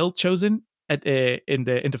had killed Chosen in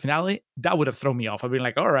the finale, that would have thrown me off. I'd be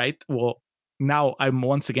like, all right, well, now I'm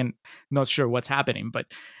once again not sure what's happening. But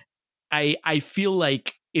I feel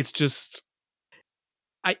like it's just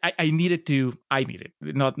I needed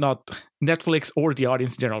not Netflix or the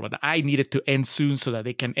audience in general, but I needed to end soon so that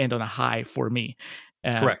they can end on a high for me.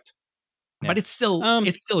 Correct. But it's still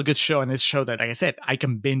a good show, and it's a show that, like I said, I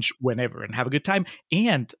can binge whenever and have a good time,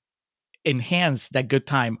 and enhance that good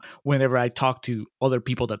time whenever I talk to other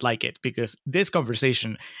people that like it, because this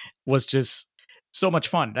conversation was just so much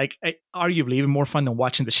fun. Like, arguably even more fun than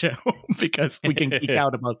watching the show because we can geek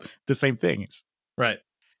out about the same things. Right.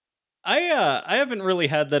 I haven't really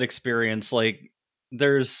had that experience. Like,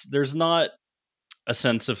 there's not a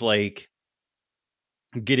sense of like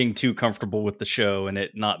getting too comfortable with the show and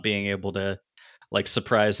it not being able to like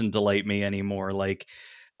surprise and delight me anymore. Like,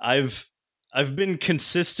 I've been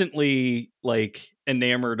consistently like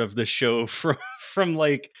enamored of the show from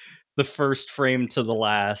like the first frame to the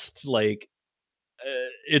last. Like,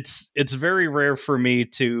 it's very rare for me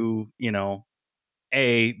to,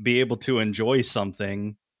 be able to enjoy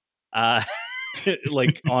something,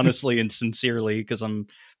 like, honestly and sincerely, because I'm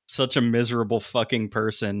such a miserable fucking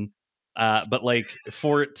person. But like,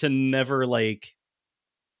 for it to never like,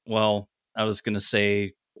 well, I was gonna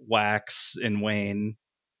say wax and wane,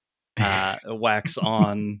 wax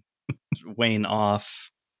on, wane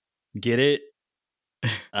off. Get it?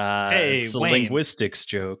 Hey, it's a Wayne. linguistics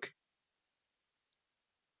joke.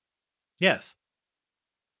 Yes,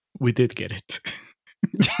 we did get it.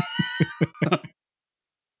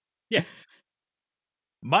 Yeah.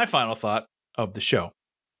 My final thought of the show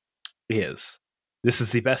is, this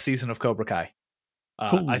is the best season of Cobra Kai.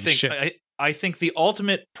 I think the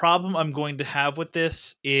ultimate problem I'm going to have with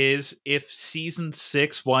this is if season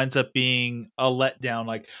 6 winds up being a letdown.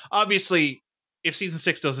 Like, obviously, if season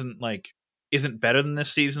 6 isn't better than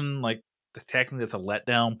this season, like, technically it's a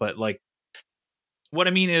letdown. But like, what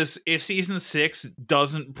I mean is, if season 6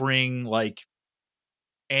 doesn't bring like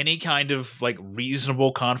any kind of like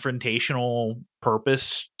reasonable confrontational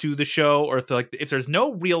purpose to the show, or if there's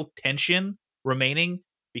no real tension remaining,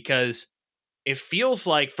 because it feels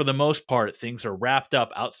like for the most part things are wrapped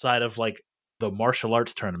up outside of like the martial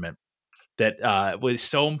arts tournament that was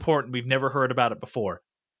so important we've never heard about it before,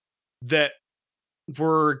 that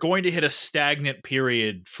we're going to hit a stagnant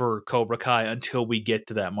period for Cobra Kai until we get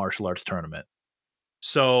to that martial arts tournament.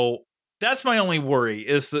 So that's my only worry,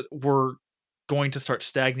 is that we're going to start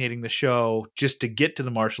stagnating the show just to get to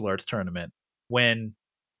the martial arts tournament, when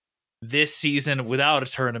this season without a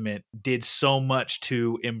tournament did so much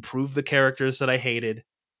to improve the characters that I hated,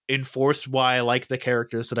 enforced why I like the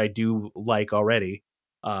characters that I do like already,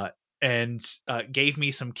 and gave me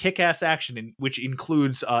some kick-ass action, which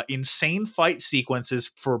includes insane fight sequences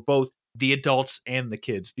for both the adults and the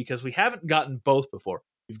kids, because we haven't gotten both before.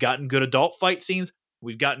 We've gotten good adult fight scenes,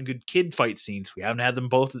 we've gotten good kid fight scenes. We haven't had them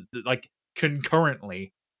both like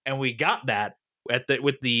concurrently, and we got that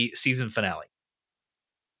with the season finale.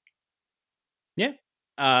 Yeah,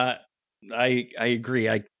 I agree.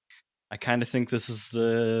 I kind of think this is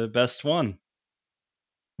the best one.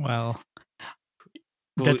 Well,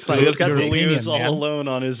 that's Who- like who's got your the- opinion, Julio's all man. alone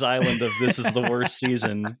on his island of this is the worst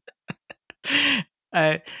season.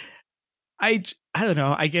 I don't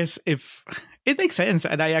know. I guess if it makes sense,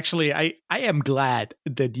 and I am glad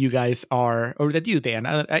that you guys are, or that you, Dan.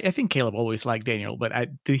 I think Caleb always liked Daniel, but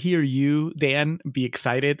to hear you, Dan, be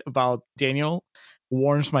excited about Daniel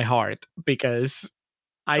warms my heart, because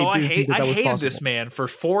I hated was this possible. man for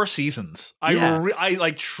 4 seasons. Yeah. I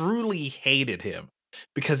like truly hated him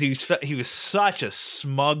because he was such a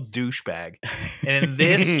smug douchebag. And in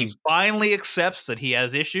this, he finally accepts that he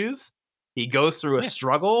has issues. He goes through a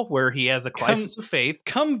struggle where he has a crisis of faith.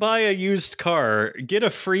 Come buy a used car, get a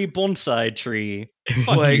free bonsai tree.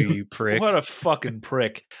 Fuck Like, you prick. What a fucking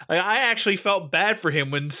prick. I actually felt bad for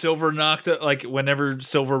him when Silver knocked it, like whenever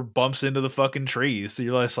Silver bumps into the fucking trees. So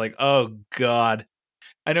you're just like, oh God.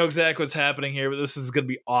 I know exactly what's happening here, but this is going to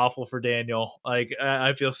be awful for Daniel. Like,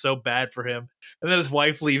 I feel so bad for him. And then his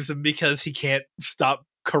wife leaves him because he can't stop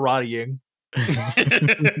karateing.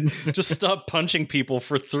 Just stop punching people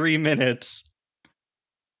for 3 minutes.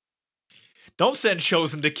 Don't send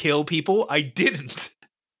Chosen to kill people. I didn't.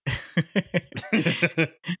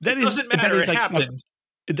 That is, Doesn't matter. that is It like happened.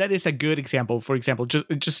 that is a good example. For example,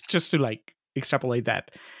 just to like extrapolate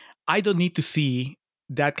that, I don't need to see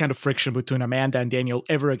that kind of friction between Amanda and Daniel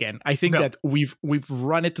ever again. I think that we've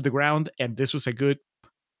run it to the ground, and this was a good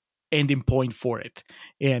ending point for it.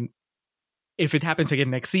 And if it happens again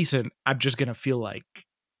next season, I'm just gonna feel like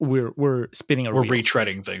we're spinning a We're reels.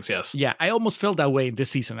 retreading things, yes. Yeah, I almost felt that way in this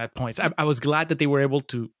season at points. I was glad that they were able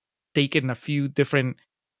to take it in a few different,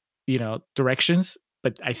 directions,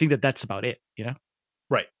 but I think that that's about it,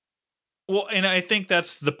 Right. Well, and I think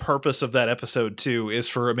that's the purpose of that episode too, is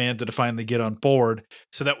for Amanda to finally get on board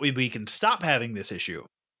so that we can stop having this issue.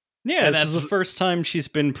 Yeah, And this is the first time she's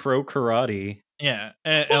been pro karate. Yeah.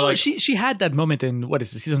 And Well, like, she had that moment in, what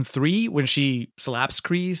is it, season 3, when she slaps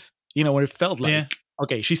Kreese, when it felt like,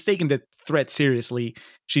 okay, she's taking the threat seriously.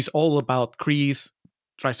 She's all about Kreese,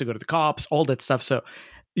 tries to go to the cops, all that stuff. So,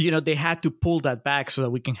 they had to pull that back so that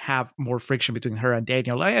we can have more friction between her and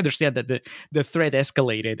Daniel. I understand that the threat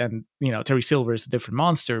escalated and, Terry Silver is a different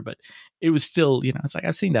monster, but it was still, it's like,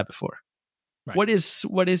 I've seen that before. Right. What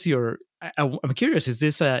is your, I'm curious, is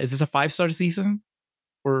this a 5-star season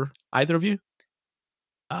for either of you?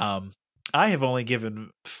 I have only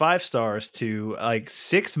given 5 stars to like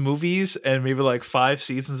 6 movies and maybe like 5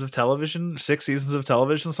 seasons of television, 6 seasons of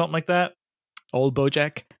television, something like that. Old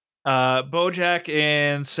BoJack? BoJack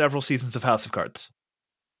and several seasons of House of Cards.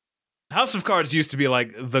 House of Cards used to be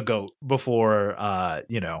like the GOAT before,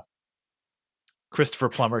 Christopher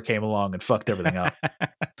Plummer came along and fucked everything up.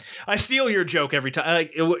 I steal your joke every time.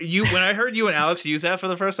 Like when I heard you and Alex use that for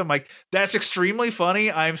the first time, I'm like, that's extremely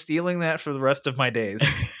funny. I'm stealing that for the rest of my days.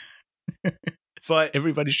 But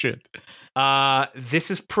everybody should.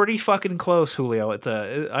 This is pretty fucking close, Julio.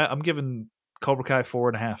 I'm giving Cobra Kai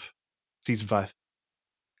 4.5, season 5.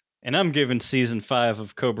 And I'm giving season 5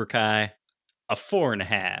 of Cobra Kai a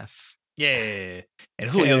 4.5. Yeah.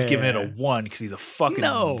 And Julio's giving it a 1 because he's a fucking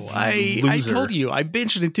I loser. told you, I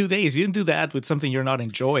binged it in 2 days. You didn't do that with something you're not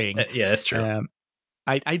enjoying. Yeah, that's true.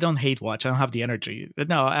 I don't hate watch. I don't have the energy.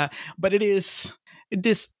 No, but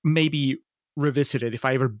this may be revisited if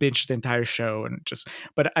I ever binged the entire show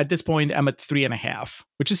but at this point I'm at 3.5,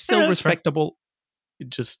 which is still respectable. It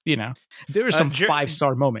just, there are some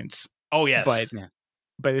 5-star moments. Oh yes.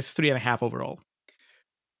 But it's 3.5 overall.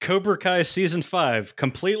 Cobra Kai season 5,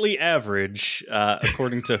 completely average,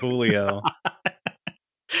 according to Julio.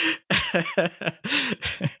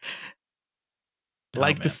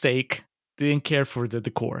 The steak, didn't care for the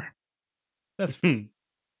decor. That's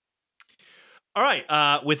all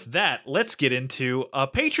right. With that, let's get into a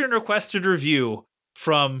patron requested review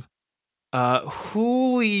from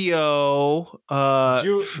Julio.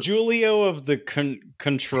 Julio of the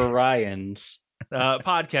Contrarians.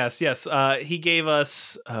 podcast. Yes, he gave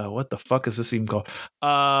us what the fuck is this even called?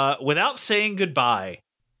 Without Saying Goodbye.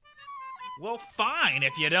 Well, fine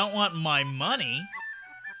if you don't want my money.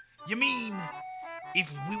 You mean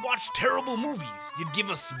if we watch terrible movies, you'd give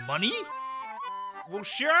us money? Well,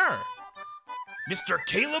 sure. Mr.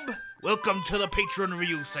 Caleb, welcome to the Patron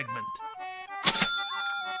Review segment.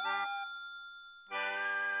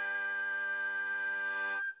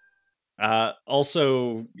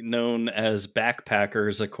 Also known as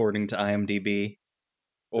Backpackers, according to IMDb.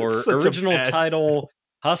 Or That's such a original bad- title,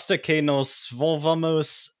 Hasta que nos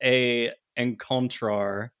volvamos a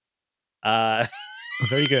encontrar.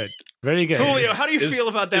 Very good. Very good. Julio, how do you feel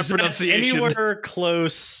about that is pronunciation? anywhere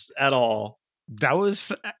close at all? That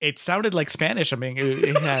was. It sounded like Spanish. I mean,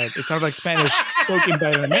 it sounded like Spanish spoken by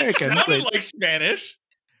an It American. sounded but- like Spanish.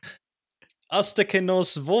 Hasta que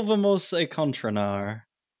nos volvamos a encontrar.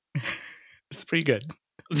 It's pretty good.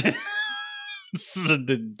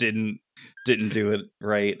 didn't do it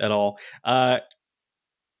right at all.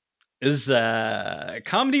 Is a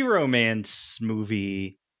comedy romance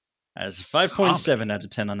movie. As 5.7 out of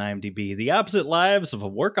 10 on IMDb. The opposite lives of a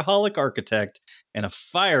workaholic architect and a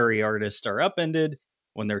fiery artist are upended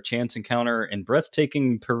when their chance encounter in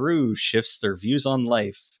breathtaking Peru shifts their views on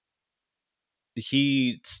life.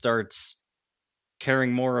 He starts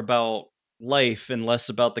caring more about life and less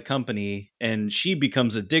about the company, and she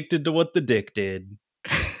becomes addicted to what the dick did.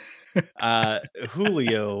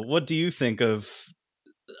 Julio, what do you think of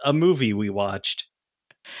a movie we watched?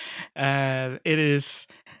 It is.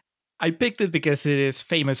 I picked it because it is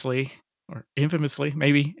famously or infamously,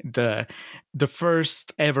 maybe the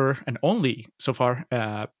first ever and only so far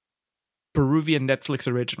Peruvian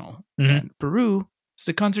Netflix original. And Peru is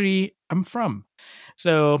the country I'm from,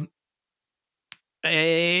 so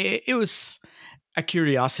it was a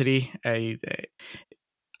curiosity.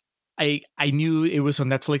 I knew it was on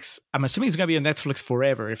Netflix. I'm assuming it's gonna be on Netflix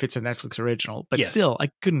forever if it's a Netflix original. But Yes. still, I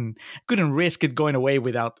couldn't risk it going away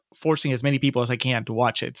without forcing as many people as I can to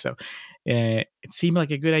watch it. So it seemed like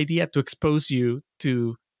a good idea to expose you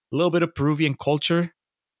to a little bit of Peruvian culture,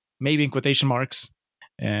 maybe in quotation marks.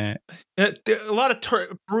 A lot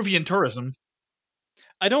of Peruvian tourism.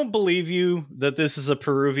 I don't believe you that this is a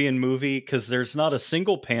Peruvian movie because there's not a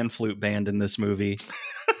single pan flute band in this movie.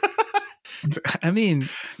 I mean,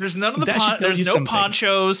 There's none of the that should tell there's you no something.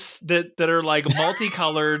 ponchos that are like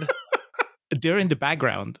multicolored. they're in the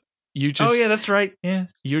background. You just Oh yeah, that's right. Yeah,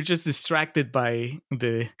 you're just distracted by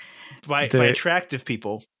the by attractive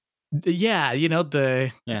people. yeah, you know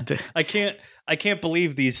the I can't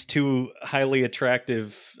believe these two highly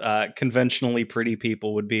attractive, conventionally pretty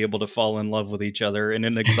people would be able to fall in love with each other in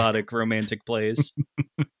an exotic romantic place.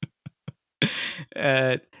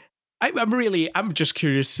 I'm just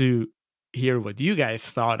curious to hear what you guys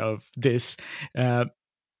thought of this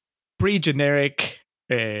pre-generic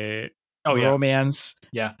romance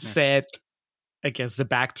set against the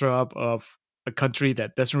backdrop of a country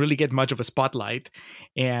that doesn't really get much of a spotlight.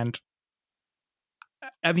 And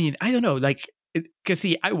I mean, I don't know, like, because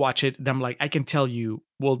see, I watch it and I'm like, I can tell you,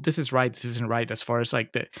 well, this is right, this isn't right as far as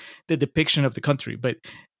like the depiction of the country. But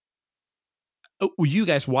you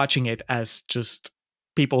guys watching it as just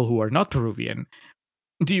people who are not Peruvian,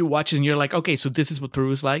 do you watch it and you're like, okay, so this is what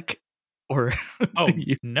Peru's like? Or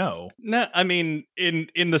no. No, I mean,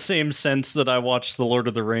 in the same sense that I watch The Lord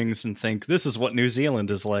of the Rings and think this is what New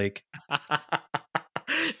Zealand is like.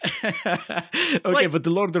 Okay, but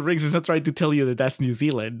The Lord of the Rings is not trying to tell you that that's New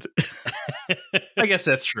Zealand. I guess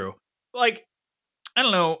that's true. Like, I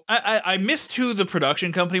don't know. I missed who the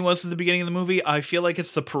production company was at the beginning of the movie. I feel like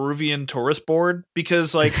it's the Peruvian Tourist Board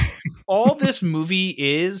because, like, all this movie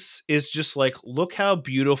is just like, look how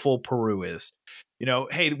beautiful Peru is. You know,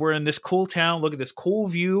 hey, we're in this cool town. Look at this cool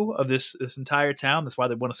view of this entire town. That's why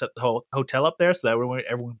they want to set the whole hotel up there so that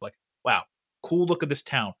everyone's like, wow, cool look at this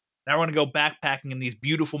town. Now we're going to go backpacking in these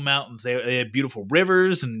beautiful mountains. They have beautiful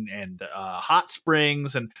rivers and hot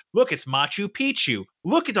springs. And look, it's Machu Picchu.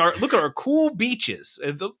 Look at our cool beaches.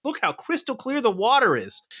 Look how crystal clear the water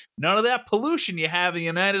is. None of that pollution you have in the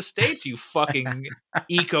United States, you fucking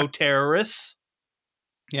eco-terrorists.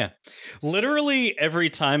 Yeah. Literally every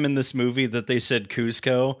time in this movie that they said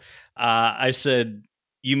Cusco, I said,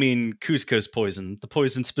 you mean Cusco's poison, the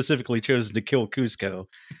poison specifically chosen to kill Cusco.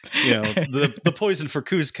 You know, the poison for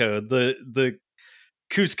Cusco, the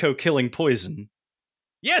Cusco killing poison.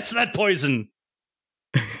 Yes, that poison.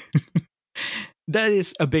 That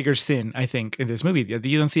is a bigger sin, I think, in this movie.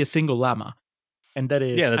 You don't see a single llama. And that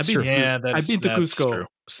is, that's true. I've been to Cusco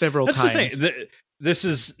several times. That's the thing. This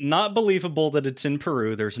is not believable that it's in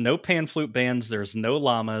Peru. There's no pan flute bands. There's no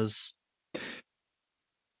llamas.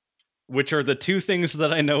 which are the two things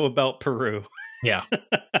that I know about Peru. Yeah.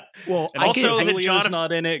 Well, And I also can- Julio's Jonathan-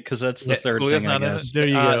 not in it because that's the third Julio's thing, I not in it? guess. There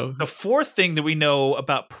you go. The fourth thing that we know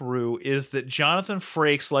about Peru is that Jonathan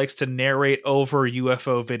Frakes likes to narrate over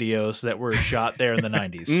UFO videos that were shot there in the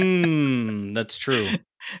 90s. That's true.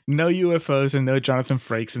 No UFOs and no Jonathan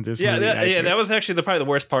Frakes in this Yeah, movie. that was actually probably the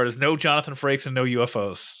worst part is no Jonathan Frakes and no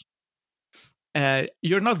UFOs.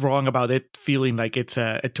 You're not wrong about it feeling like it's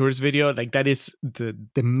a tourist video. Like that is the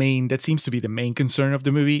main, that seems to be the main concern of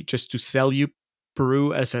the movie, just to sell you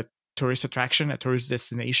Peru as a tourist attraction, a tourist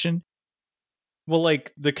destination. Well,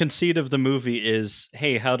 like the conceit of the movie is,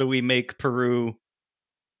 hey, how do we make Peru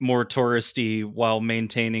more touristy while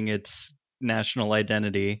maintaining its national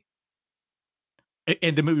identity?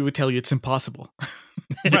 And the movie would tell you it's impossible.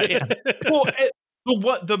 Right. Well,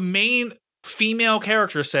 what the main female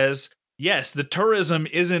character says, yes, the tourism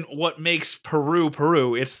isn't what makes Peru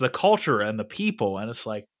Peru. It's the culture and the people. And it's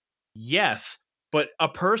like, yes, but a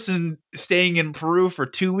person staying in Peru for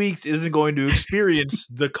 2 weeks isn't going to experience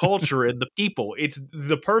the culture and the people. It's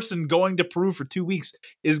the person going to Peru for 2 weeks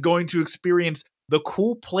is going to experience the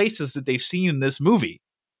cool places that they've seen in this movie.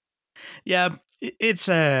 Yeah, it's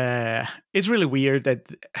really weird that,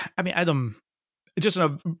 I mean, I don't, just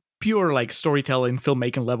on a pure like storytelling,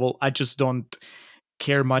 filmmaking level, I just don't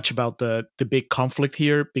care much about the big conflict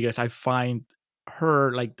here, because I find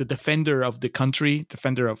her like the defender of the country,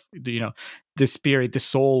 defender of the spirit, the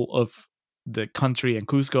soul of the country and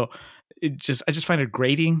Cusco. I just find her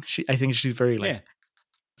grating. I think she's very like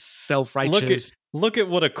self-righteous. Look at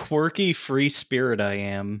what a quirky free spirit I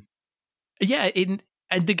am. Yeah,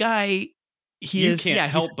 and the guy, you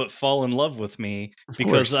can't help but fall in love with me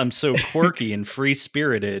because course. I'm so quirky and free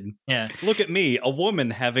spirited. Yeah. Look at me, a woman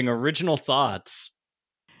having original thoughts.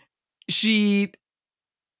 She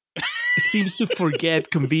seems to forget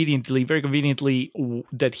very conveniently,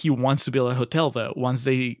 that he wants to build a hotel though. Once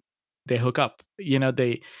they hook up,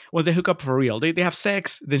 once they hook up for real, they have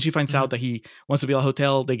sex. Then she finds out that he wants to build a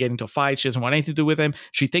hotel. They get into a fight. She doesn't want anything to do with him.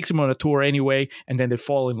 She takes him on a tour anyway, and then they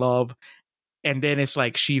fall in love. And then it's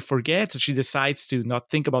like she forgets. She decides to not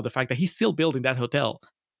think about the fact that he's still building that hotel.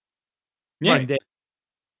 Yeah. Right.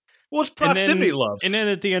 Well, it's proximity love. And then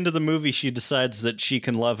at the end of the movie, she decides that she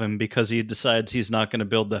can love him because he decides he's not going to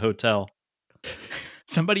build the hotel.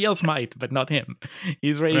 Somebody else might, but not him.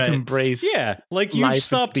 He's ready to embrace. Yeah, like you've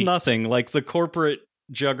stopped nothing. Like the corporate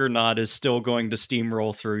juggernaut is still going to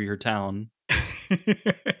steamroll through your town.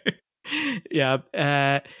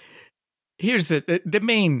 Yeah. Here's the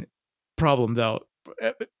main problem, though.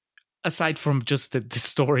 Aside from just the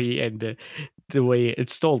story and the way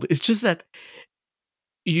it's told, it's just that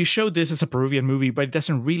you show this as a Peruvian movie, but it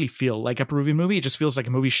doesn't really feel like a Peruvian movie. It just feels like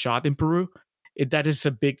a movie shot in Peru. That is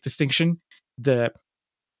a big distinction. There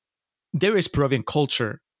is Peruvian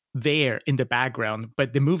culture there in the background,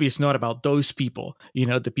 but the movie is not about those people.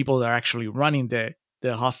 The people that are actually running the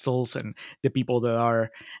hostels and the people that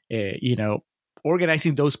are,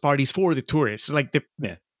 organizing those parties for the tourists. Like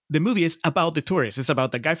the movie is about the tourists. It's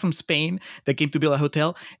about the guy from Spain that came to build a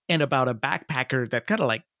hotel, and about a backpacker that kind of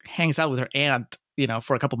like hangs out with her aunt,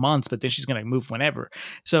 for a couple months, but then she's going to move whenever.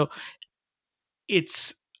 So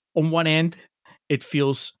it's, on one end, it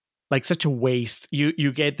feels like such a waste.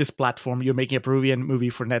 You get this platform, you're making a Peruvian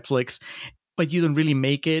movie for Netflix, but you don't really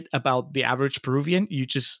make it about the average Peruvian. You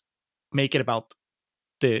just make it about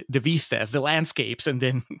the vistas, the landscapes, and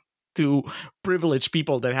then to privileged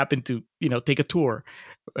people that happen to, take a tour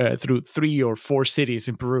through 3 or 4 cities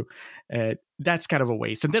in Peru. That's kind of a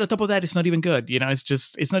waste. And then on top of that, it's not even good.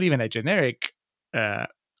 It's not even a generic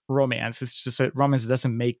romance. It's just a romance that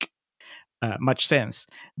doesn't make much sense.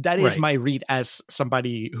 That is my read as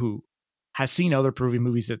somebody who has seen other Peruvian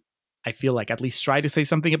movies that I feel like at least try to say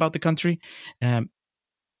something about the country. But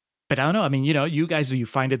I don't know. I mean, you guys, do you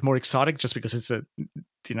find it more exotic just because it's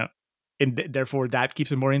and therefore that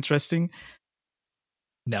keeps it more interesting?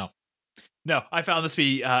 No, I found this to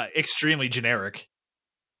be extremely generic.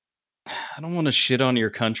 I don't want to shit on your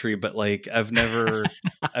country, but like I've never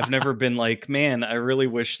been like, man, I really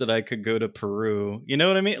wish that I could go to Peru. You know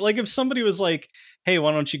what I mean? Like if somebody was like, hey,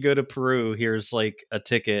 why don't you go to Peru? Here's like a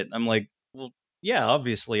ticket. I'm like, well, yeah,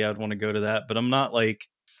 obviously I'd want to go to that, but I'm not like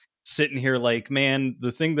sitting here like, man,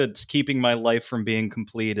 the thing that's keeping my life from being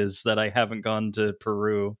complete is that I haven't gone to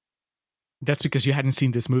Peru. That's because you hadn't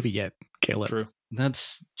seen this movie yet, Caleb. True.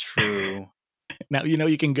 That's true. Now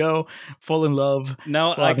you can go fall in love.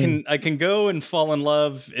 Now I can go and fall in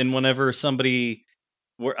love, and whenever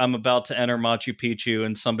I'm about to enter Machu Picchu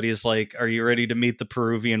and somebody is like, are you ready to meet the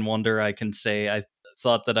Peruvian wonder? I can say, I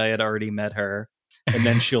thought that I had already met her, and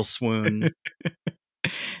then she'll swoon.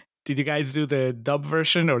 Did you guys do the dub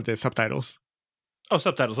version or the subtitles? Oh,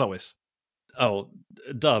 subtitles always. Oh,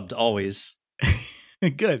 dubbed always.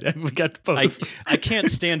 Good. We got both. I can't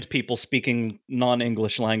stand people speaking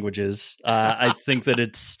non-English languages. I think that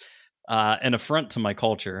it's an affront to my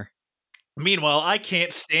culture. Meanwhile, I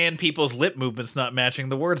can't stand people's lip movements not matching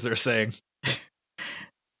the words they're saying.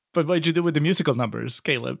 But what did you do with the musical numbers,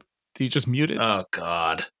 Caleb? Did you just mute it? Oh,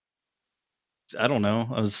 God. I don't know.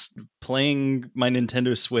 I was playing my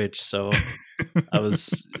Nintendo Switch, so I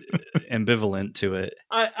was ambivalent to it.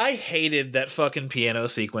 I hated that fucking piano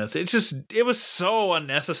sequence. It was so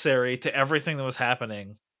unnecessary to everything that was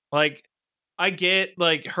happening. Like, I get,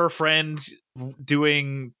 like, her friend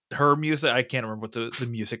doing her music. I can't remember what the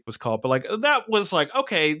music was called, but, like, that was, like,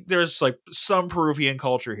 okay, there's, like, some Peruvian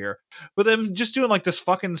culture here. But then just doing, like, this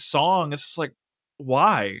fucking song, it's just like,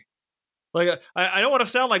 why? Like, I don't want to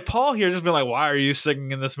sound like Paul here, just being like, why are you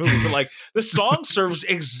singing in this movie? But, like, the song serves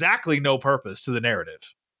exactly no purpose to the narrative.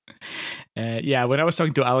 Yeah, when I was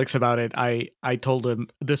talking to Alex about it, I told him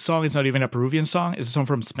the song is not even a Peruvian song. It's a song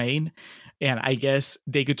from Spain. And I guess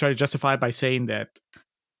they could try to justify it by saying that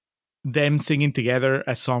them singing together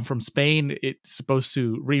a song from Spain, it's supposed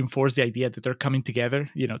to reinforce the idea that they're coming together,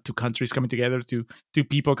 you know, two countries coming together, two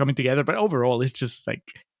people coming together. But overall, it's just like,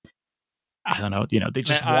 I don't know, you know, they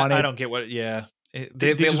just wanted... I don't get what... Yeah.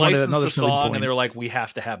 They just licensed wanted the song point. and they were like, we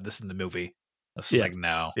have to have this in the movie. It's like,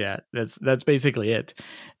 no. Yeah, that's basically it.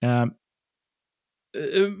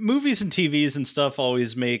 Movies and TVs and stuff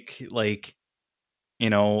always make, like, you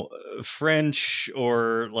know, French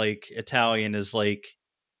or, like, Italian is, like,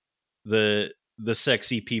 the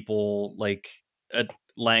sexy people, like, a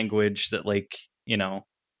language that, like, you know,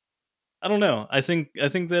 I don't know. I think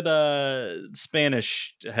that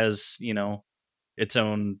Spanish has, you know, its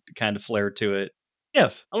own kind of flair to it.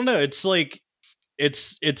 Yes. I don't know. It's like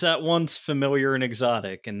it's at once familiar and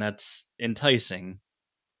exotic, and that's enticing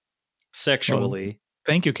sexually. Well,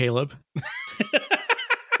 thank you, Caleb.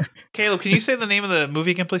 Caleb, can you say the name of the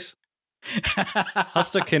movie again, please?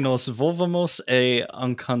 Hasta que nos volvamos a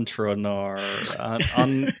encontrar.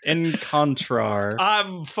 Encontrar.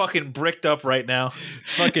 I'm fucking bricked up right now.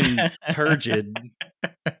 Fucking turgid.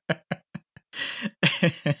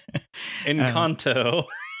 Encanto.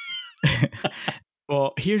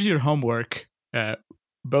 Well, here's your homework,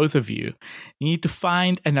 both of you. You need to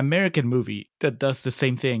find an American movie that does the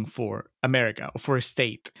same thing for America, or for a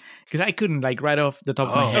state. Because I couldn't, like, right off the top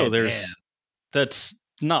of my head. That's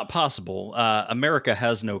not possible. America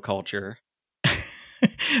has no culture.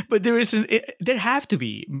 But there have to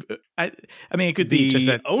be. I mean, it could be just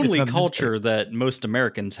that the only culture that most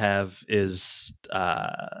Americans have is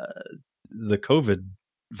the COVID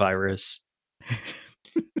virus.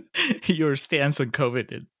 Your stance on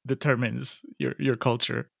COVID determines your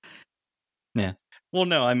culture. Yeah. Well,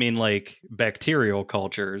 no, I mean, like, bacterial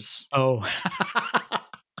cultures. Oh.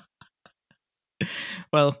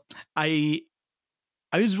 Well, I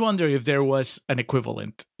was wondering if there was an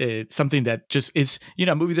equivalent, something that just is, you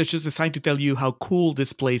know, a movie that's just designed to tell you how cool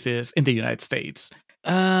this place is in the United States.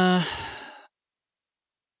 Huh.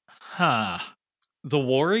 The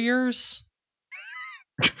Warriors?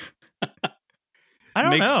 I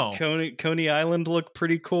don't know. Makes Coney Island look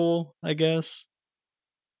pretty cool, I guess.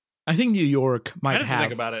 I think New York might have.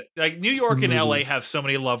 Think about it. Like, New York and LA have so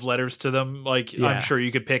many love letters to them. Like, yeah. I'm sure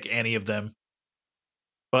you could pick any of them.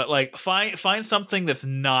 But, like, find something that's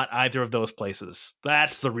not either of those places.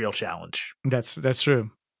 That's the real challenge. That's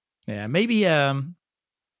true. Yeah, maybe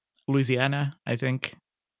Louisiana, I think.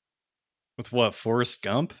 With what, Forrest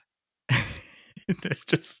Gump? It's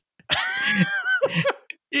just,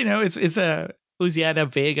 you know, it's a Louisiana,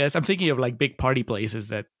 Vegas. I'm thinking of, like, big party places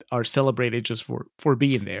that are celebrated just for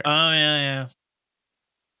being there. Oh, yeah.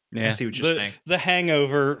 Yeah, I see what you're saying. The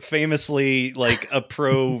Hangover, famously, like, a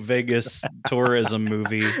pro Vegas tourism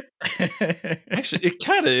movie. Actually, it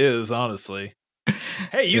kind of is, honestly.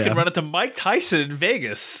 Hey, you can run into Mike Tyson in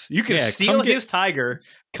Vegas. You can steal his tiger.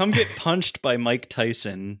 Come get punched by Mike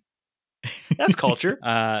Tyson. That's culture.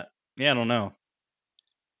 Yeah, I don't know.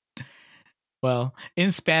 Well,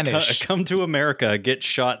 in Spanish, come to America, get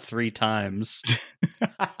shot 3 times.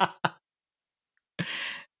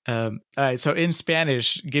 All right, so in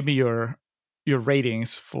Spanish, give me your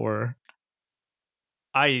ratings for.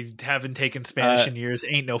 I haven't taken Spanish in years.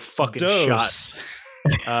 Ain't no fucking dos.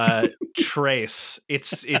 Shot. Trace.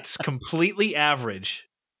 It's completely average.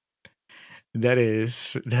 That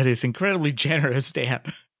is incredibly generous, Dan.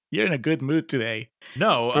 You're in a good mood today.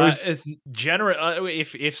 No, it's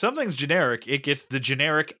if something's generic, it gets the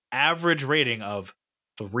generic average rating of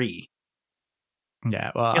 3.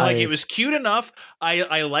 Yeah, well, it was cute enough.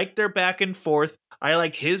 I liked their back and forth. I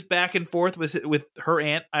liked his back and forth with her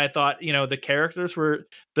aunt. I thought, the characters were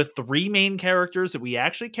the three main characters that we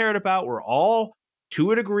actually cared about were all,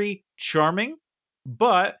 to a degree, charming,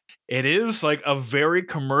 but it is like a very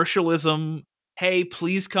commercialism. Hey,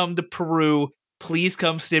 please come to Peru. Please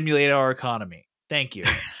come stimulate our economy. Thank you.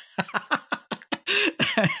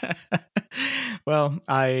 Well,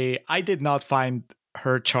 I did not find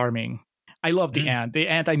her charming. I love the aunt. The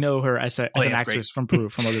aunt, I know her as an actress from Peru,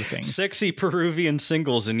 from other things. Sexy Peruvian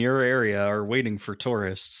singles in your area are waiting for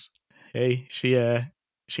tourists. Hey, she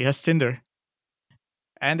has Tinder.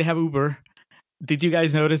 And they have Uber. Did you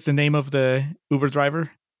guys notice the name of the Uber driver?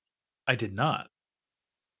 I did not.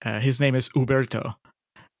 His name is Uberto.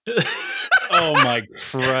 Oh my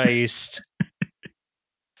Christ.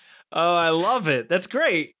 Oh, I love it. That's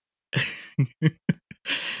great.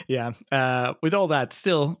 Yeah. With all that,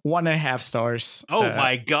 still 1.5 stars. Oh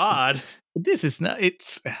my God. This is not.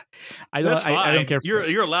 It's. I don't care.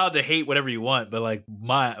 You're allowed to hate whatever you want, but like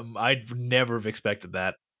I'd never have expected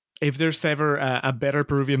that. If there's ever a better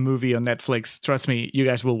Peruvian movie on Netflix, trust me, you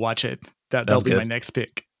guys will watch it. That'll be my next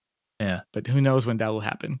pick. Yeah, but who knows when that will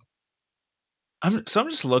happen? I'm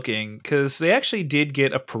just looking because they actually did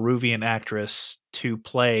get a Peruvian actress to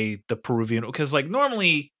play the Peruvian. Because like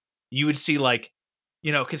normally you would see like,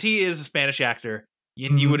 because he is a Spanish actor,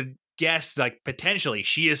 and you would guess like potentially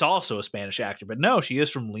she is also a Spanish actor, but no, she is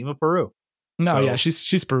from Lima, Peru. No, yeah,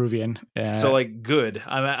 she's Peruvian. So like, good.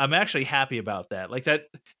 I'm actually happy about that. Like that.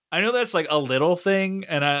 I know that's like a little thing,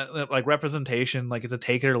 and like representation, like it's a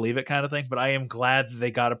take it or leave it kind of thing. But I am glad that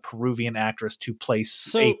they got a Peruvian actress to play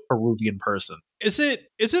a Peruvian person. Is it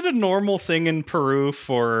a normal thing in Peru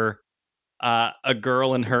for a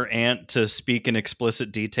girl and her aunt to speak in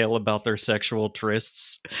explicit detail about their sexual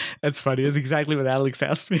trysts? That's funny. That's exactly what Alex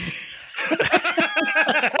asked me.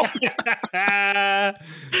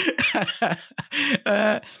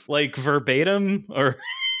 Like verbatim, or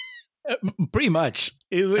pretty much.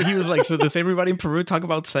 He was like, so does everybody in Peru talk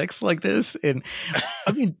about sex like this? And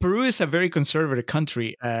I mean, Peru is a very conservative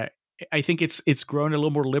country. I think it's grown a little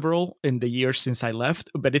more liberal in the years since I left,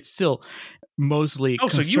 but it's still mostly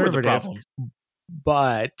conservative. So you were the problem.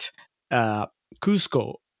 But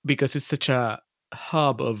Cusco, because it's such a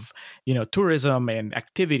hub of tourism and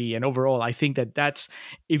activity and overall, I think that's,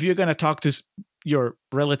 if you're gonna talk to your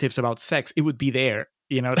relatives about sex, it would be there.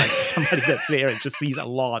 Like somebody that's there and just sees a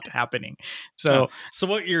lot happening. So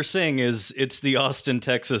what you're saying is it's the Austin,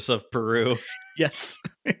 Texas of Peru. Yes.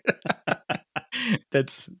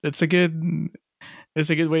 That's a good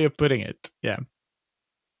way of putting it. Yeah.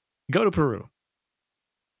 Go to Peru.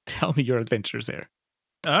 Tell me your adventures there.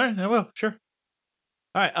 All right, I will. Sure.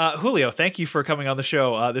 All right, Julio, thank you for coming on the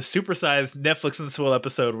show. This supersized Netflix and Swill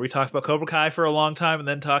episode where we talked about Cobra Kai for a long time and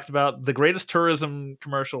then talked about the greatest tourism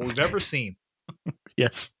commercial we've ever seen.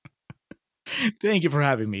 Yes. Thank you for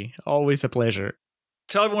having me. Always a pleasure.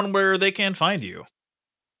 Tell everyone where they can find you.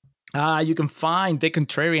 You can find The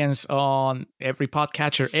Contrarians on every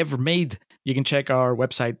podcatcher ever made. You can check our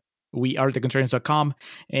website, wearethecontrarians.com,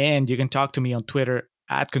 and you can talk to me on Twitter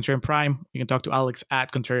at Contrarian Prime. You can talk to Alex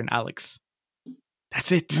at Contrarian Alex.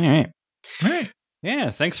 That's it. All right.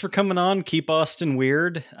 Yeah, thanks for coming on. Keep Austin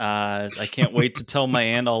weird. I can't wait to tell my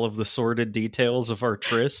aunt all of the sordid details of our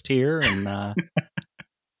tryst here. And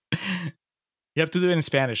you have to do it in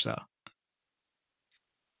Spanish, though.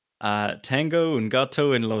 Tango un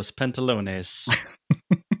gato en los pantalones.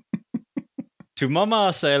 Tu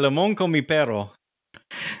mamá se limón con mi perro.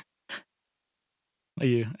 Are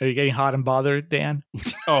you getting hot and bothered, Dan?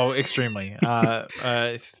 Oh, extremely.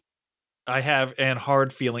 I have an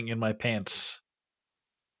hard feeling in my pants.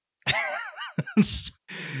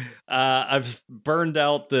 I've burned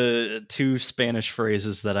out the 2 Spanish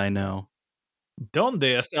phrases that I know.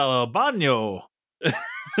 ¿Dónde está el baño?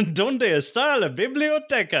 ¿Dónde está la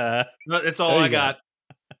biblioteca? That's all I got.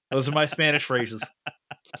 Those are my Spanish phrases.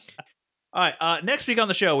 All right. Next week on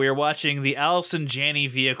the show, we are watching the Allison Janney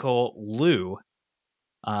vehicle, Lou.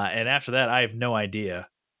 And after that, I have no idea.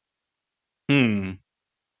 I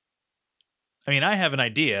mean, I have an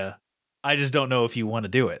idea. I just don't know if you want to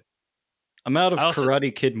do it. I'm out of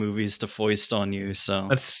Karate Kid movies to foist on you, so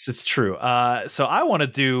it's true. So I want to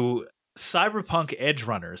do Cyberpunk Edge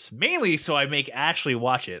Runners, mainly so I make Ashley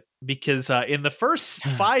watch it, because in the first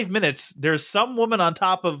 5 minutes, there's some woman on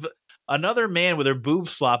top of another man with her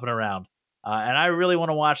boobs flopping around, and I really want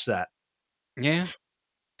to watch that. Yeah.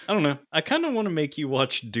 I don't know. I kind of want to make you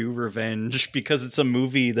watch Do Revenge, because it's a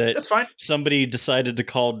movie that somebody decided to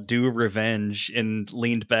call Do Revenge and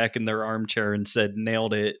leaned back in their armchair and said,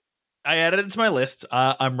 nailed it. I added it to my list.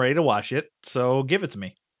 I'm ready to watch it, so give it to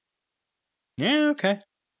me. Yeah, okay.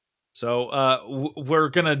 So we're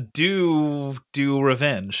gonna do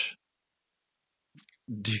Revenge.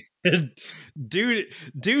 do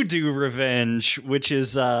Revenge, which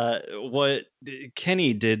is what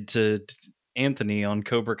Kenny did to Anthony on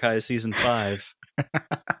Cobra Kai season 5.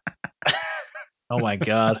 Oh my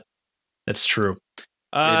god, that's true.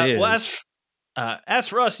 It is. Well, as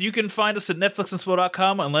for us, you can find us at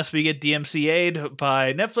netflixinspo.com unless we get DMCA'd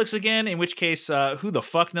by Netflix again, in which case, who the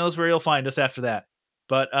fuck knows where you'll find us after that.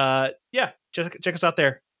 But yeah, check us out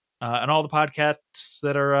there and all the podcasts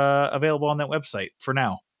that are available on that website for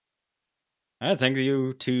now. Thank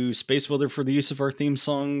you to Space Weather for the use of our theme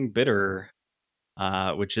song, Bitter,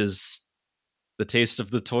 which is the taste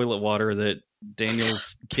of the toilet water that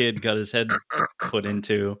Daniel's kid got his head put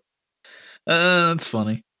into. That's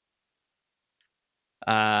funny.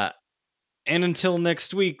 And until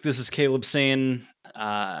next week, this is Caleb saying,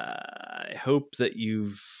 I hope that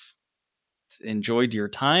you've enjoyed your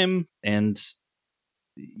time and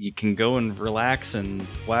you can go and relax and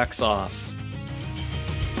wax off.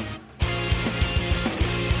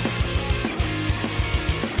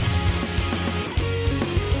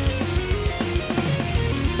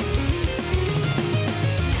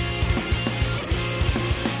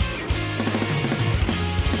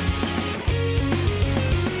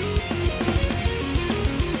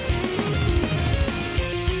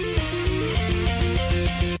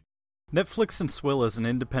 Netflix and Swill is an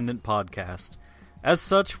independent podcast. As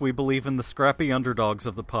such, we believe in the scrappy underdogs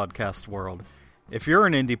of the podcast world. If you're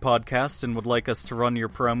an indie podcast and would like us to run your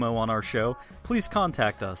promo on our show, please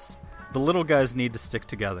contact us. The little guys need to stick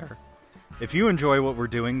together. If you enjoy what we're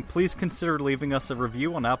doing, please consider leaving us a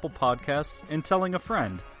review on Apple Podcasts and telling a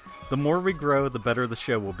friend. The more we grow, the better the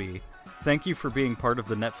show will be. Thank you for being part of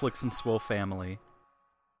the Netflix and Swill family.